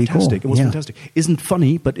 That's pretty fantastic. cool. It was fantastic. Isn't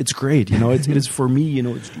funny, but it's great. It is for me.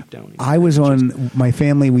 It's deep down. I was on my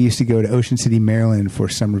family. We used to go to Ocean City, Maryland for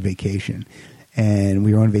summer vacation, and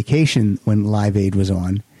we were on vacation when Live Aid was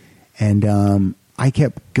on, and I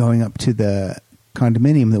kept going up to the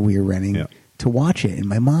condominium that we were renting to watch it. And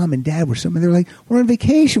my mom and dad were they're like, "We're on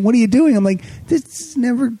vacation. What are you doing?" I'm like, "This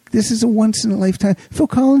is a once in a lifetime. Phil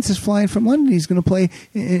Collins is flying from London. He's going to play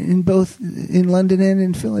in both in London and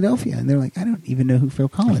in Philadelphia." And they're like, "I don't even know who Phil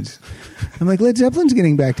Collins is." I'm like, "Led Zeppelin's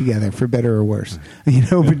getting back together, for better or worse."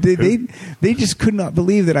 But they just could not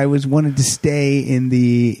believe that I wanted to stay in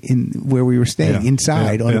where we were staying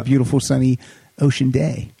inside on a beautiful sunny ocean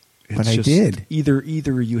day. But I did. Either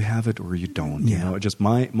you have it or you don't. Just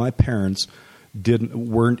my parents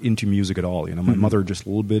weren't into music at all. My mother just a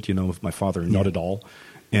little bit. With my father not at all.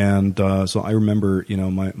 And so I remember,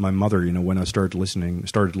 my mother, when I started listening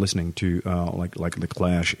to like the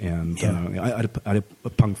Clash, and I had a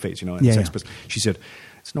punk phase, and Sex Pistols. She said,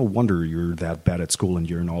 "It's no wonder you're that bad at school and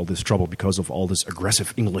you're in all this trouble because of all this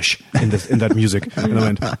aggressive English in that music." And I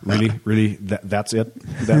went, "Really? That's it?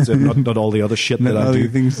 That's it? Not all the other shit that I do?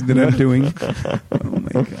 Things that I'm doing." Oh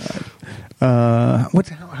my god!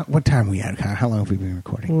 What time are we at? How long have we been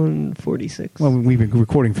recording? 1:46. Well, we've been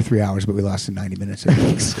recording for 3 hours, but we lost 90 minutes.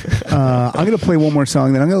 I'm going to play one more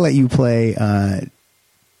song, then I'm going to let you play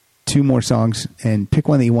 2 more songs and pick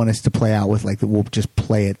one that you want us to play out with. We'll just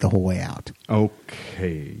play it the whole way out.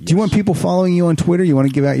 Okay. Yes. Do you want people following you on Twitter? You want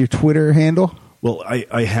to give out your Twitter handle? Well,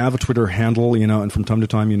 I have a Twitter handle, and from time to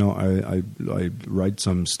time, I write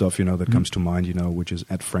some stuff, that comes to mind, which is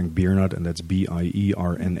at Frank Biernat, and that's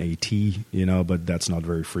BIERNAT, but that's not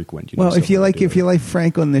very frequent. Well, if you like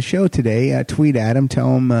Frank on the show today, tweet at him,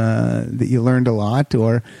 tell him that you learned a lot,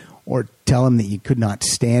 or tell him that you could not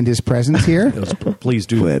stand his presence here. Please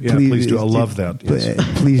do. Please do. I love that. Yes.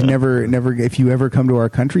 Please never. If you ever come to our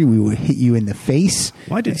country, we will hit you in the face.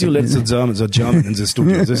 Why did you let the German in the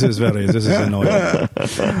studio? This is annoying.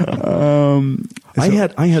 I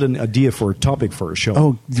had an idea for a topic for a show.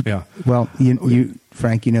 Oh, yeah. Well, you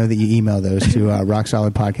Frank, you know that you email those to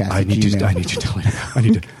rocksolidpodcast. I need to tell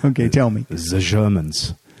you. Okay, tell me. The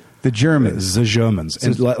Germans. The Germans. The Germans.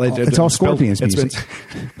 It's all Scorpions music.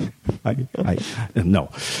 No.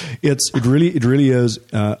 It really is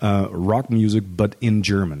rock music, but in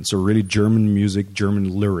German. So really German music,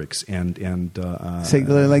 German lyrics, and say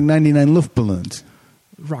like 99 Luftballons.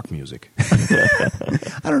 Rock music.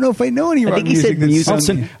 I don't know if I know any rock music.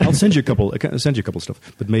 I'll send you a couple. Stuff,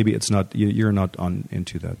 but maybe it's not. You're not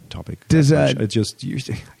into that topic. It's just.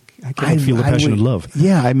 I can't feel the passion of love.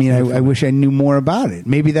 Yeah, I mean, I wish I knew more about it.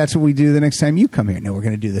 Maybe that's what we do the next time you come here. No, we're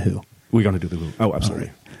going to do the Who. We're going to do the Who. Oh,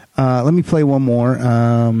 absolutely. Right. Let me play one more.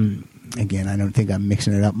 Again, I don't think I'm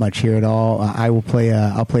mixing it up much here at all. I'll play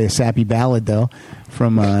a sappy ballad though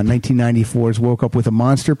from 1994's "Woke Up with a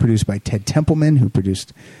Monster," produced by Ted Templeman, who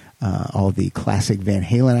produced all the classic Van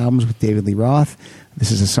Halen albums with David Lee Roth.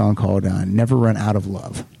 This is a song called "Never Run Out of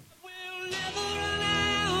Love."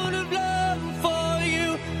 Out of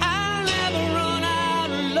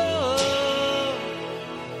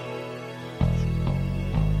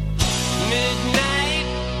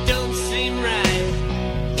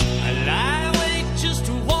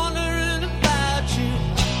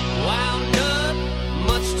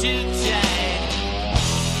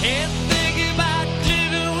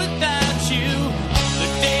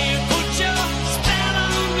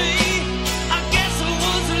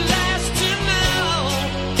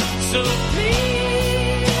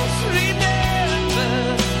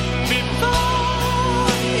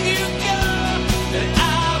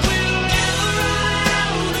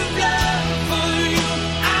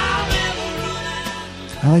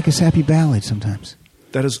like a sappy ballad sometimes.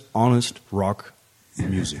 That is honest rock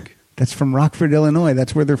music. That's from Rockford, Illinois.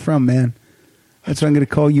 That's where they're from, man. That's why I'm going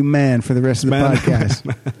to call you man for the rest of the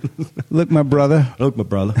podcast. Look, my brother. Look, my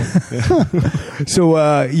brother.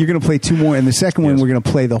 So you're going to play two more, and the second one we're going to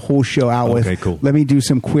play the whole show out with. Okay, cool. Let me do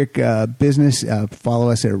some quick business. Follow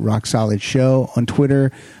us at Rock Solid Show on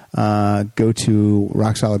Twitter. Go to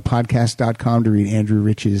rocksolidpodcast.com to read Andrew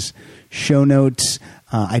Rich's show notes.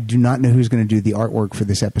 I do not know who's going to do the artwork for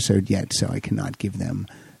this episode yet, so I cannot give them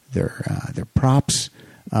their props.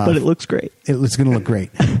 But it looks great. It's going to look great.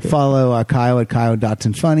 Follow Kyle at Kyle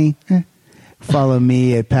Dotson Funny. Follow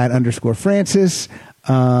me at Pat_Francis.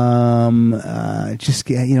 Just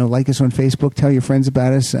like us on Facebook. Tell your friends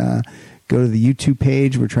about us. Go to the YouTube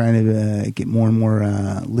page. We're trying to get more and more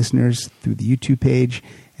listeners through the YouTube page,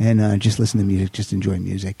 and just listen to music. Just enjoy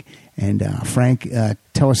music. And Frank,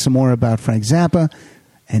 tell us some more about Frank Zappa,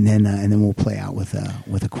 and then we'll play out with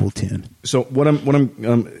a cool tune. So what I'm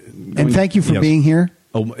and thank you for being here.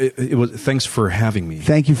 Oh, it was. Thanks for having me.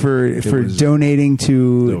 Thank you for donating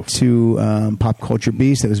to Pop Culture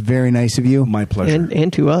Beast. That was very nice of you. My pleasure.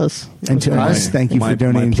 And to us. And to us. Thank you for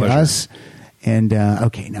donating to us. And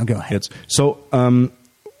okay, now go ahead. So a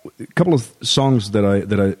couple of songs that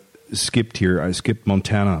I skipped here. I skipped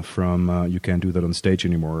Montana from You Can't Do That on Stage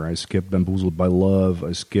Anymore. I skipped Bamboozled by Love.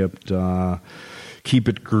 I skipped Keep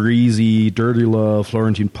It Greasy, Dirty Love,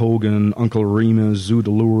 Florentine Pogan, Uncle Remus, Zoo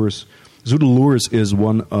Delores. Zoo Delores is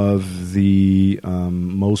one of the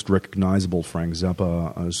most recognizable Frank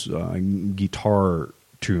Zappa guitar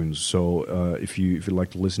tunes. So if you'd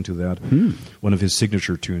like to listen to that, one of his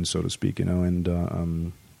signature tunes, so to speak, and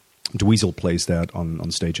Dweezil plays that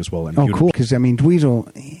on stage as well. And cool! Because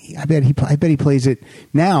Dweezil, I bet he plays it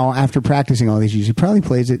now after practicing all these years. He probably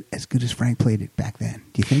plays it as good as Frank played it back then.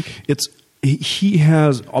 Do you think? He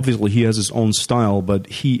has his own style, but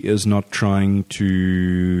he is not trying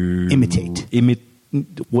to imitate.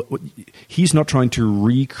 He's not trying to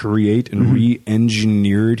recreate and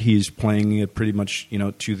re-engineer it. He's playing it pretty much,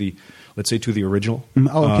 to the, let's say, to the original.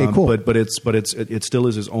 Oh, okay, cool. But it still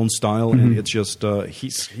is his own style, and it's just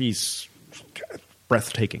he's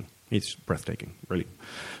breathtaking. He's breathtaking, really.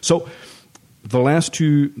 So the last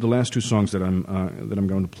two songs that I'm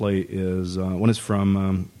going to play is one is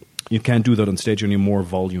from. You Can't Do That on Stage Anymore,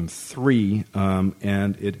 Volume 3,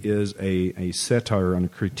 and it is a satire and a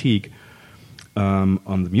critique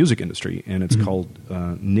on the music industry, and it's called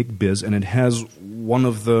Nick Biz, and it has one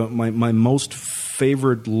of my most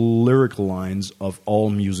favorite lyric lines of all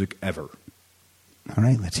music ever. All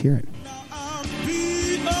right, let's hear it.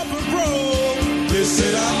 They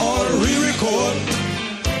said I ought to re-record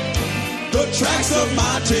the tracks of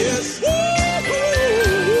my tears.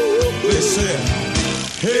 They said,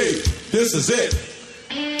 hey, this is it.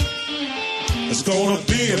 It's gonna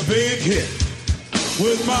be a big hit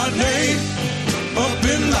with my name up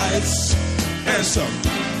in lights and some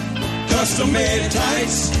custom-made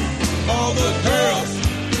tights. All the girls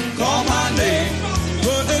call my name,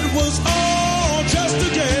 but it was all just a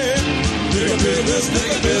game. Nigga business,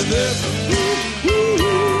 nigga business.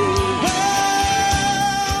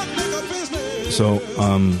 Nigga business. So,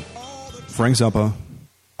 Frank Zappa,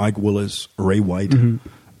 Ike Willis, Ray White,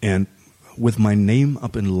 and with my name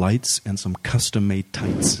up in lights and some custom-made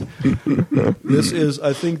tights.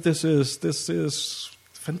 I think this is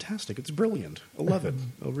fantastic. It's brilliant. I love it.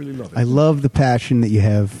 I really love it. I love the passion that you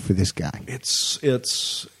have for this guy. It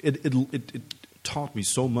taught me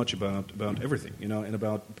so much about everything, and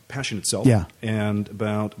about passion itself, and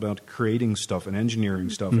about creating stuff and engineering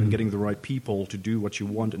stuff and getting the right people to do what you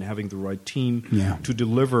want and having the right team to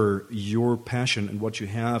deliver your passion and what you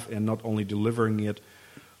have, and not only delivering it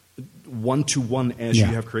one-to-one as you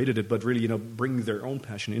have created it, but really, bringing their own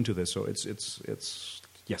passion into this. So it's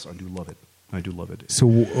yes, I do love it. I do love it. So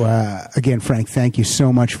again, Frank, thank you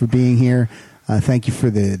so much for being here. Thank you for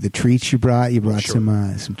the treats you brought. You brought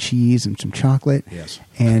some cheese and some chocolate. Yes.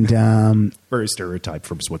 And very stereotyped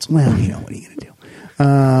from Switzerland. Well, what are you going to do?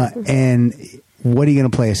 And what are you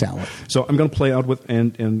going to play us out with? So I'm going to play out with,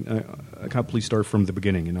 and I can't please start from the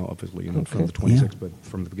beginning, obviously, from the 26th, but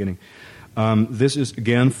from the beginning. This is,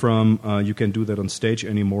 again, from You Can't Do That on Stage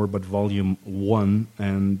Anymore, but Volume 1,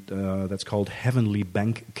 and that's called Heavenly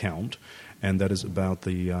Bank Account, and that is about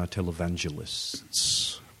the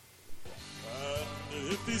televangelists.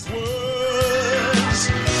 If these words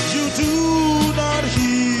you do not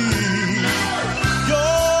heed,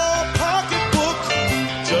 your pocketbook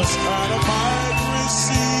just kind of might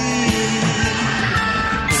receive.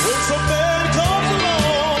 When some man comes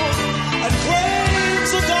along and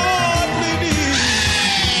claims a godly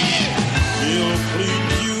need, he'll clean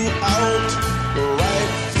you out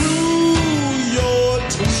right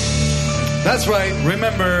That's right.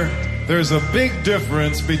 Remember, there's a big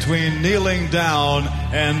difference between kneeling down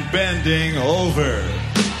and bending over.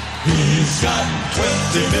 He's got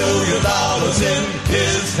 $20 million in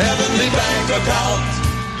his heavenly bank account.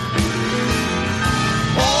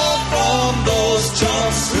 All from those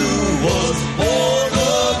chumps who was born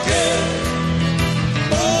again.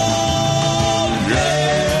 Oh,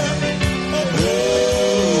 yeah.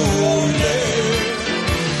 Oh, yeah.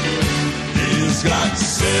 He's got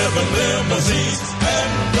 7 limousines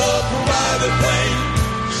and a private plane.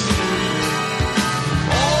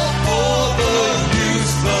 All for the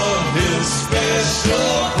use of his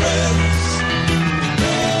special friends.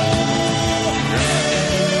 Oh, yeah.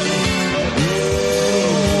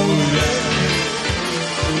 Oh, yeah.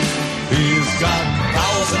 He's got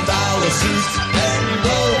 $1,000 suits and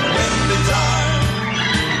a windy time.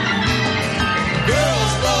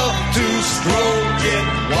 Girls love to stroke it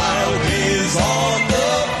while he's on the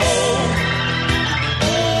phone.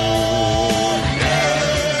 Oh,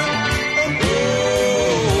 yeah.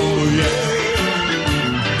 Oh, yeah.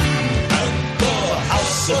 And the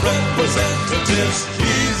House of Representatives,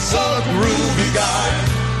 he's a groovy guy.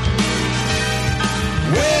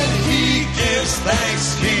 When he gives thanks,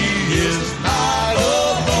 he is not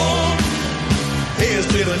alone. He is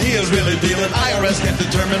dealing, he is really dealing. IRS can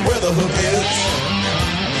determine where the hook is.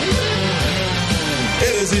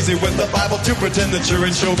 It is easy with the Bible to pretend that you're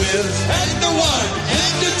in showbiz. And the 1,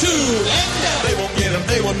 and the 2, and the... They won't get him,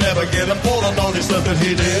 they will never get him for the naughty stuff that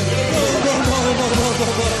he did.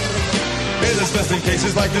 It is best in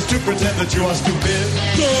cases like this to pretend that you are stupid.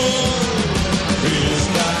 He's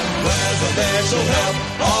got presidential help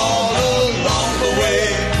all along the way.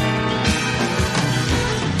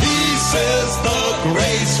 He says the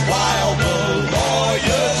grace while the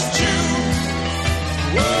lawyers chew.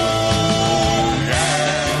 Oh,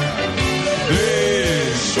 yeah, they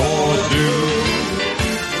sure do.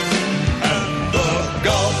 And the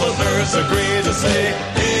governors agree to say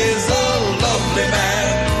he's a lovely man.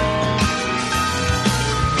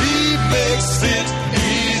 He makes it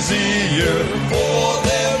easier for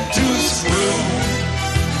them to screw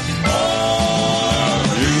on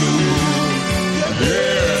you.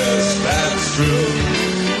 Yes, that's true.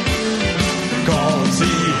 'Cause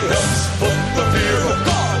he helps put the fear of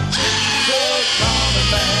God to the common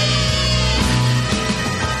man.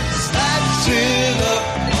 Snatching up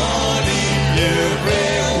money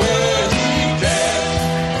everywhere he can.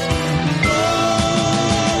 Oh,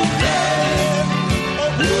 yeah.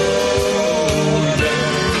 Oh,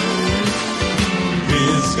 yeah.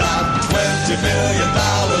 He's got $20 million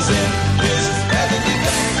in his heavenly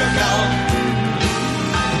bank account.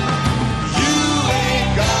 You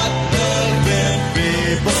ain't got nothing,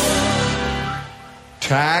 people.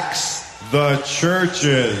 Tax the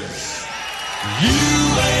churches. You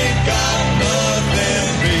ain't got nothing,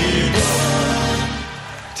 people.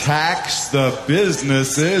 Tax the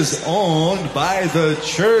businesses owned by the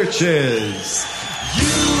churches.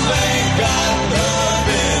 You ain't got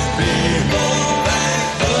nothing, people. Thank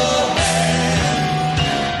the man.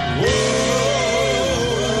 Whoa.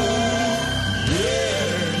 Yeah,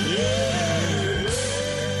 yeah.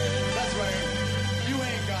 That's right. You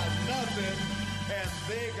ain't got nothing, and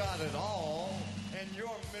they got it all, and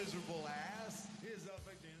your miserable ass is up.